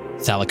there,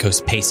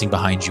 Thalicos pacing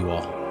behind you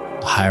all,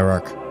 the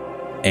Hierarch,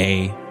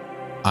 A,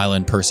 Isla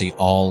and Percy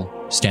all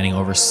standing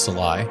over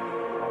Salai,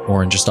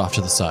 Oren just off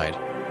to the side.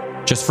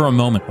 Just for a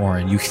moment,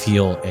 Oren, you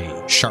feel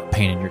a sharp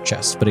pain in your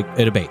chest, but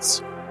it abates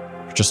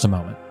for just a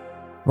moment.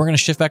 We're going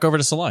to shift back over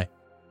to Salai.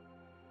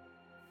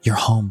 You're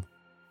home.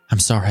 I'm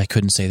sorry I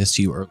couldn't say this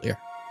to you earlier,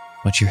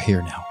 but you're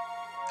here now.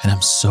 And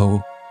I'm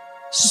so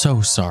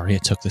sorry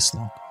it took this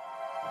long.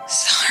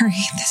 Sorry,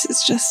 this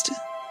is just...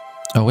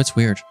 Oh, it's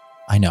weird.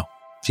 I know.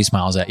 She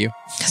smiles at you.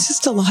 It's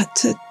just a lot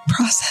to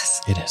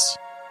process. It is.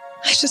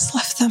 I just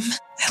left them.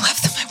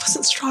 I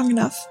wasn't strong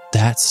enough.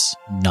 That's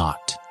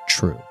not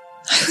true.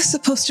 I was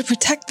supposed to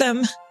protect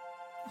them.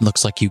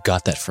 Looks like you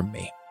got that from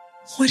me.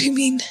 What do you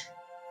mean?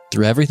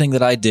 Through everything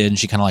that I did, and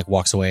she kind of like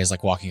walks away, is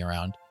like walking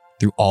around.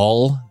 Through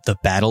all the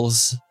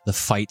battles, the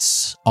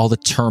fights, all the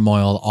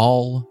turmoil,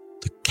 all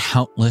the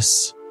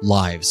countless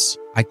lives,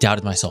 I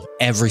doubted myself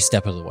every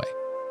step of the way.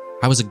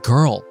 I was a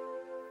girl.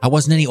 I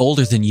wasn't any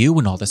older than you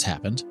when all this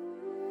happened,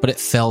 but it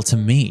fell to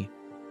me.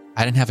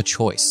 I didn't have a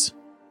choice.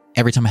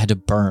 Every time I had to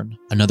burn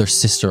another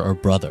sister or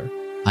brother,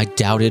 I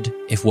doubted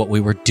if what we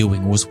were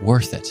doing was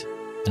worth it.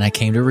 And I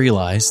came to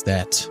realize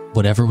that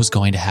whatever was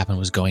going to happen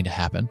was going to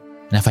happen.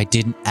 And if I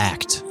didn't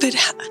act... But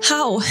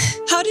how?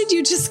 How did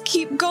you just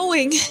keep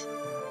going?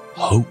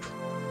 Hope.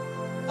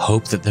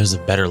 Hope that there's a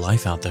better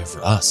life out there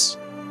for us.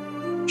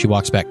 She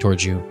walks back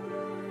towards you,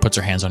 puts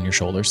her hands on your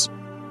shoulders.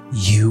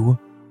 You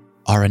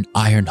are an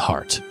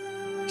Ironheart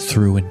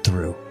through and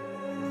through.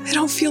 I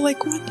don't feel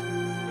like one.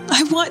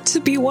 I want to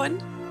be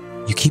one.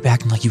 You keep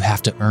acting like you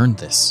have to earn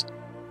this.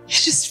 It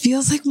just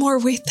feels like more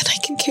weight than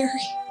I can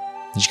carry.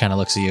 And she kind of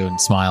looks at you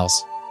and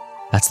smiles.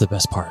 That's the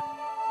best part.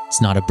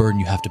 It's not a burden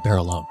you have to bear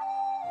alone.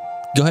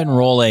 Go ahead and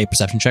roll a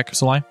perception check,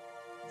 Salai.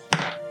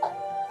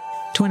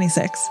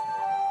 26.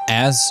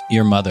 As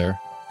your mother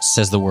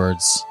says the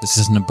words, "This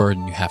isn't a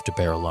burden you have to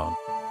bear alone,"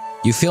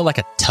 you feel like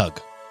a tug.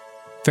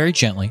 Very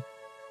gently.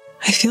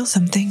 I feel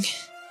something.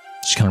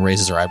 She kind of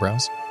raises her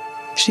eyebrows.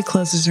 She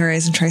closes her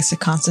eyes and tries to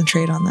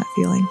concentrate on that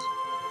feeling.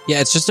 Yeah,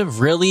 it's just a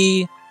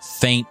really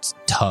faint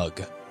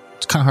tug.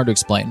 It's kind of hard to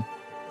explain.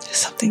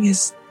 Something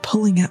is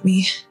pulling at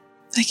me.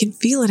 I can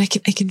feel it.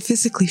 I can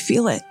physically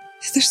feel it.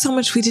 There's so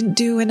much we didn't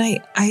do, and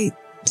I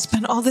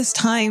spent all this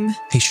time.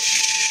 Hey,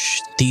 shh.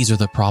 These are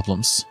the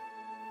problems.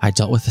 I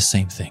dealt with the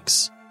same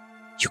things.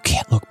 You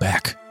can't look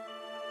back.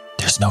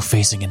 There's no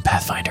phasing in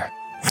Pathfinder.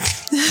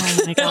 Oh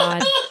my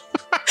god.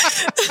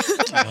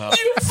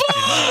 You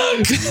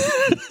fuck!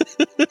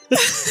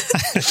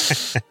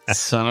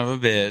 Son of a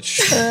bitch.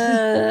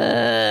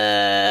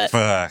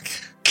 Fuck.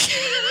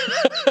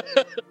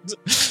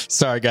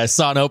 Sorry, guys.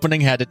 Saw an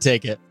opening, had to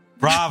take it.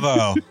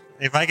 Bravo.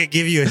 If I could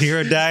give you a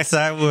hero dice,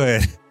 I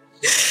would.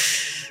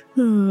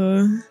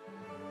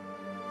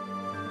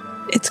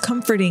 It's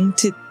comforting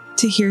to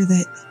hear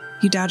that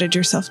you doubted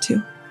yourself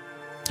too.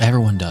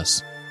 Everyone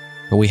does.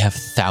 But we have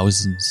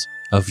thousands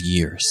of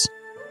years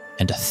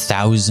and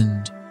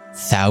 1,000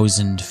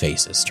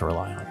 faces to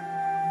rely on.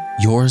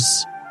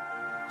 Yours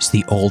is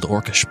the old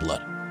orcish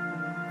blood.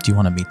 Do you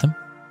want to meet them?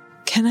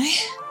 Can I?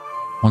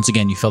 Once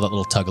again, you feel that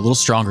little tug, a little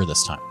stronger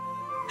this time.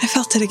 I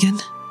felt it again.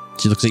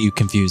 She looks at you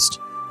confused.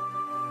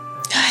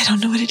 I don't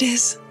know what it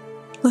is.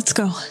 Let's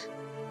go.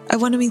 I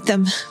want to meet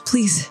them,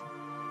 please.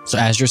 So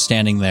as you're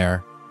standing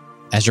there,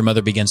 as your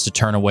mother begins to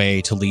turn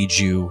away to lead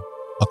you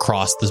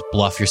across this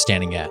bluff you're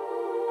standing at,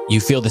 you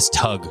feel this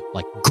tug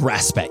like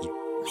grasp at you.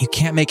 You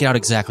can't make it out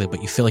exactly,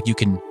 but you feel like you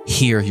can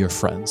hear your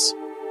friends.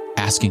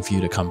 asking for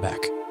you to come back.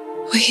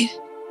 Wait,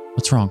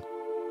 What's wrong?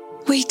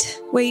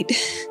 wait.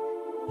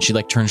 She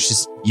like turns,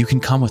 she's, you can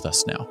come with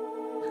us now.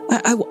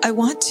 I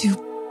want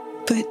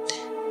to, but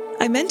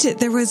I meant it.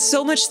 There was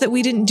so much that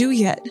we didn't do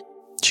yet.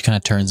 She kind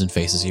of turns and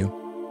faces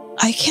you.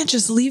 I can't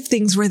just leave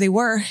things where they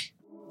were.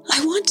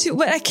 I want to,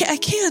 but I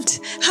can't.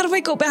 How do I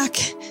go back?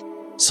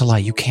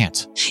 Salai, you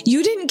can't.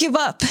 You didn't give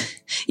up.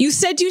 You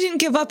said you didn't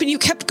give up and you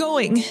kept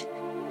going.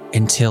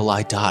 Until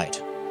I died.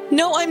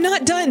 No, I'm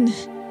not done.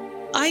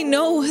 I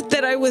know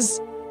that I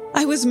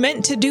was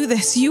meant to do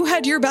this. You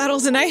had your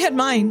battles and I had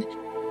mine.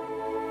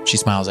 She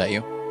smiles at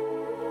you.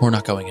 We're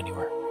not going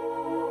anywhere.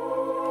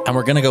 And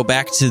we're going to go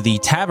back to the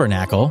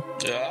tabernacle.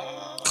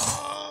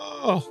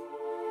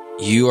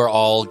 You are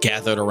all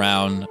gathered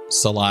around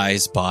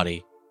Salai's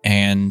body.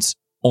 And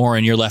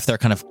Oren, you're left there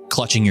kind of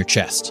clutching your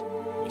chest.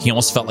 You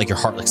almost felt like your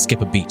heart like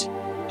skip a beat.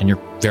 And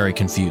you're very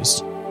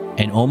confused.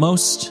 And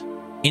almost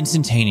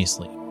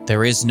instantaneously,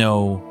 there is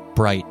no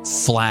bright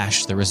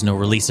flash. There is no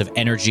release of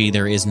energy.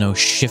 There is no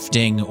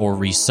shifting or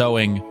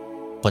resewing.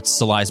 But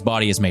Salai's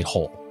body is made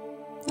whole.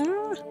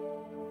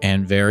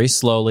 And very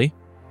slowly,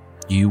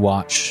 you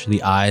watch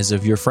the eyes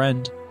of your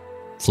friend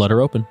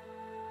flutter open.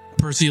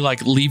 Percy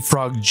like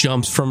leapfrog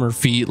jumps from her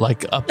feet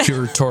like up to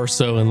her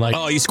torso and like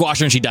Oh, you squash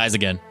her and she dies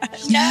again.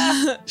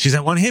 No. She's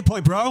at 1 hit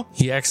point, bro.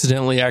 he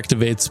accidentally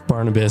activates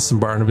Barnabas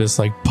and Barnabas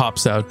like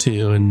pops out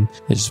too and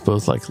they just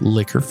both like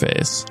lick her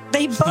face.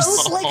 They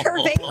both lick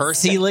her face.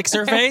 Percy licks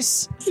her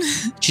face.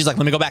 She's like,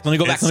 let me go back. Let me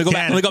go back. Let me go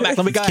back. Let me go back.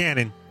 Let me go It's back.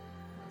 canon.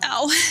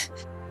 Ow.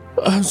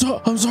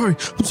 I'm sorry.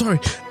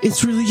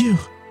 It's really you.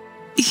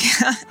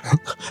 Yeah.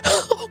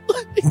 Oh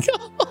my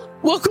god.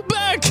 Welcome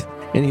back.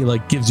 And he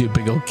like gives you a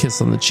big old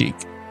kiss on the cheek.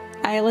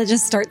 Isla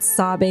just starts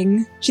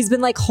sobbing. She's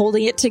been like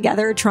holding it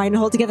together, trying to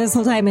hold together this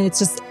whole time, and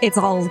it's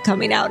all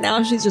coming out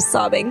now. She's just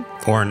sobbing.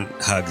 Oren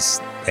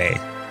hugs A.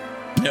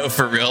 No,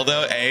 for real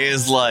though, A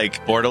is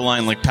like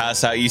borderline like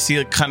pass out. You see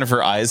like kind of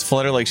her eyes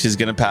flutter like she's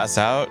gonna pass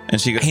out, and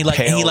she goes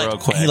pale real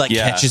quick. He like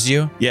yeah. catches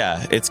you.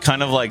 Yeah, it's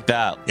kind of like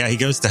that. Yeah, he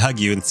goes to hug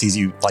you and sees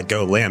you like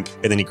go limp,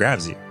 and then he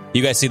grabs you.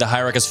 You guys see the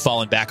hierarch has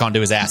fallen back onto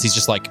his ass. He's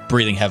just like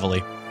breathing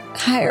heavily.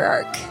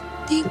 Hierarch,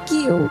 thank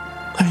you.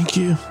 Thank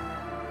you.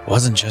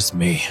 Wasn't just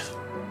me.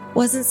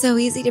 Wasn't so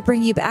easy to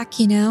bring you back,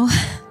 you know.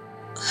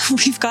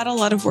 We've got a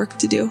lot of work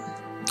to do.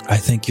 I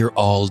think you're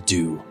all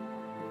due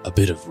a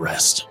bit of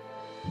rest.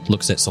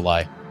 Looks at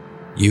Salai.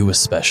 You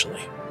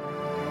especially.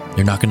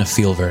 You're not going to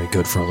feel very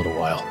good for a little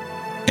while.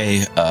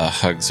 A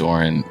hugs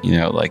Oren,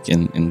 like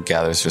and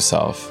gathers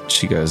herself.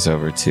 She goes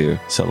over to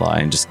Salai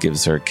and just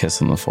gives her a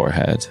kiss on the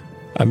forehead.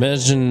 I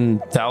imagine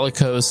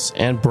Thalicos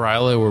and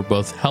Bryla were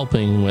both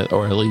helping with,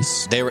 or at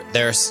least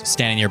They're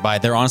standing nearby.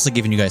 They're honestly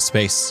giving you guys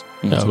space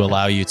to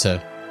allow you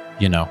to,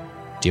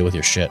 deal with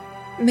your shit.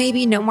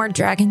 Maybe no more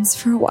dragons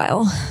for a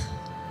while.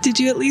 Did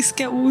you at least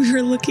get what we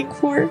were looking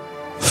for?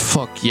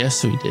 Fuck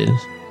yes, we did.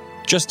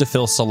 Just to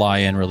fill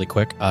Salai in really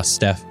quick,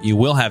 Steph, you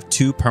will have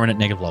 2 permanent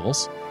negative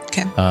levels.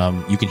 Okay.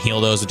 You can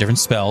heal those with different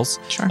spells.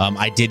 Sure.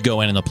 I did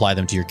go in and apply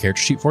them to your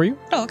character sheet for you.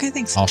 Oh, okay,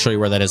 thanks. I'll show you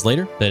where that is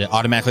later. That it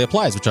automatically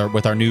applies, which are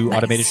with our new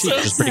automated sheet,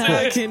 which is pretty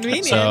cool.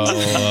 Convenient. So,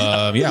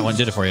 I went and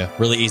did it for you.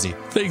 Really easy.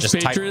 Thanks,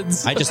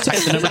 patrons. I just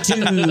typed the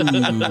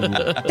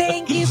number 2.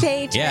 Thank you,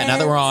 patrons. Yeah, now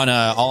that we're on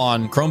all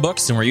on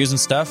Chromebooks and we're using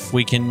stuff,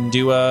 we can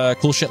do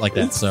cool shit like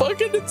that. It's so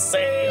fucking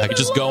insane. I could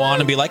just go on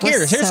and be like,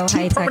 We're here's so 2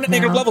 high-tech permanent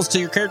negative now. levels to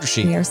your character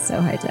sheet. We are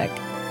so high tech.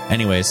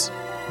 Anyways,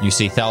 you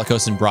see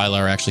Thalicos and Bryla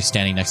are actually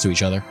standing next to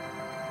each other.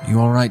 You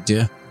all right,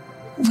 dear?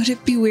 Would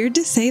it be weird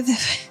to say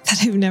that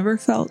I've never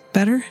felt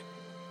better?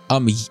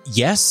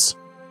 Yes.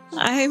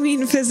 I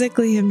mean,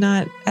 physically, I'm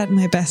not at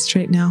my best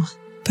right now,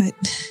 but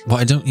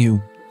Why don't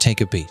you take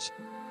a beat?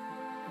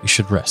 You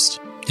should rest.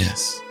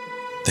 Yes.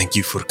 Thank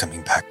you for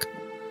coming back.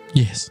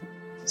 Yes.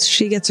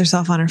 she gets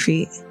herself on her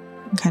feet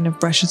and kind of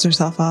brushes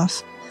herself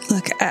off.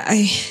 Look,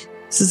 I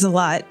this is a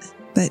lot,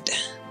 but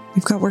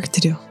we've got work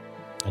to do.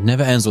 It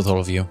never ends with all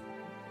of you.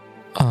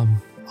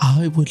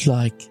 I would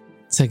like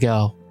to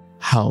go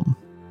home.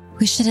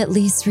 We should at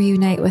least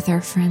reunite with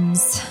our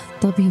friends.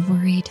 They'll be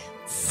worried.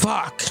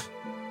 Fuck.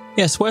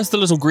 Yes, where's the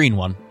little green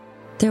one?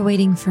 They're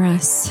waiting for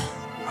us.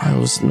 I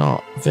was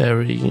not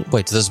very...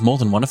 Wait, there's more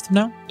than one of them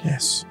now?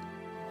 Yes.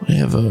 We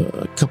have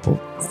a couple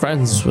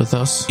friends with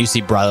us. You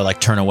see Bryla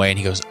turn away and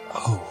he goes,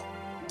 oh.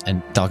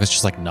 And Thalicos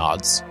just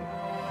nods.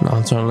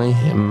 Not only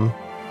him.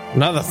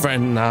 Another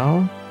friend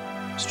now.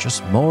 It's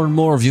just more and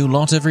more of you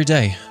lot every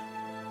day.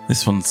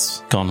 This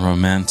one's gone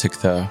romantic,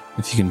 though,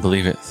 if you can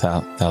believe it,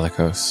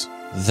 Thalicos.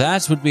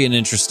 That would be an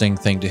interesting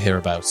thing to hear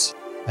about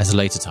at a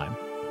later time.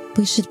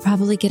 We should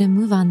probably get a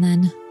move on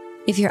then.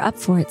 If you're up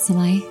for it,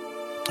 Salai.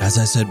 As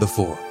I said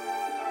before,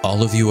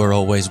 all of you are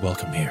always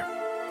welcome here.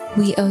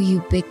 We owe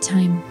you big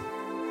time.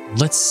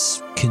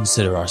 Let's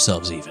consider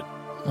ourselves even.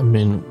 I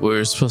mean,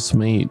 we're supposed to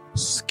meet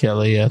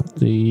Skelly at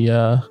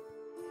the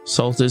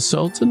Salted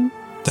Sultan.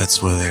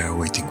 That's where they are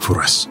waiting for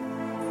us.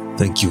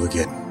 Thank you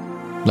again.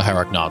 The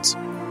hierarch nods.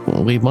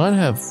 We might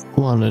have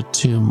 1 or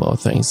 2 more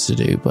things to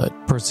do, but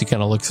Percy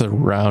kind of looks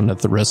around at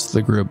the rest of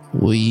the group.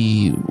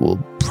 We will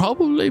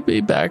probably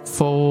be back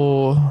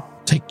for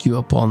take you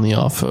up on the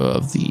offer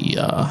of the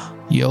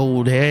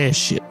old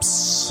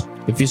airships.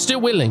 If you're still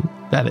willing,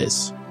 that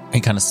is. He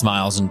kind of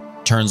smiles and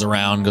turns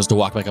around, goes to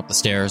walk back up the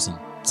stairs and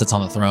sits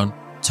on the throne.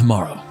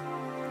 Tomorrow.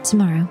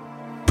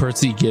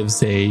 Percy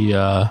gives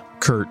a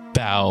curt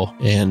bow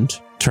and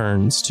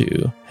turns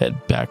to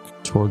head back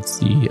towards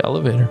the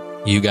elevator.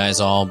 You guys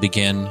all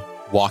begin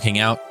walking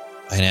out,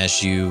 and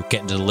as you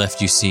get into the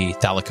lift, you see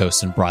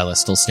Thalicos and Bryla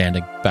still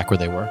standing back where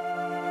they were.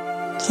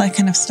 Fly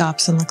kind of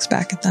stops and looks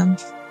back at them.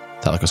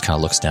 Thalicos kind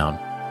of looks down.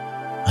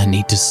 I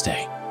need to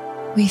stay.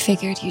 We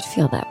figured you'd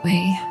feel that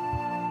way.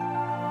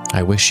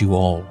 I wish you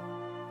all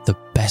the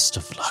best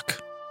of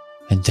luck,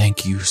 and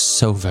thank you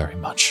so very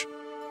much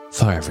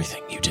for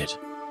everything you did.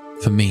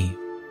 For me,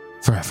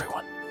 for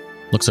everyone.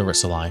 Looks over at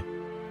Salai.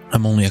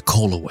 I'm only a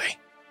call away,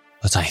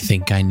 but I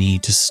think I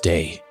need to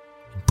stay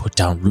and put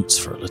down roots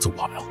for a little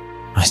while.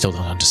 I still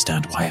don't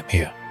understand why I'm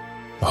here,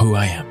 or who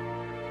I am.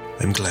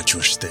 I'm glad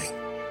you're staying.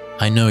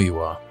 I know you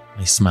are.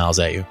 He smiles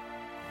at you.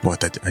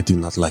 But I do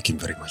not like him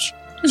very much.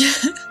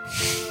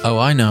 Oh,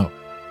 I know.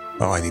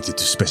 Oh, I needed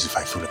to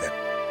specify for them.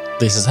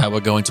 This is how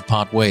we're going to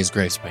part ways,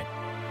 Gravesbane.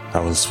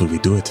 How else will we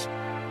do it?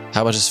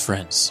 How about as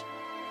friends?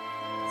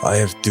 I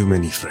have too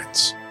many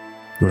friends.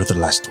 You're the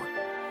last one.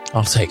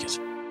 I'll take it.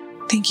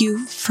 Thank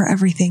you for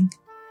everything,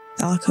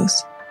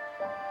 Thalicos.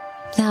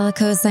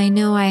 Thalicos, I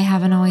know I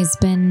haven't always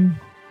been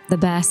the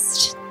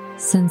best,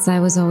 since I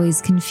was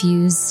always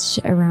confused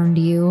around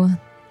you.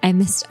 I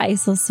missed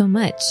Isel so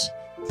much,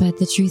 but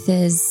the truth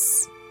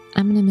is,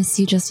 I'm going to miss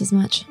you just as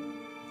much.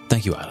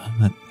 Thank you, Isla.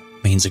 That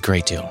means a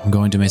great deal. I'm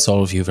going to miss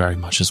all of you very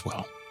much as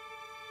well.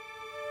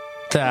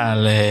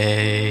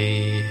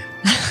 Dale.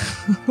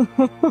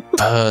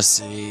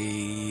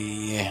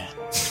 Percy.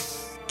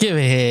 Give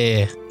it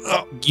here.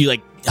 Oh, you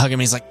like hug him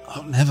and he's like,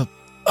 oh, never.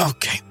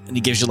 Okay. And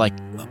he gives you like,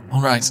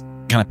 all right.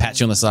 Kind of pats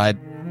you on the side.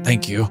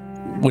 Thank you.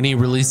 When he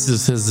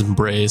releases his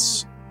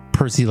embrace,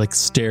 Percy like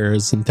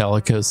stares in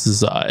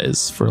Thalicos'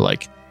 eyes for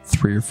like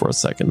 3 or 4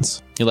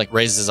 seconds. He like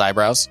raises his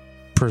eyebrows.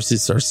 Percy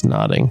starts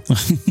nodding.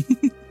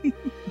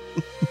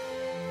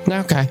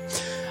 Okay.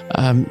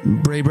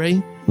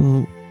 Bray,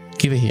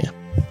 give it here.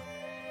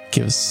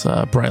 Gives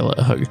Bryla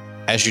a hug.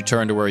 As you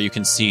turn to where you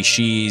can see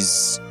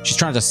she's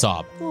trying to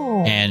sob.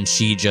 Oh. And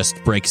she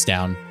just breaks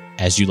down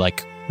as you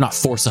like not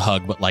force a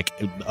hug, but like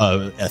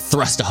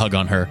thrust a hug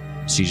on her.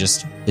 She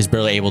just is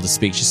barely able to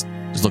speak. She just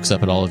looks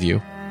up at all of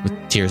you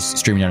with tears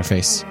streaming down her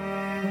face.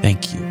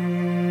 Thank you.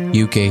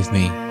 You gave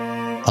me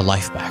a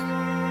life back.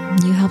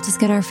 You helped us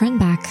get our friend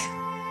back.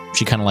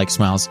 She kind of like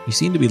smiles. You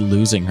seem to be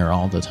losing her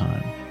all the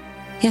time.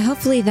 Yeah,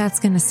 hopefully that's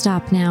going to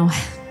stop now.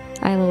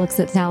 Isla looks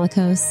at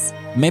Thalicos.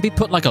 Maybe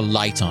put like a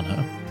light on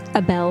her.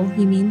 A bell,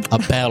 you mean? A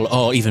bell.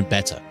 Oh, even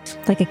better.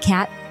 Like a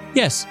cat?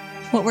 Yes.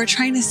 What we're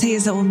trying to say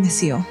is that we'll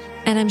miss you.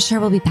 And I'm sure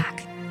we'll be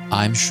back.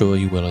 I'm sure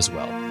you will as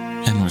well.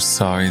 And we're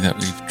sorry that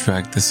we've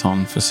dragged this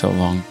on for so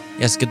long.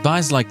 Yes,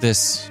 goodbyes like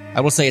this,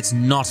 I will say it's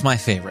not my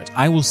favorite.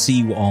 I will see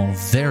you all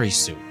very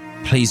soon.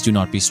 Please do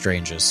not be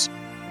strangers.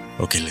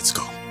 Okay, let's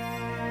go.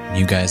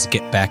 You guys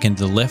get back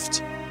into the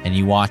lift, and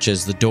you watch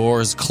as the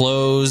doors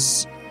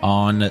close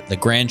on the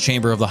grand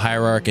chamber of the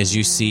hierarch as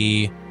you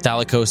see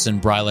Thalicos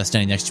and Bryla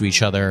standing next to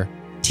each other,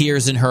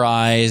 tears in her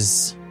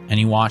eyes, and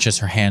you watch as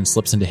her hand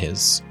slips into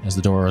his as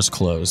the doors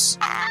close.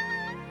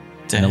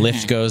 And the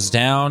lift goes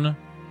down.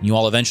 You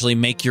all eventually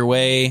make your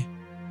way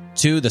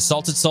to the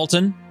Salted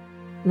Sultan.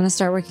 I'm going to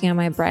start working on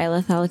my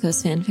Bryla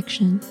Thalicos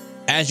fanfiction.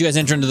 As you guys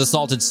enter into the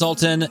Salted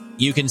Sultan,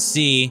 you can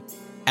see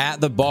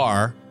at the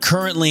bar,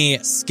 currently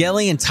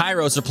Skelly and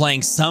Tyros are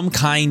playing some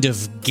kind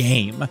of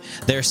game.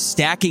 They're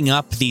stacking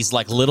up these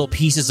like little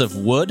pieces of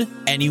wood,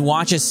 and you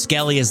watch as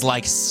Skelly is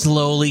like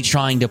slowly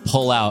trying to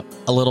pull out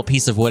a little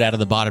piece of wood out of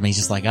the bottom. He's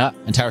just like,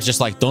 and Tyros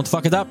just like, don't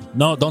fuck it up.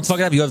 No, don't fuck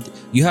it up.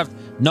 You have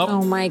no.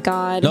 Oh my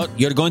god. No,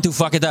 you're going to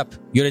fuck it up.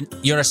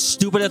 You're a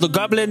stupid little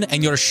goblin,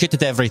 and you're a shit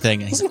at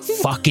everything. And he's like,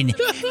 fucking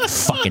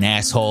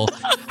asshole.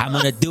 I'm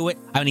gonna do it.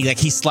 I mean,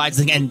 he slides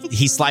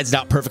it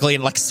out perfectly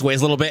and like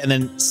sways a little bit, and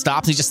then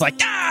stops. He's just like,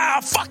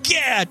 fuck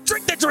yeah,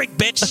 drink the drink,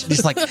 bitch. And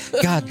he's like,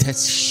 God,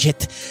 that's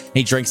shit. And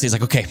he drinks. He's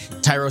like, okay.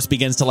 Tyros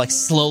begins to like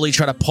slowly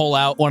try to pull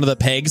out one of the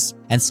pegs,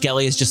 and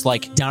Skelly is just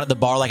like down at the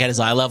bar, like at his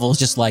eye level, is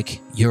just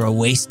like, you're a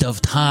waste of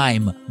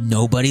time.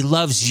 Nobody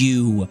loves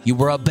you. You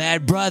were a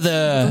bad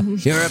brother.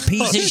 You're a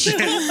piece of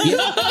shit.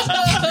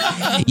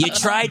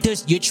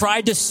 You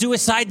tried to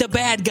suicide the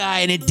bad guy,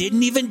 and it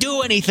didn't even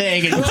do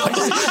anything. And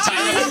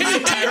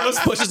Tyros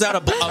pushes out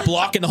a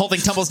block, and the whole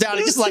thing tumbles down.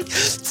 He's just like,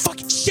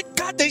 fucking shit,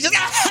 God. He's just,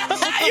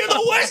 you're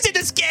the worst in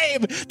this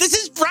game. This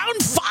is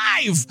round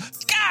 5.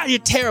 God, you're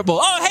terrible.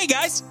 Oh, hey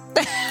guys.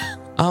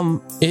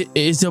 Is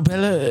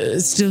Isabella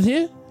still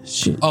here?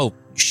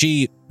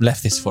 She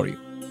left this for you.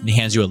 And he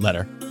hands you a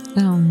letter.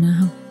 Oh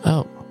no.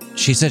 Oh.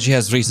 She said she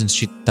has reasons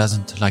she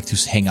doesn't like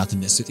to hang out in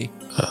this city.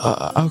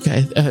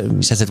 Okay.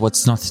 She says it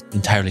was not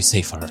entirely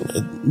safe for her.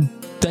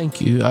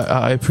 Thank you.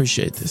 I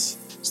appreciate this.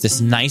 It's this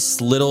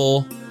nice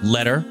little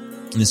letter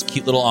in this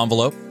cute little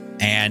envelope.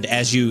 And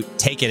as you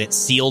take it, it's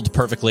sealed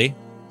perfectly,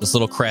 this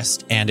little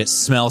crest, and it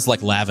smells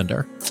like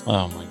lavender.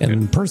 Oh my god.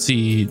 And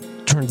Percy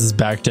turns his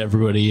back to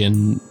everybody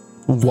and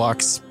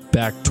walks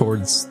back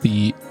towards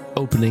the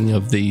opening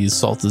of the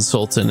Salted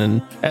Sultan.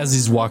 And as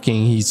he's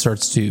walking, he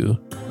starts to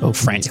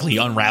Frantically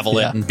unravel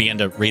it and begin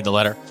to read the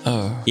letter.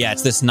 Oh. Yeah,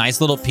 it's this nice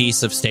little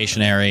piece of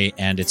stationery,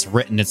 and it's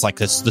written. It's like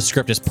this. The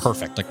script is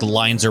perfect. Like the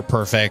lines are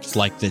perfect.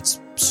 Like it's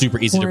super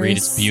easy to read.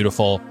 It's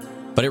beautiful.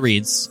 But it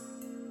reads,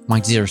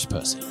 "My dearest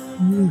Percy,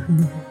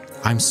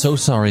 I'm so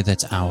sorry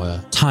that our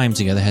time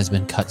together has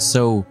been cut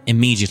so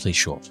immediately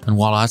short. And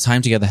while our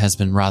time together has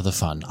been rather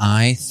fun,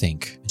 I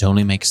think it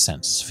only makes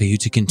sense for you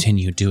to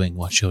continue doing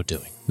what you're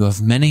doing. You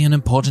have many an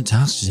important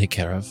task to take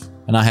care of,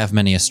 and I have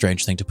many a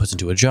strange thing to put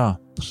into a jar.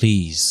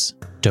 Please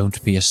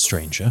don't be a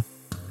stranger.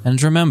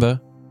 And remember,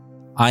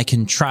 I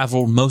can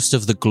travel most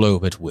of the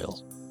globe at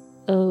will.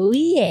 Oh,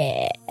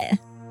 yeah.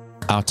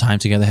 Our time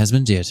together has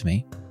been dear to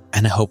me,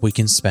 and I hope we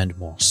can spend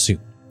more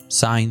soon.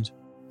 Signed,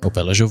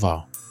 Obella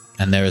Joval."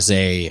 And there's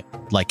a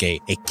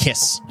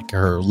kiss, like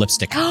her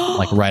lipstick,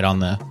 like right on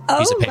the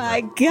piece of paper. Oh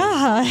my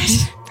god.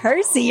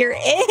 Percy, you're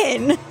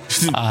in.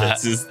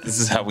 This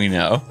is how we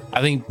know.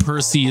 I think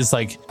Percy is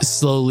like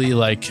slowly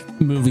like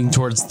moving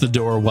towards the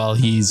door while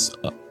he's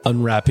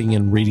unwrapping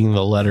and reading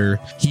the letter.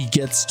 He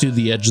gets to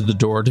the edge of the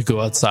door to go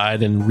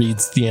outside and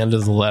reads the end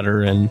of the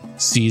letter and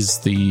sees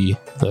the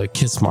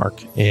kiss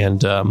mark.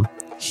 And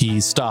he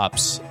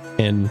stops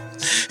and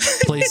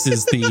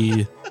places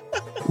the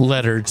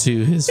letter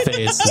to his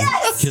face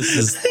and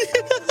kisses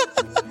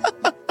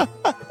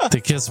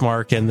the kiss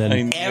mark. And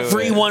then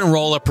Everyone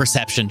roll a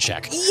perception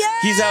check.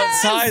 Yes! He's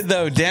outside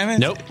though, damn it.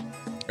 nope,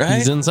 Right?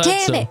 he's inside.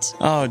 Damn it.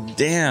 Oh,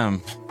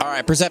 damn. All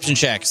right, perception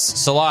checks.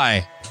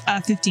 Salai,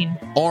 15.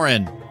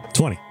 Oren,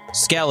 20.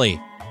 Skelly.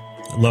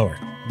 Lower.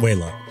 Way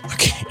low.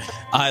 Okay.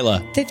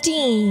 Isla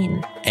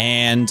 15.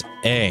 and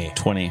A.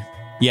 20.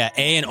 Yeah,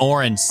 A and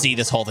Oren see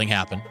this whole thing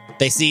happen.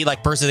 They see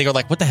like Percy, they go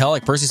like, what the hell?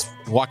 Like Percy's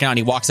walking out and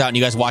he walks out and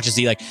you guys watch as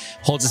he like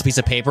holds this piece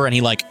of paper and he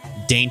like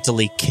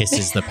daintily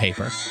kisses the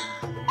paper.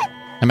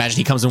 Imagine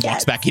he comes and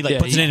walks back. He like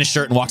puts it in his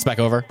shirt and walks back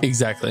over.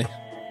 Exactly.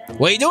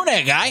 What are you doing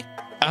there, guy?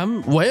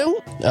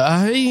 Well,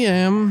 I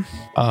am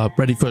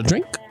ready for a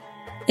drink.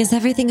 Is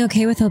everything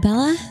okay with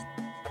Obella?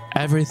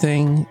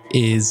 Everything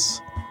is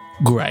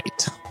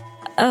great.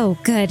 Oh,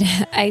 good.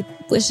 I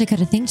wish I could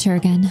have thanked her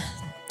again.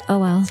 Oh,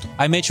 well.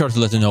 I made sure to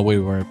let her know we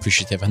were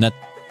appreciative and that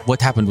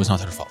what happened was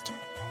not her fault.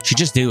 She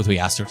just did what we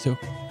asked her to.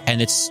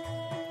 And it's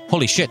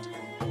holy shit.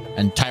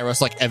 And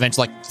Tyros like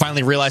eventually like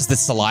finally realized that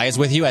Salai is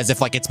with you as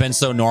if like it's been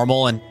so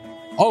normal and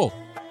oh.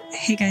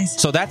 Hey, guys.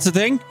 So that's the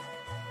thing?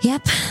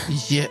 Yep.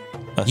 Yeah.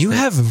 You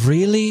have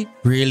really,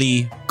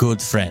 really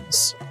good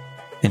friends.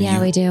 And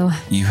Yeah, we do.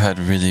 You had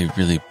really,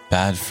 really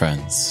bad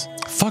friends.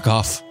 Fuck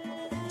off.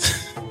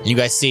 You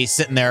guys see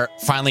sitting there,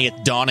 finally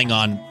it dawning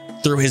on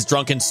through his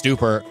drunken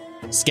stupor,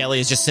 Skelly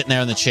is just sitting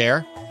there in the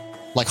chair,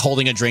 like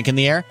holding a drink in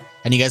the air.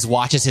 And you guys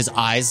watch as his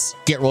eyes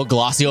get real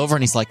glossy over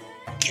and he's like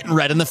getting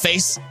red in the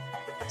face.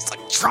 He's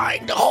like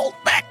trying to hold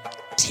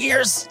back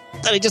tears.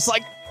 Then he just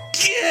like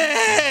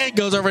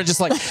goes over and just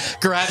like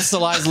grabs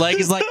Salai's leg.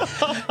 He's like,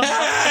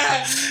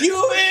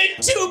 you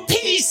in two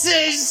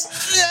pieces.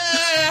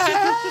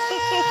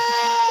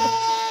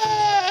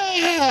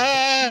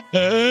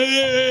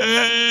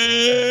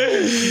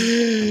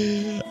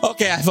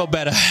 Okay, I feel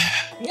better.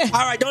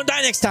 All right, don't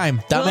die next time,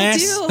 dumbass.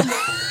 Will do.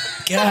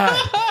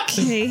 God.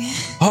 Okay.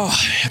 Oh,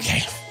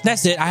 okay.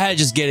 That's it. I had to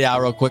just get it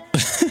out real quick.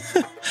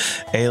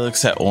 A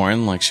looks at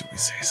Oren like,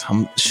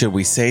 should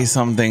we say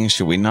something?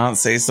 Should we not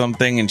say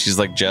something? And she's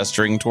like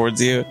gesturing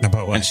towards you.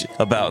 About what? And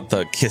about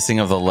the kissing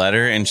of the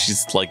letter. And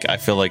she's like, I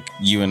feel like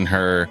you and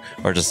her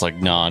are just like,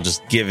 nah,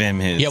 just give him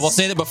his. Yeah, we'll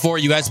say that before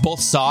you guys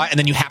both saw it, and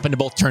then you happen to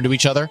both turn to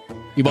each other.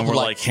 You both and we're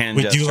were like hand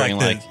We do gesturing,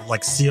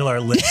 like seal our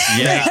lips.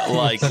 yeah,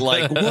 like what?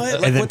 Like, and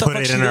then what the put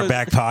fuck it she in our goes-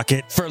 back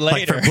pocket for like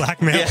later. for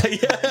blackmail.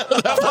 Yeah.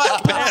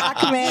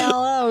 Blackmail.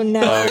 Oh,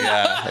 no.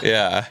 Oh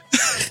yeah.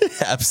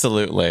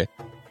 Absolutely.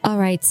 All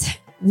right.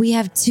 We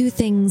have two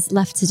things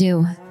left to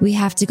do. We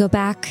have to go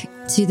back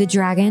to the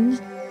dragon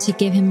to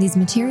give him these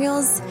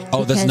materials.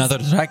 Oh, there's because- another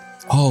track.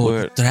 Oh,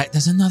 What?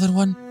 there's another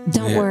one.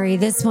 Don't Yeah. worry.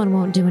 This one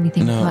won't do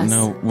anything to us.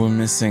 No, we're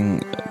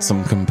missing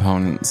some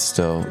components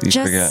still. You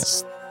forget.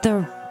 Just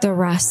the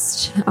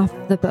rust off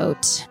the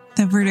boat.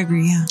 The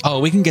verdigris, yeah. Oh,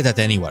 we can get that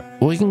anywhere.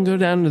 We can go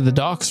down to the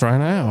docks right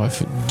now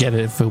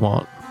if we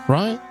want,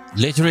 right?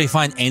 Literally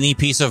find any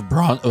piece of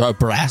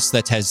brass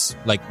that has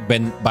like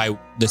been by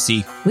the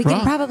sea. We can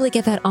Right. probably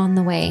get that on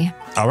the way.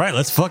 All right,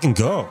 let's fucking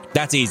go.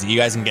 That's easy. You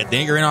guys can get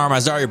there. You're in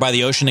Armazar. You're by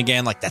the ocean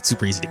again. Like that's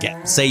super easy to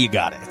get. Say you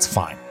got it. It's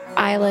fine.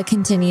 Isla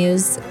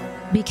continues,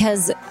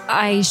 because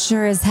I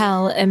sure as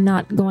hell am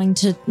not going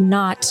to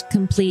not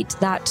complete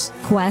that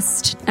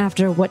quest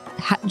after what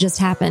just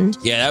happened.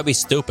 Yeah, that would be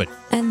stupid.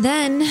 And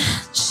then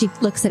she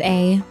looks at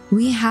A.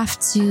 We have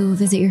to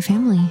visit your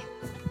family.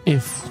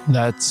 If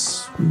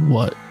that's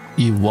what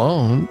you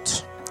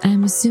want.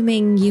 I'm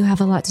assuming you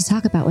have a lot to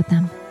talk about with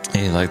them.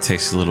 He like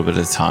takes a little bit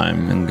of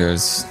time and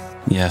goes,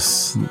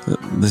 yes,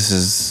 this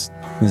is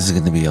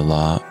going to be a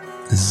lot.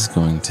 This is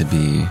going to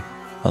be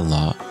a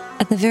lot.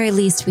 At the very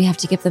least, we have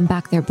to give them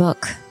back their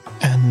book.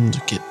 And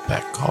get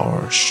back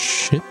our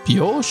ship,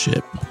 your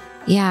ship.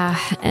 Yeah,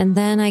 and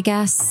then I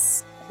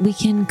guess we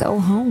can go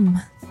home.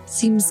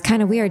 Seems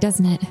kind of weird,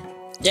 doesn't it?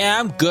 Yeah,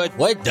 I'm good.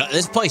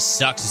 This place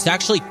sucks. It's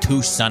actually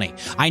too sunny.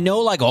 I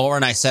know, like Aura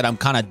and I said, I'm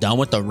kind of done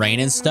with the rain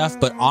and stuff,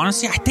 but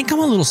honestly, I think I'm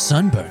a little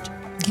sunburned.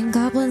 Can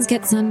goblins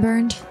get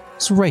sunburned?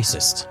 It's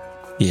racist.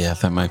 Yeah,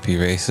 that might be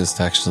racist,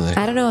 actually.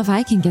 I don't know if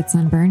I can get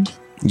sunburned.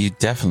 You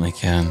definitely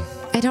can.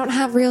 I don't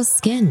have real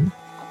skin.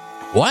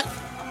 What?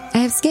 I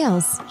have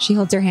scales. She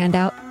holds her hand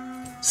out.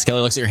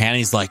 Skelly looks at your hand and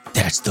he's like,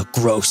 that's the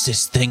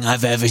grossest thing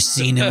I've ever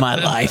seen in my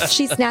life.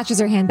 She snatches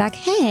her hand back.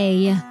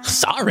 Hey.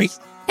 Sorry.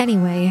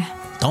 Anyway.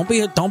 Don't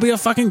be a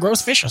fucking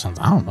gross fish or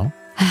something. I don't know.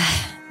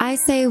 I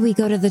say we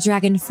go to the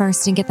dragon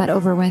first and get that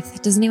over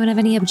with. Does anyone have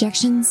any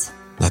objections?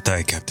 Not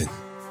that, Captain.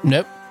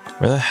 Nope.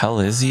 Where the hell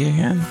is he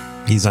again?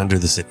 He's under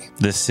the city.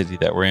 This city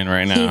that we're in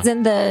right now. He's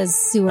in the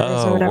sewers or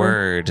Oh, whatever.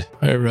 word.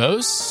 Hey,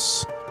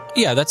 Rose,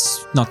 Yeah,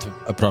 that's not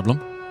a problem.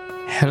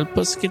 help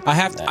us get. I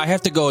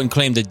have to go and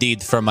claim the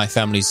deed from my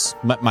family's,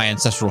 my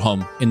ancestral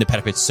home in the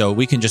Petapits, so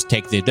we can just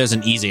take there's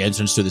an easy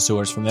entrance to the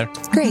sewers from there.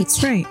 Great.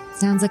 That's right.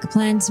 Sounds like a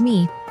plan to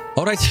me.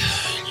 All right.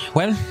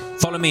 Well,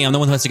 follow me. I'm the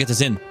one who has to get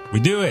this in. We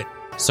do it.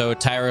 So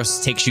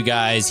Tyros takes you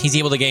guys. He's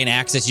able to gain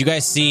access. You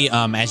guys see,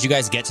 as you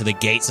guys get to the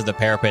gates of the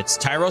parapets,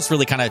 Tyros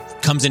really kind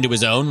of comes into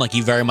his own. Like, he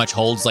very much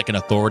holds like an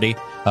authority.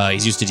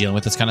 He's used to dealing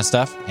with this kind of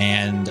stuff,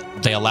 and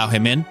they allow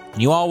him in.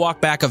 And you all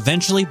walk back,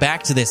 eventually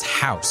back to this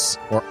house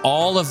where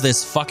all of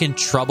this fucking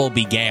trouble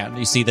began.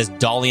 You see this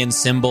Dalian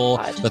symbol,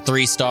 the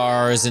 3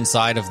 stars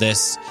inside of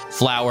this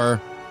flower,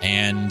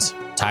 and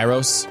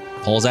Tyros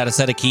pulls out a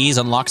set of keys,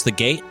 unlocks the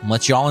gate, and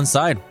lets you all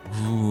inside.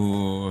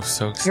 Ooh,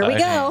 so Here exciting. we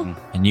go.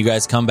 And you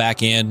guys come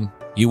back in.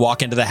 You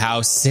walk into the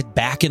house, sit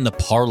back in the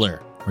parlor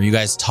where you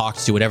guys talk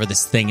to whatever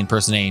this thing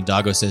impersonating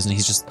Dagos is. And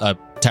he's just,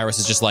 Tyrus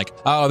is just like,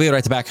 oh, I'll be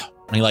right back.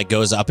 And he like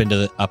goes up into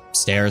the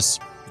upstairs.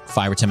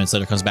 5 or 10 minutes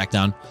later, comes back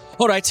down.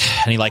 All right.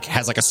 And he like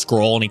has like a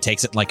scroll and he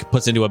takes it and like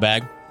puts it into a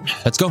bag.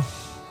 Let's go.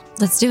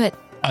 Let's do it.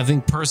 I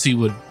think Percy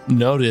would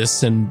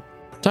notice and.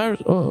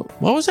 Oh,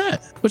 what was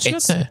that? What you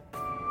got there?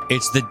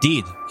 It's the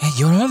deed. Hey,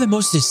 you're one of the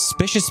most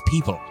suspicious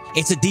people.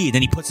 It's a deed.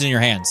 And he puts it in your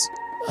hands.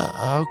 Oh,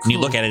 cool. And you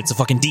look at it. It's a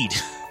fucking deed.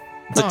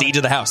 It's a deed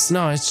to the house.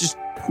 No, it's just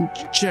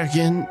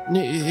checking.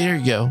 Here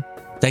you go.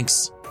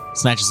 Thanks.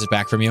 Snatches it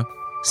back from you.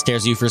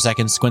 Stares at you for a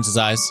second. Squints his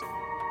eyes.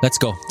 Let's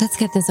go. Let's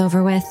get this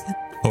over with.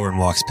 Owen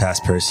walks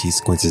past Percy,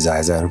 squints his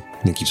eyes at him,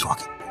 and then keeps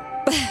walking.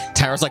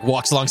 Tyros like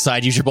walks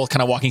alongside you. You're both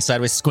kind of walking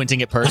sideways,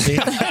 squinting at Percy.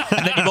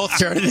 And then you both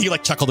turn and you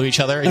like chuckle to each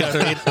other. You know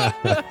what I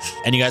mean?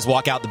 And you guys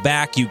walk out the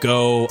back. You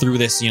go through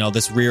this,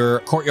 this rear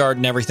courtyard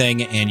and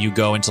everything. And you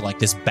go into like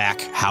this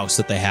back house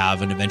that they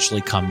have and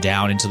eventually come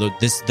down into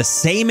the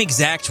same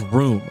exact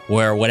room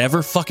where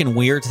whatever fucking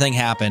weird thing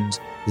happened.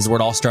 This is where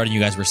it all started. You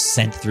guys were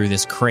sent through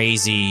this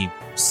crazy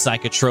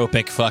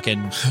psychotropic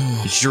fucking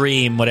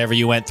dream, whatever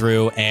you went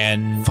through,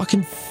 and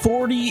Fucking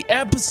 40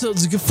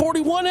 episodes ago,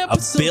 41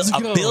 episodes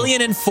ago.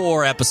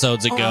 1,000,000,004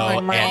 episodes ago.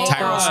 Oh my and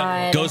Tyros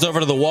God. goes over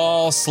to the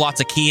wall,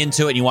 slots a key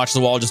into it, and you watch the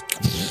wall just.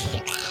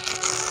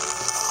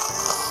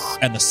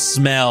 And the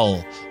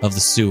smell of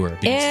the sewer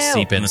begins to Ew.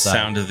 seep And the inside.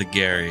 sound of the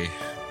Gary.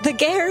 The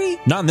Gary?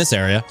 Not in this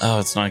area. Oh,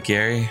 it's not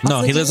Gary? No,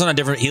 Also, he lives in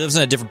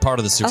a different part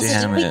of the sewer. Also,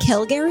 Damn did we it.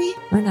 kill Gary?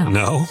 Or no?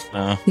 No.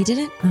 No. We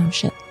didn't? Oh,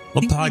 shit.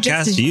 What think we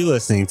podcast just- are you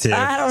listening to?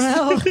 I don't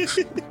know.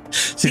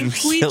 Did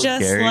we kill just,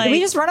 Gary? like- Did we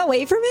just run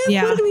away from him?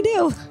 Yeah. What did we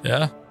do?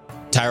 Yeah.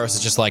 Tyros is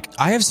just like,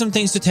 I have some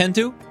things to tend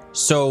to,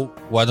 so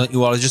why don't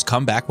you all just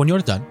come back when you're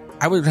done?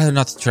 I would rather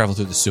not travel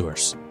through the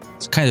sewers.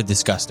 It's kind of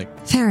disgusting.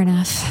 Fair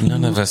enough.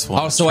 None of us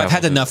want Also, to I've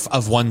had travel enough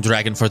of one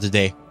dragon for the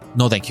day.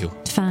 No, thank you.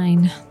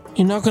 Fine.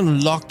 You're not going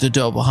to lock the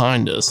door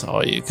behind us,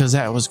 are you? Because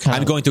that was kind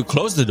I'm of. going to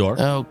close the door,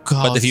 Oh,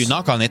 God. but if you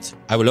knock on it,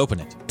 I will open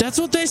it. That's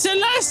what they said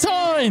last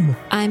time.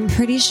 I'm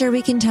pretty sure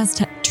we can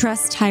trust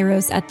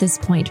Tyros at this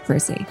point,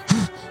 Percy.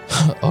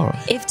 All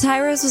right. If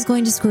Tyros was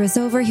going to screw us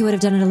over, he would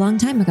have done it a long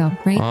time ago,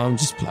 right? I'm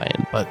just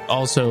playing, but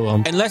also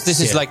Unless this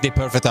is Yeah. like the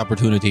perfect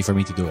opportunity for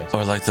me to do it.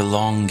 Or like the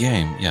long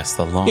game. Yes,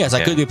 the long Yes, I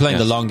game. could be playing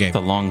the Yes, long game.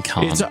 The long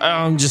con. it's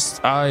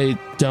I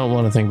don't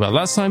want to think about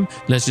last time.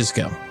 Let's just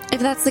go. If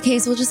that's the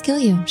case, we'll just kill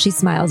you. She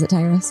smiles at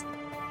Tyros.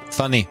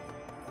 Funny.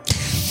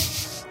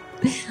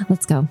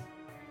 Let's go.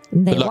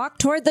 They Good luck. walk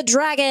toward the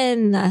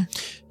dragon.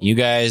 You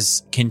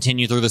guys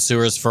continue through the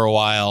sewers for a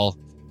while.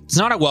 It's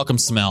not a welcome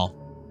smell.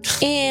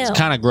 Ew. It's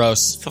kind of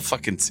gross. the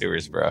fucking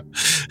sewers, bro.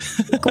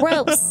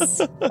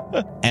 Gross.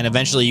 And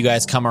eventually you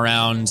guys come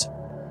around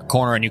a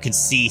corner and you can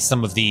see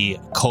some of the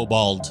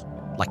kobold,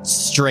 like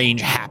strange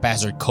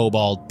haphazard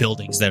kobold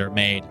buildings that are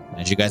made.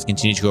 As you guys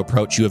continue to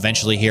approach, you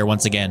eventually hear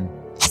once again.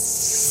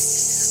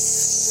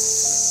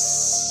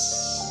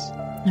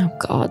 Oh,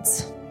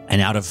 gods.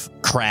 And out of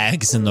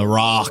crags in the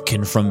rock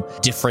and from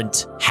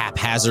different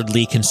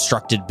haphazardly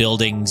constructed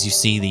buildings, you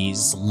see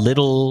these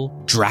little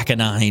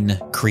draconine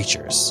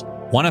creatures.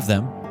 One of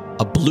them,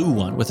 a blue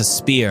one with a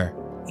spear.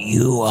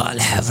 You all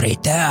have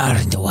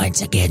returned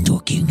once again to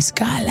King's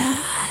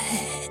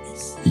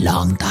Palace.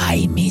 Long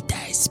time it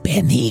has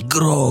been. He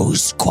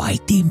grows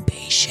quite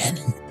impatient.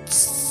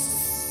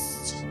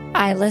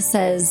 Isla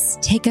says,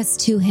 take us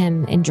to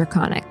him in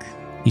Draconic.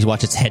 You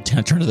watch its head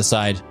turn to the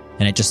side,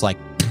 and it just like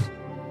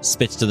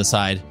spits to the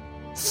side.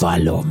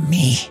 Follow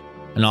me.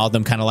 And all of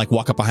them kind of like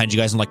walk up behind you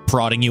guys and like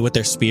prodding you with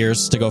their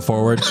spears to go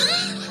forward.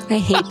 I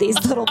hate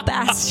these little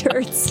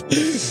bastards.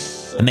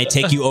 And they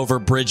take you over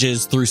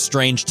bridges, through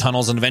strange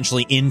tunnels, and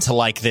eventually into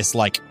like this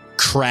like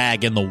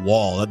crag in the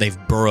wall that they've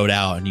burrowed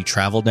out. And you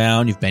travel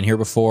down, you've been here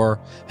before,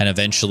 and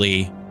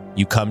eventually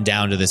you come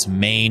down to this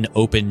main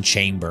open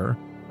chamber.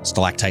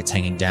 Stalactites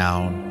hanging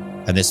down,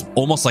 and this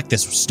almost like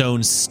this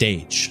stone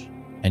stage.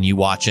 And you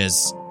watch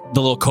as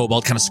the little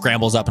kobold kind of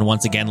scrambles up and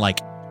once again like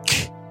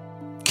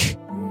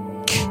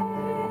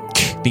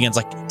begins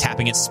like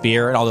tapping its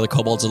spear, and all the other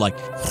kobolds are like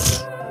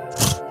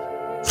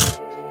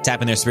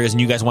tapping their spears,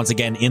 and you guys once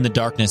again in the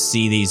darkness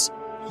see these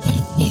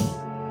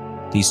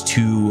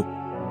two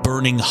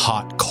burning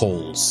hot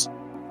coals.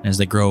 As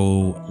they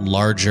grow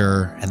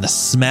larger and the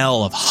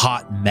smell of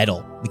hot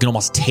metal, you can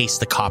almost taste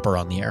the copper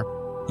on the air.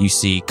 You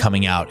see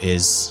coming out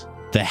is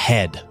the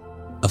head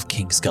of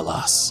King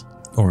Skalas.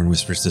 Orin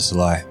whispers to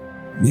Salai,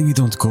 maybe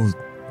don't go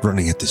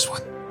running at this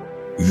one.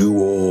 You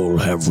all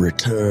have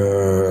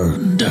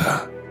returned.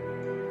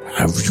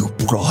 Have you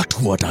brought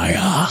what I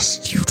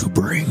asked you to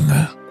bring?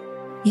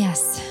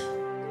 Yes.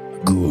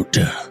 Good.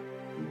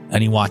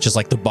 And he watches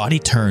like the body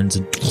turns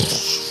and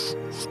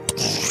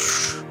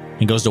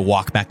goes to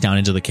walk back down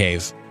into the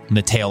cave. And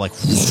the tail like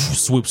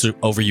swoops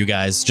over you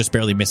guys, just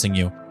barely missing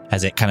you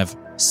as it kind of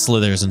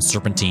slithers and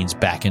serpentines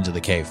back into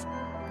the cave.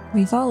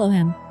 We follow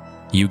him.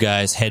 You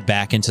guys head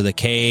back into the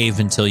cave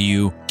until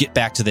you get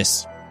back to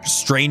this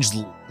strange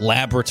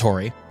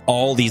laboratory.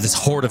 This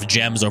horde of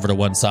gems over to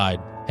one side.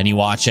 And you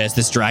watch as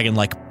this dragon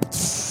like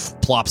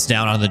plops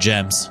down on the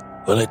gems.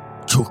 Well, it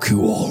took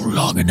you all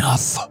long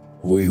enough.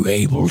 Were you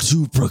able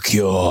to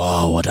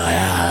procure what I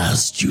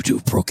asked you to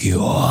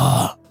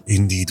procure?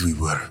 Indeed we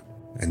were,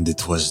 and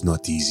it was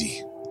not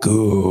easy.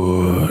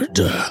 Good.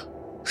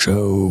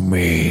 Show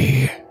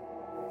me.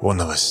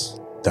 One of us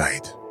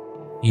died.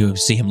 You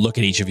see him look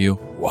at each of you.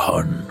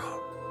 1,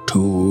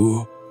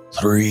 2,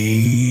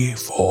 3,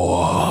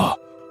 4,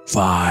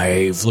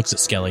 5. Looks at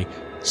Skelly.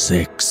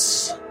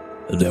 6.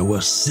 There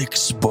were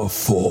 6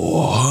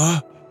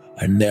 before,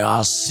 and there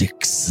are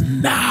 6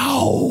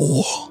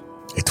 now.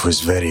 It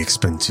was very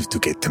expensive to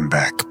get them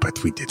back,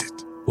 but we did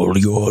it. Well,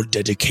 your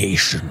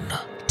dedication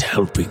to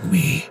helping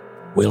me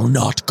will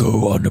not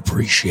go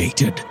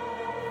unappreciated.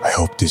 I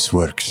hope this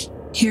works.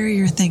 Here are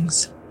your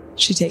things.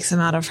 She takes them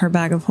out of her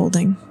bag of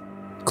holding.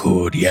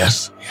 Good,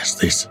 yes,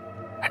 this.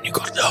 And you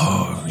got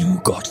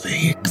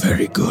the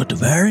very good,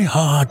 very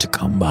hard to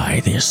come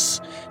by this.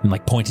 And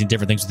like pointing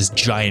different things with this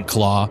giant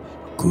claw.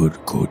 Good,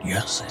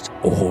 yes. It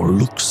all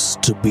looks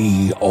to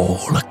be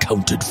all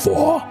accounted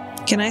for.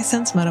 Can I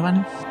sense motive on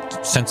him?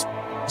 Sense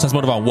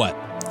motive on what?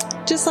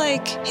 Just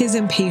like his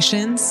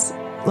impatience,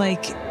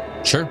 like...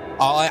 Sure.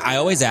 I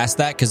always ask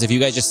that because if you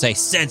guys just say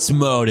sense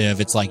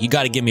motive, it's like, you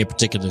got to give me a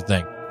particular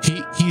thing.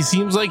 He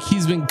seems like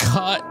he's been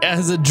caught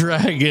as a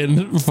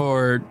dragon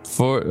for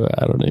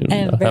I don't even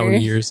know how many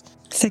years.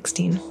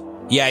 16.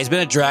 Yeah, he's been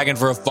a dragon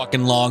for a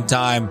fucking long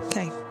time.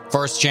 Okay.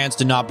 First chance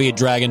to not be a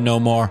dragon no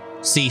more.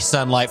 See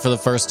sunlight for the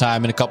first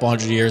time in a couple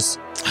hundred years.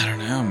 I don't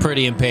know.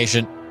 Pretty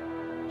impatient.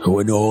 So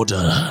in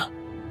order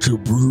to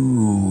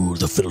brew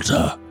the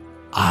filter,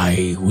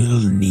 I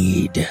will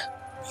need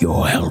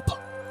your help.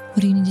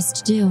 What do you need us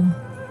to do?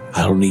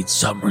 I'll need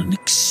someone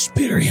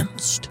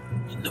experienced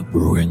in the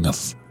brewing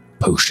of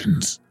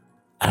potions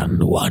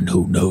and one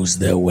who knows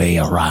their way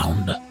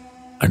around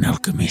an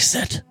alchemy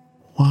set.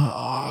 Well,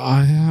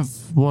 I have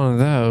one of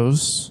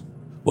those.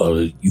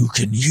 Well, you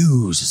can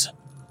use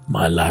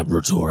my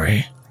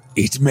laboratory.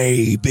 It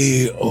may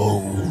be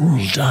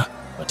old,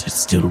 but it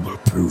still will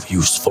prove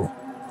useful.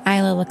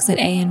 Isla looks at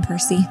A and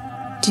Percy.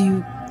 Do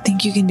you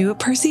think you can do it,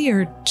 Percy,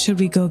 or should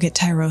we go get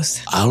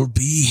Tyros? I'll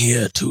be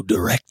here to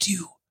direct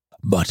you,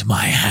 but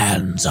my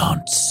hands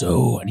aren't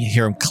so... And you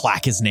hear him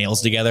clack his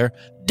nails together.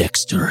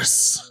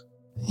 Dexterous.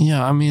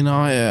 Yeah, I mean,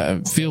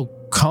 I feel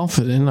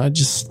confident. I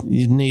just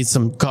need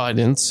some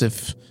guidance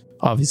if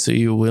obviously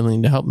you're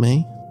willing to help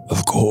me.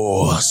 Of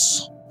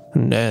course.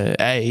 And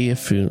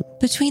if you...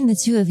 Between the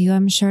two of you,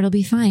 I'm sure it'll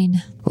be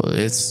fine. Well,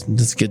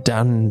 let's get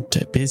down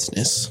to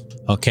business.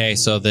 Okay,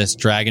 so this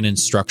dragon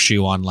instructs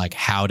you on like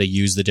how to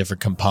use the different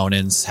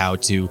components, how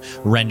to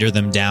render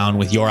them down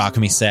with your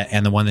alchemy set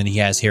and the one that he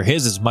has here.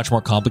 His is much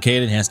more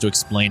complicated. He has to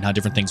explain how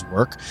different things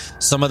work.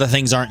 Some of the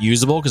things aren't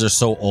usable because they're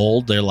so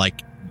old. They're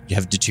like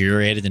have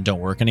deteriorated and don't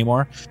work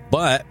anymore.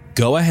 But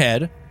go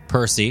ahead,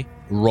 Percy,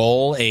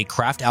 roll a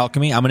craft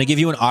alchemy. I'm going to give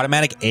you an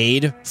automatic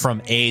aid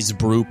from A's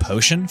brew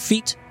potion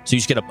feat. So you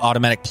just get an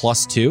automatic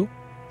 +2.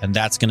 And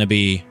that's going to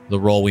be the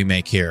roll we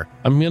make here.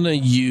 I'm going to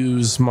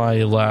use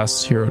my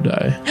last hero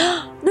die.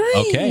 Nice.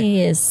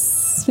 Okay.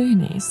 Very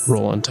nice.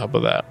 Roll on top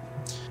of that.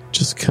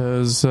 Just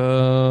because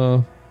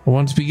I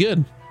want it to be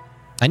good.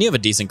 And you have a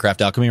decent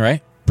craft alchemy,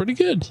 right? Pretty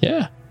good,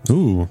 yeah.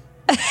 Ooh.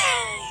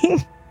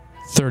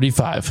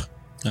 35.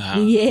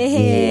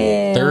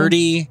 Yeah.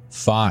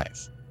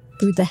 35.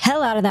 Brewed the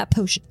hell out of that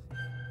potion.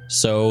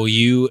 So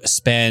you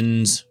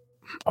spend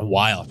a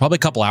while, probably a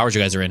couple hours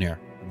you guys are in here,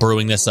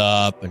 brewing this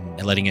up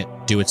and letting it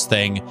do its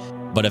thing,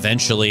 but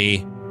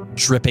eventually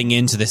dripping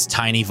into this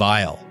tiny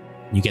vial.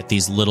 You get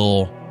these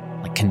little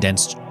like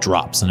condensed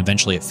drops, and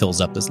eventually it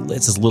fills up. It's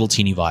this little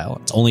teeny vial.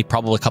 It's only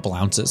probably a couple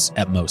ounces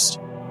at most.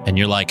 And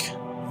you're like,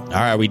 all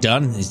right, are we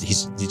done?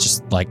 He's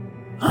just like,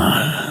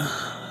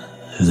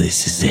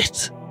 This is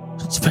it.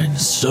 It's been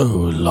so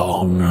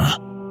long.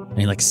 and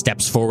he like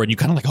steps forward, and you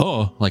kind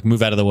of like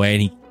move out of the way,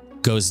 and he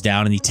goes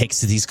down and he takes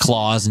to these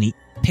claws and he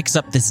picks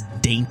up this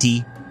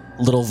dainty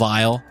little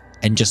vial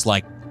and just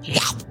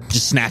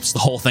snaps the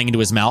whole thing into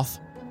his mouth.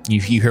 You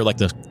hear like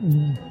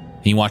and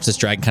you watch this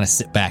dragon kind of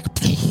sit back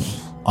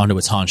onto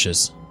its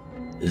haunches.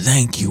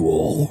 Thank you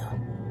all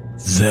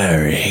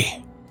very,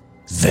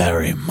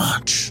 very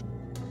much.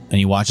 And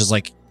you watch as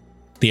like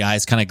the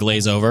eyes kind of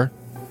glaze over,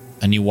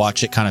 and you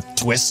watch it kind of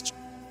twist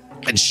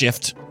and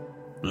shift.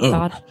 Oh,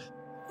 God.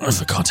 I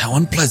forgot how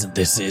unpleasant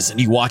this is. And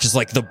you watch as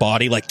like the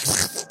body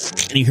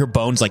and you hear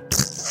bones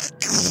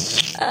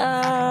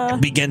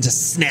begin to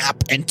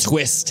snap and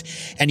twist.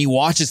 And you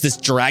watch as this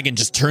dragon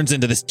just turns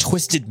into this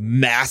twisted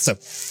mass of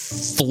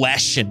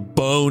flesh and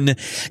bone.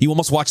 You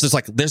almost watch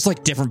there's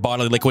different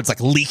bodily liquids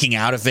like leaking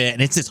out of it.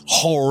 And it's this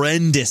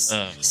horrendous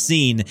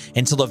scene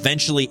until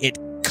eventually it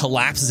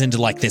collapses into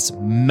like this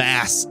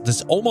mass,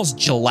 this almost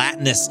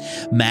gelatinous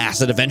mass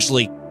that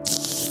eventually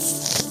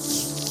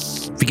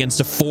begins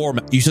to form.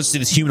 You just see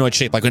this humanoid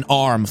shape, like an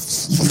arm,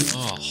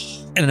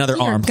 and another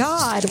Dear arm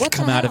God, what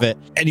come the out of hell? it.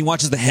 And he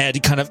watches the head,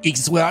 he kind of ekes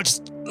his way out,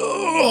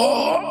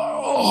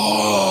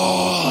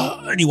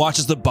 and he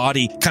watches the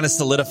body kind of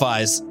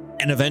solidifies,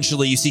 and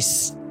eventually you see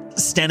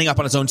standing up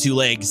on its own two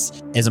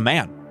legs is a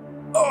man.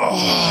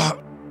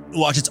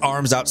 Watch its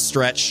arms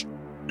outstretch.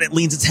 It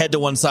leans its head to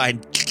one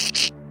side,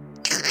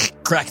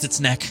 cracks its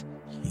neck.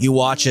 You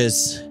watch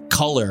as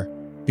color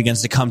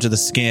begins to come to the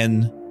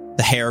skin.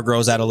 The hair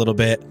grows out a little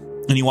bit,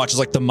 and you watch as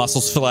like the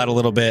muscles fill out a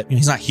little bit.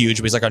 He's not huge,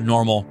 but he's like a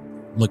normal,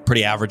 like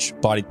pretty average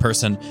bodied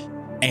person.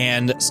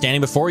 And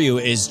standing before you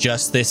is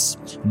just this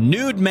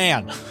nude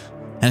man,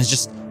 and it's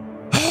just.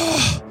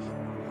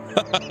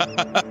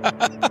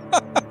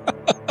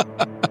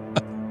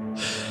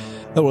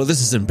 Oh, well,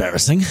 this is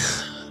embarrassing.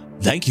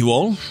 Thank you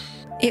all.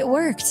 It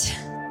worked.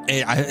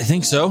 I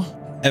think so.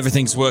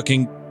 Everything's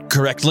working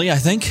correctly, I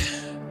think.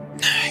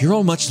 You're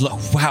all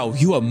wow,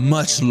 you are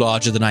much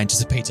larger than I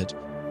anticipated.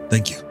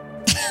 Thank you.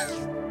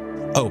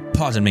 Oh,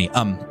 pardon me.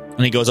 And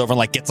he goes over and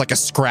like gets like a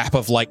scrap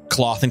of like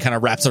cloth and kind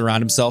of wraps it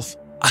around himself.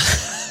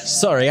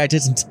 Sorry, I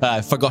didn't. I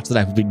forgot that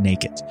I would be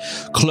naked.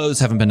 Clothes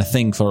haven't been a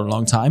thing for a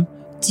long time.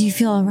 Do you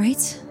feel all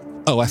right?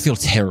 Oh, I feel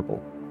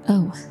terrible.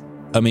 Oh,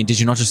 I mean, did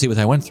you not just see what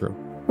I went through?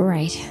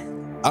 right.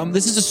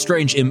 This is a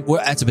strange. We're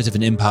at a bit of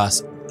an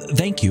impasse.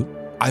 Thank you.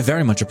 I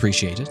very much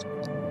appreciate it.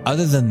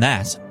 Other than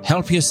that,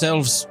 help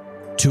yourselves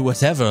to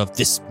whatever of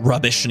this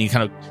rubbish. And he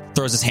kind of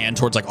throws his hand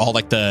towards like all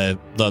like the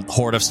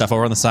hoard of stuff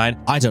over on the side.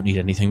 I don't need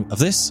anything of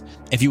this.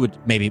 If you would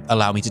maybe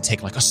allow me to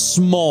take like a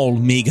small,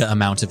 meager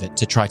amount of it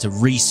to try to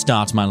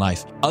restart my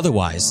life.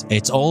 Otherwise,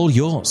 it's all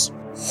yours.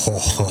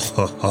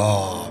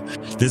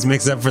 This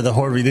makes up for the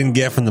hoard we didn't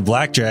get from the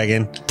black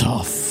dragon.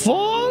 The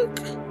fuck?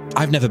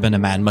 I've never been a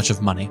man much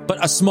of money,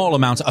 but a small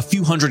amount, a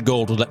few hundred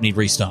gold would let me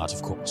restart,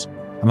 of course.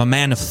 I'm a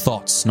man of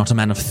thoughts, not a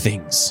man of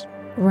things.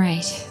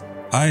 Right.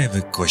 I have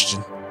a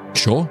question.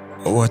 Sure.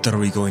 What are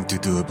we going to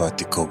do about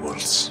the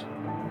kobolds?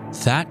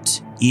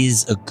 That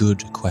is a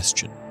good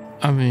question.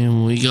 I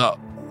mean, we got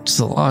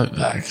Salai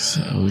back,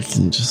 so we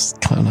can just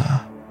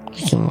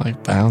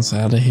like bounce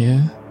out of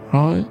here,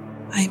 right?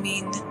 I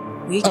mean,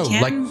 we Oh,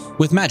 can. like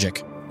with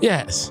magic?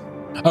 Yes.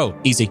 Oh,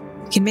 easy.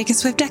 We can make a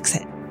swift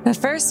exit. But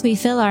first, we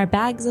fill our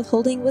bags of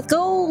holding with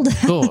gold.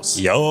 Of course.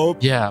 Yup.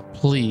 Yeah,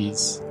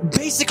 please.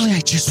 Basically, I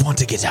just want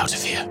to get out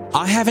of here.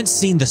 I haven't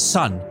seen the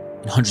sun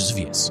in hundreds of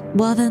years.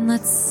 Well, then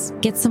let's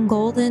get some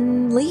gold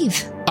and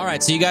leave. All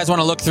right, so you guys want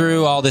to look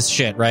through all this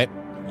shit, right?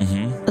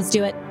 Mm-hmm. Let's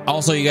do it.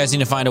 Also, you guys need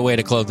to find a way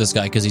to clothe this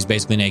guy because he's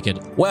basically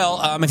naked. Well,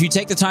 if you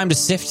take the time to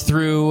sift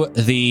through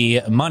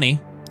the money,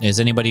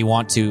 is anybody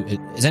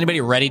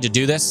ready to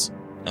do this?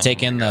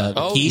 Take in the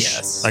quiche?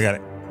 Yes. I got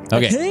it.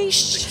 Okay.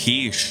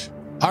 Quiche.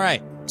 All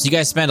right. So you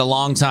guys spend a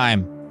long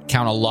time.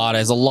 Count a lot.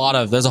 There's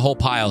a whole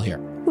pile here.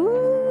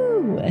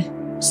 Ooh.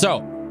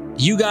 So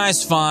you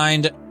guys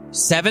find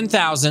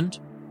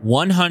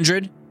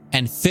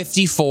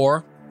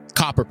 7,154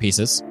 copper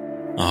pieces.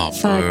 Oh,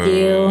 Fuck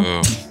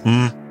you.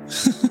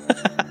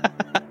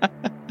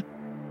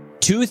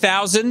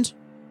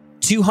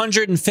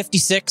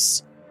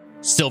 2,256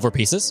 silver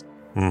pieces.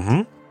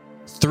 Mm-hmm.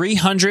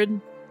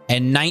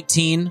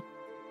 319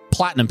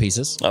 platinum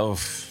pieces. Oh.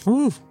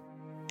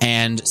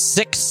 And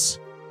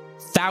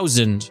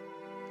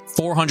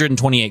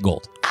 6,428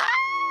 gold.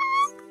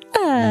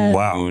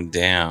 Wow. Oh,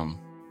 damn.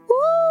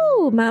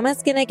 Woo!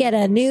 Mama's gonna get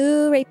a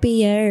new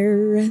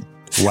rapier.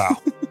 Wow.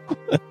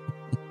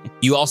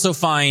 You also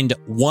find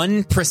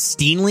 1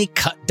 pristinely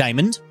cut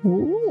diamond.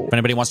 Ooh. If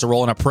anybody wants to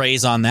roll an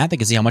appraise on that, they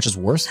can see how much it's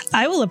worth.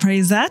 I will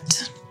appraise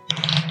that.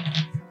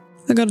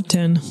 I got a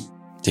 10.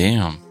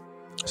 Damn.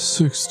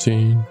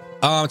 16.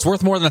 It's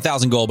worth more than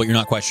 1,000 gold, but you're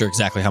not quite sure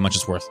exactly how much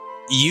it's worth.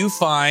 You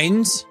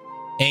find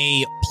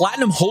a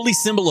platinum holy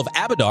symbol of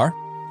Abadar.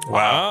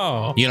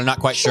 Wow. You're not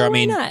quite sure. I Why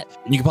mean, not?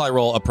 you can probably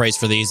roll appraise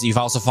for these. You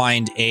also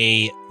find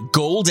a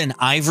gold and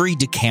ivory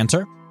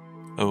decanter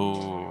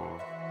Oh.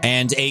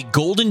 and a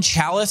golden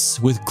chalice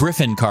with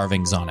griffin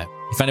carvings on it.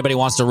 If anybody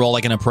wants to roll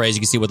like an appraise,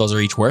 you can see what those are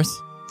each worth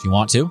if you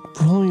want to.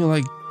 Rolling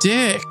like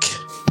dick.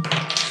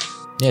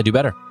 Yeah, do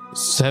better.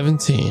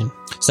 17.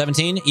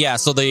 17? Yeah,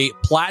 so the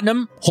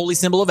platinum holy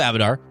symbol of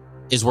Abadar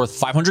is worth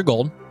 500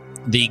 gold.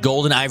 The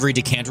gold and ivory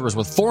decanter is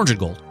worth 400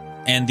 gold.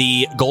 And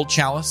the gold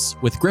chalice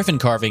with griffin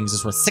carvings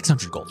is worth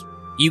 600 gold.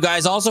 You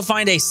guys also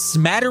find a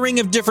smattering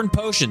of different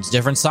potions,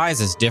 different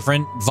sizes,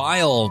 different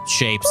vial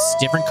shapes,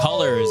 different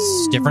colors,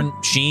 different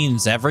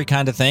sheens, every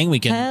kind of thing. We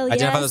can Hell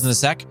identify yes. those in a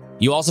sec.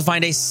 You also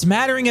find a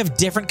smattering of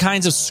different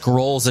kinds of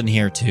scrolls in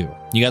here, too.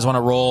 You guys want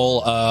to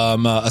roll a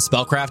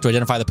spellcraft to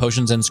identify the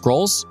potions and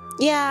scrolls?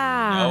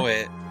 Yeah. Know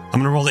it. I'm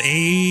going to roll the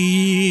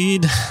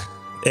aid.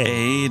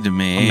 Aid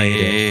me. I'm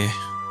aided.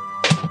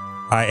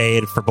 I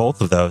aid for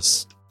both of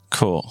those.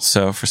 Cool.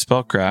 So for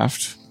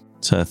spellcraft,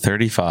 it's a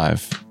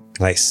 35.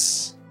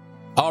 Nice.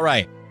 All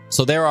right.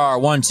 So there are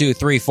 1, 2,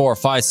 3, 4,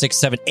 5, 6,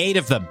 7, 8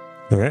 of them.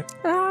 Okay.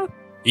 Ah.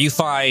 You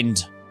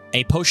find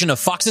a potion of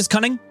Fox's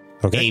Cunning,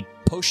 Okay.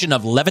 a potion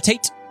of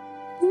Levitate,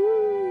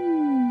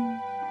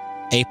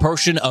 a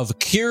potion of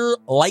Cure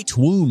Light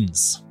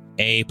Wounds,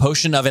 a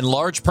potion of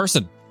Enlarge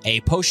Person, a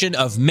potion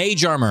of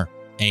Mage Armor,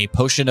 a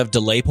potion of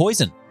Delay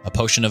Poison, a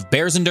potion of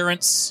Bear's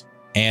Endurance,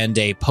 and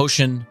a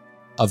potion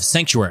of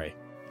Sanctuary.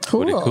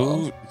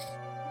 Cool.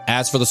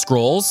 As for the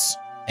scrolls,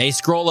 a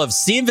scroll of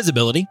See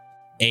Invisibility,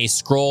 a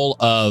scroll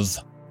of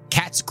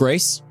Cat's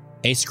Grace,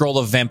 a scroll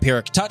of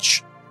Vampiric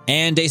Touch,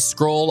 and a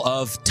scroll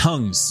of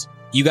Tongues.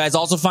 You guys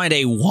also find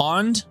a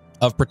wand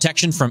of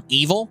Protection from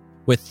Evil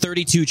with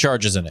 32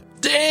 charges in it.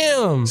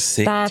 Damn.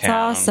 Sick That's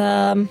town.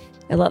 awesome.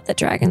 I love that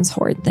dragons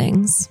hoard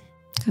things.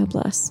 God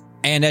bless.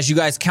 And as you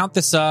guys count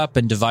this up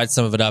and divide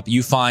some of it up,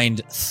 you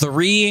find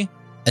 3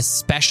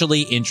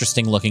 especially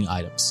interesting looking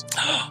items.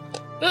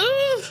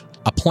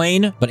 A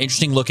plain but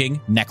interesting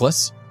looking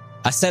necklace,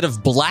 a set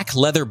of black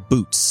leather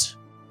boots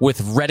with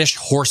reddish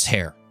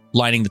horsehair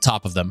lining the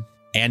top of them,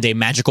 and a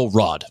magical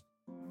rod.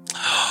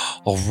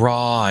 A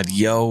rod,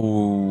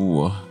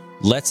 yo.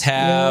 Let's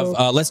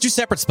do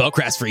separate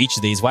spellcrafts for each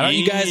of these. Why don't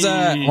you guys,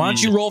 why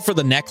don't you roll for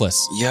the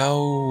necklace?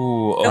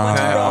 Yo. Okay. roll.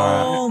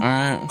 All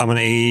right. I'm going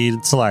to aid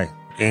Salai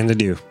and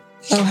Adu.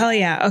 Oh, hell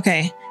yeah.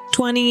 Okay.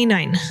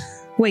 29.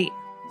 Wait,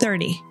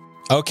 30.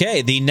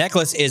 Okay, the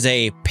necklace is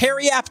a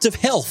periapt of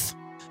health.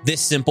 This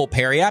simple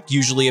periapt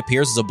usually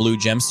appears as a blue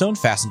gemstone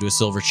fastened to a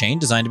silver chain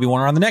designed to be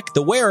worn around the neck.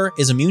 The wearer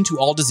is immune to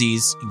all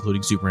disease,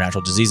 including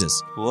supernatural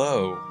diseases.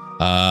 Whoa.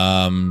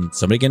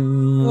 Somebody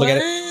can look at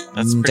it.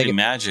 That's Take pretty it.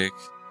 magic.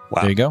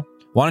 Wow. There you go.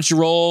 Why don't you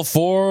roll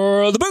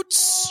for the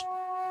boots?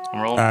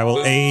 I'm rolling I will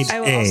boots. aid I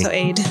will A. also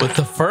aid. With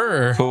the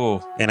fur.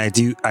 Cool. And I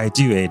do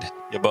aid.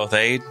 You both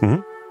aid?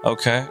 Mhm.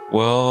 Okay.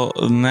 Well,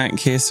 in that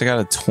case, I got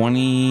a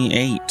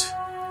 28.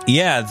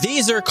 Yeah,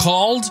 these are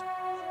called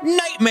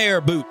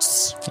Nightmare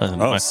Boots. That's Oh,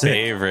 my sick.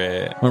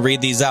 favorite. I'm going to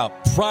read these out.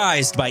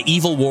 Prized by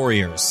evil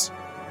warriors.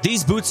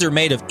 These boots are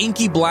made of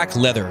inky black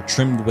leather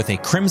trimmed with a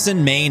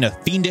crimson mane of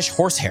fiendish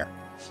horsehair.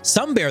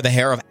 Some bear the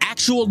hair of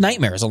actual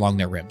nightmares along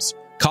their rims,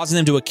 causing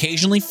them to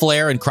occasionally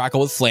flare and crackle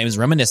with flames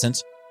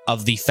reminiscent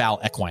of the foul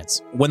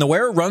equines. When the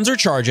wearer runs or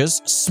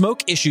charges,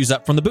 smoke issues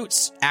up from the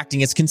boots,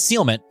 acting as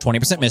concealment,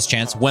 20%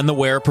 mischance, when the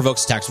wearer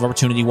provokes attacks of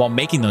opportunity while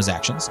making those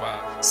actions.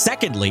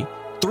 Secondly,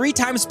 3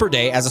 times per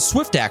day as a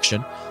swift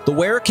action, the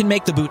wearer can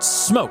make the boots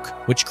smoke,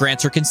 which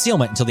grants her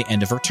concealment until the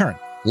end of her turn.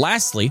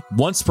 Lastly,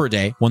 once per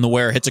day, when the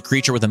wearer hits a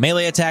creature with a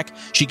melee attack,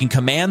 she can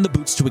command the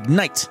boots to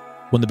ignite.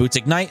 When the boots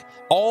ignite,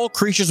 all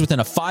creatures within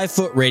a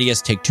 5-foot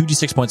radius take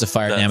 2d6 points of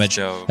fire That's damage.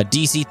 dope. A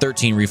DC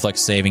 13 reflex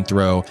saving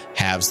throw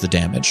halves the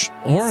damage.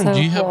 Oren, So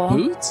do you cool. have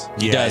boots?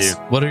 Yeah, does.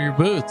 What are your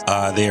boots?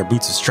 They are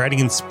boots of striding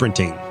and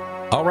sprinting.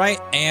 All right,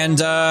 and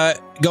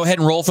go ahead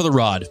and roll for the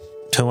rod.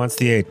 Who wants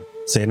the aid?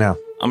 Say it now.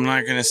 I'm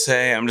not going to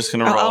say. I'm just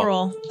going to Oh, roll. I'll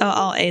roll. Oh,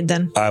 I'll aid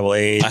then. I will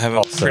aid. I have a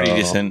also. pretty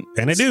decent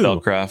And I do.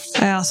 spellcraft.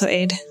 I also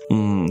aid.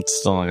 It's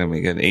still not going to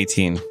be good.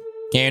 18.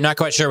 Yeah, you're not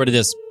quite sure what it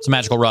is. It's a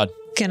magical rod.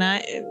 Can I?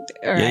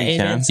 Or Yeah, I you aid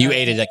can. it, You so-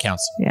 aided, that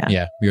counts. Yeah.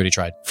 Yeah, we already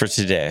tried. For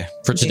today.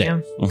 For today.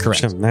 Damn.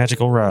 Correct.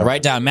 Magical rod.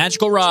 Write down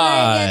magical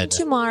Try again rod.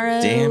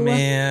 tomorrow. Damn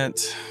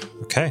it.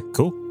 Okay,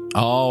 cool.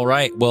 All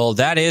right. Well,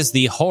 that is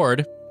the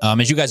horde.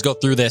 As you guys go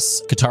through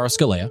this, Katara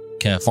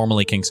Skalea,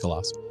 formerly King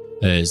Skalas,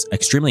 is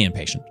extremely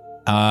impatient.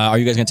 Are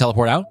you guys going to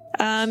teleport out?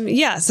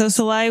 Yeah. So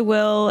Salai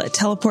will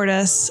teleport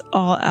us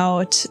all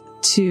out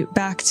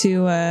back to.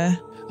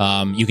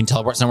 You can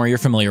teleport somewhere you're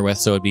familiar with,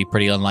 so it'd be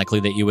pretty unlikely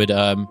that you would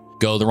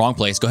go the wrong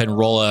place. Go ahead and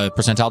roll a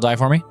percentile die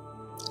for me.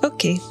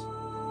 Okay.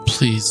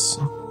 Please.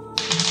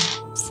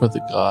 For the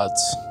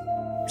gods.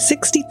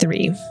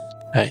 63.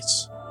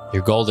 Nice.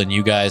 You're golden.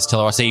 You guys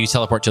say you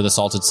teleport to the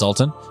Salted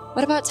Sultan.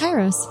 What about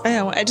Tyros?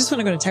 I just want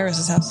to go to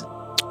Tyrus's house.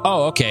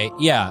 Oh, okay.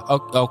 Yeah.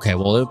 Okay.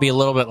 Well, it would be a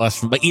little bit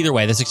less, but either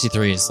way, the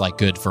 63 is like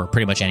good for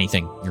pretty much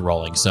anything you're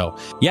rolling. So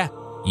yeah,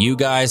 you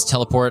guys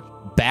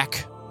teleport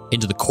back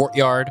into the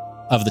courtyard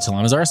of the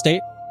Telemazar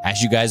estate.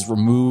 As you guys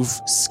remove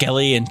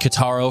Skelly and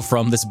Kataro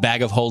from this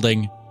bag of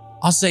holding,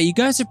 I'll say you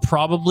guys have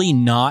probably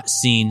not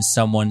seen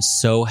someone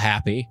so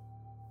happy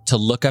to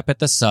look up at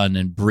the sun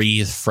and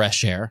breathe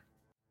fresh air.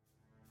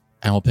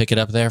 And we'll pick it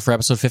up there for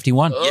episode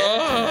 51.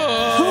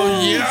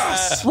 Oh,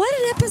 yes. What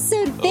an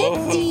episode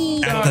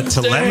 50! At the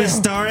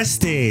Telemazar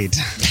estate.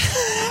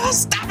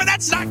 Stop it.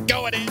 That's not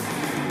going in.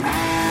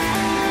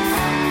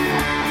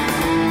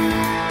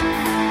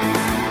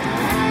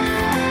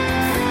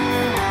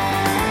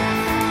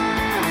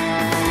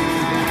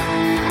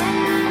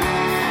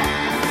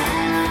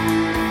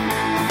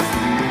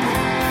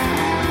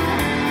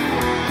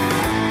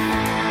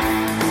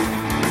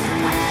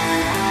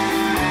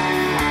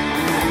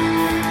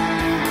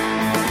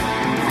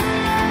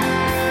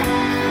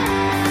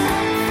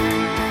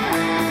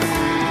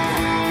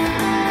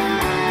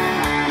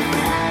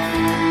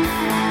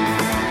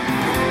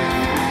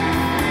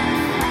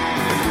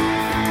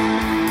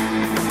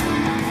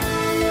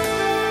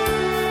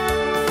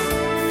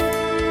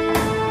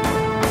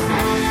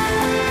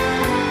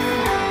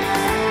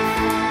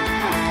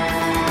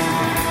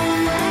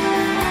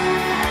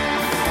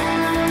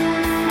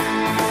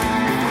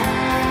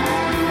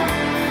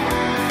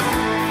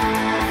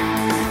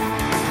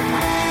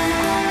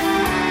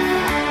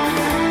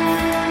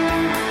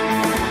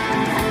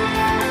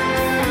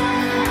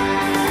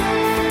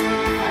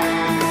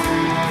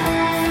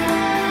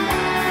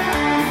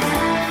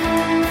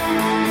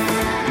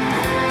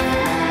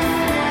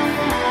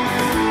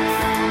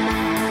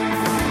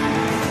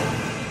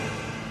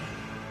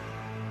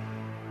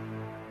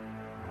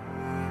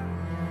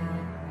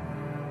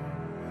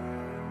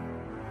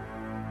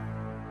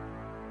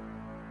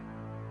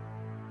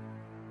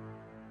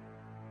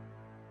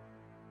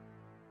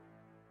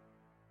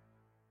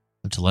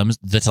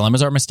 The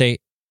Telemazar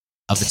estate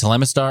of the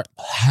Telemazar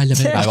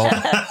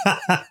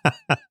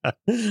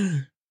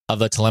of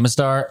the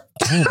Telemazar.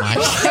 Oh my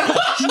God.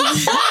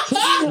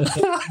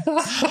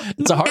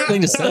 It's a hard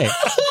thing to say.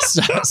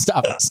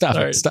 Stop.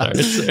 Sorry.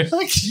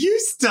 Like, you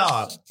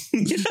stop.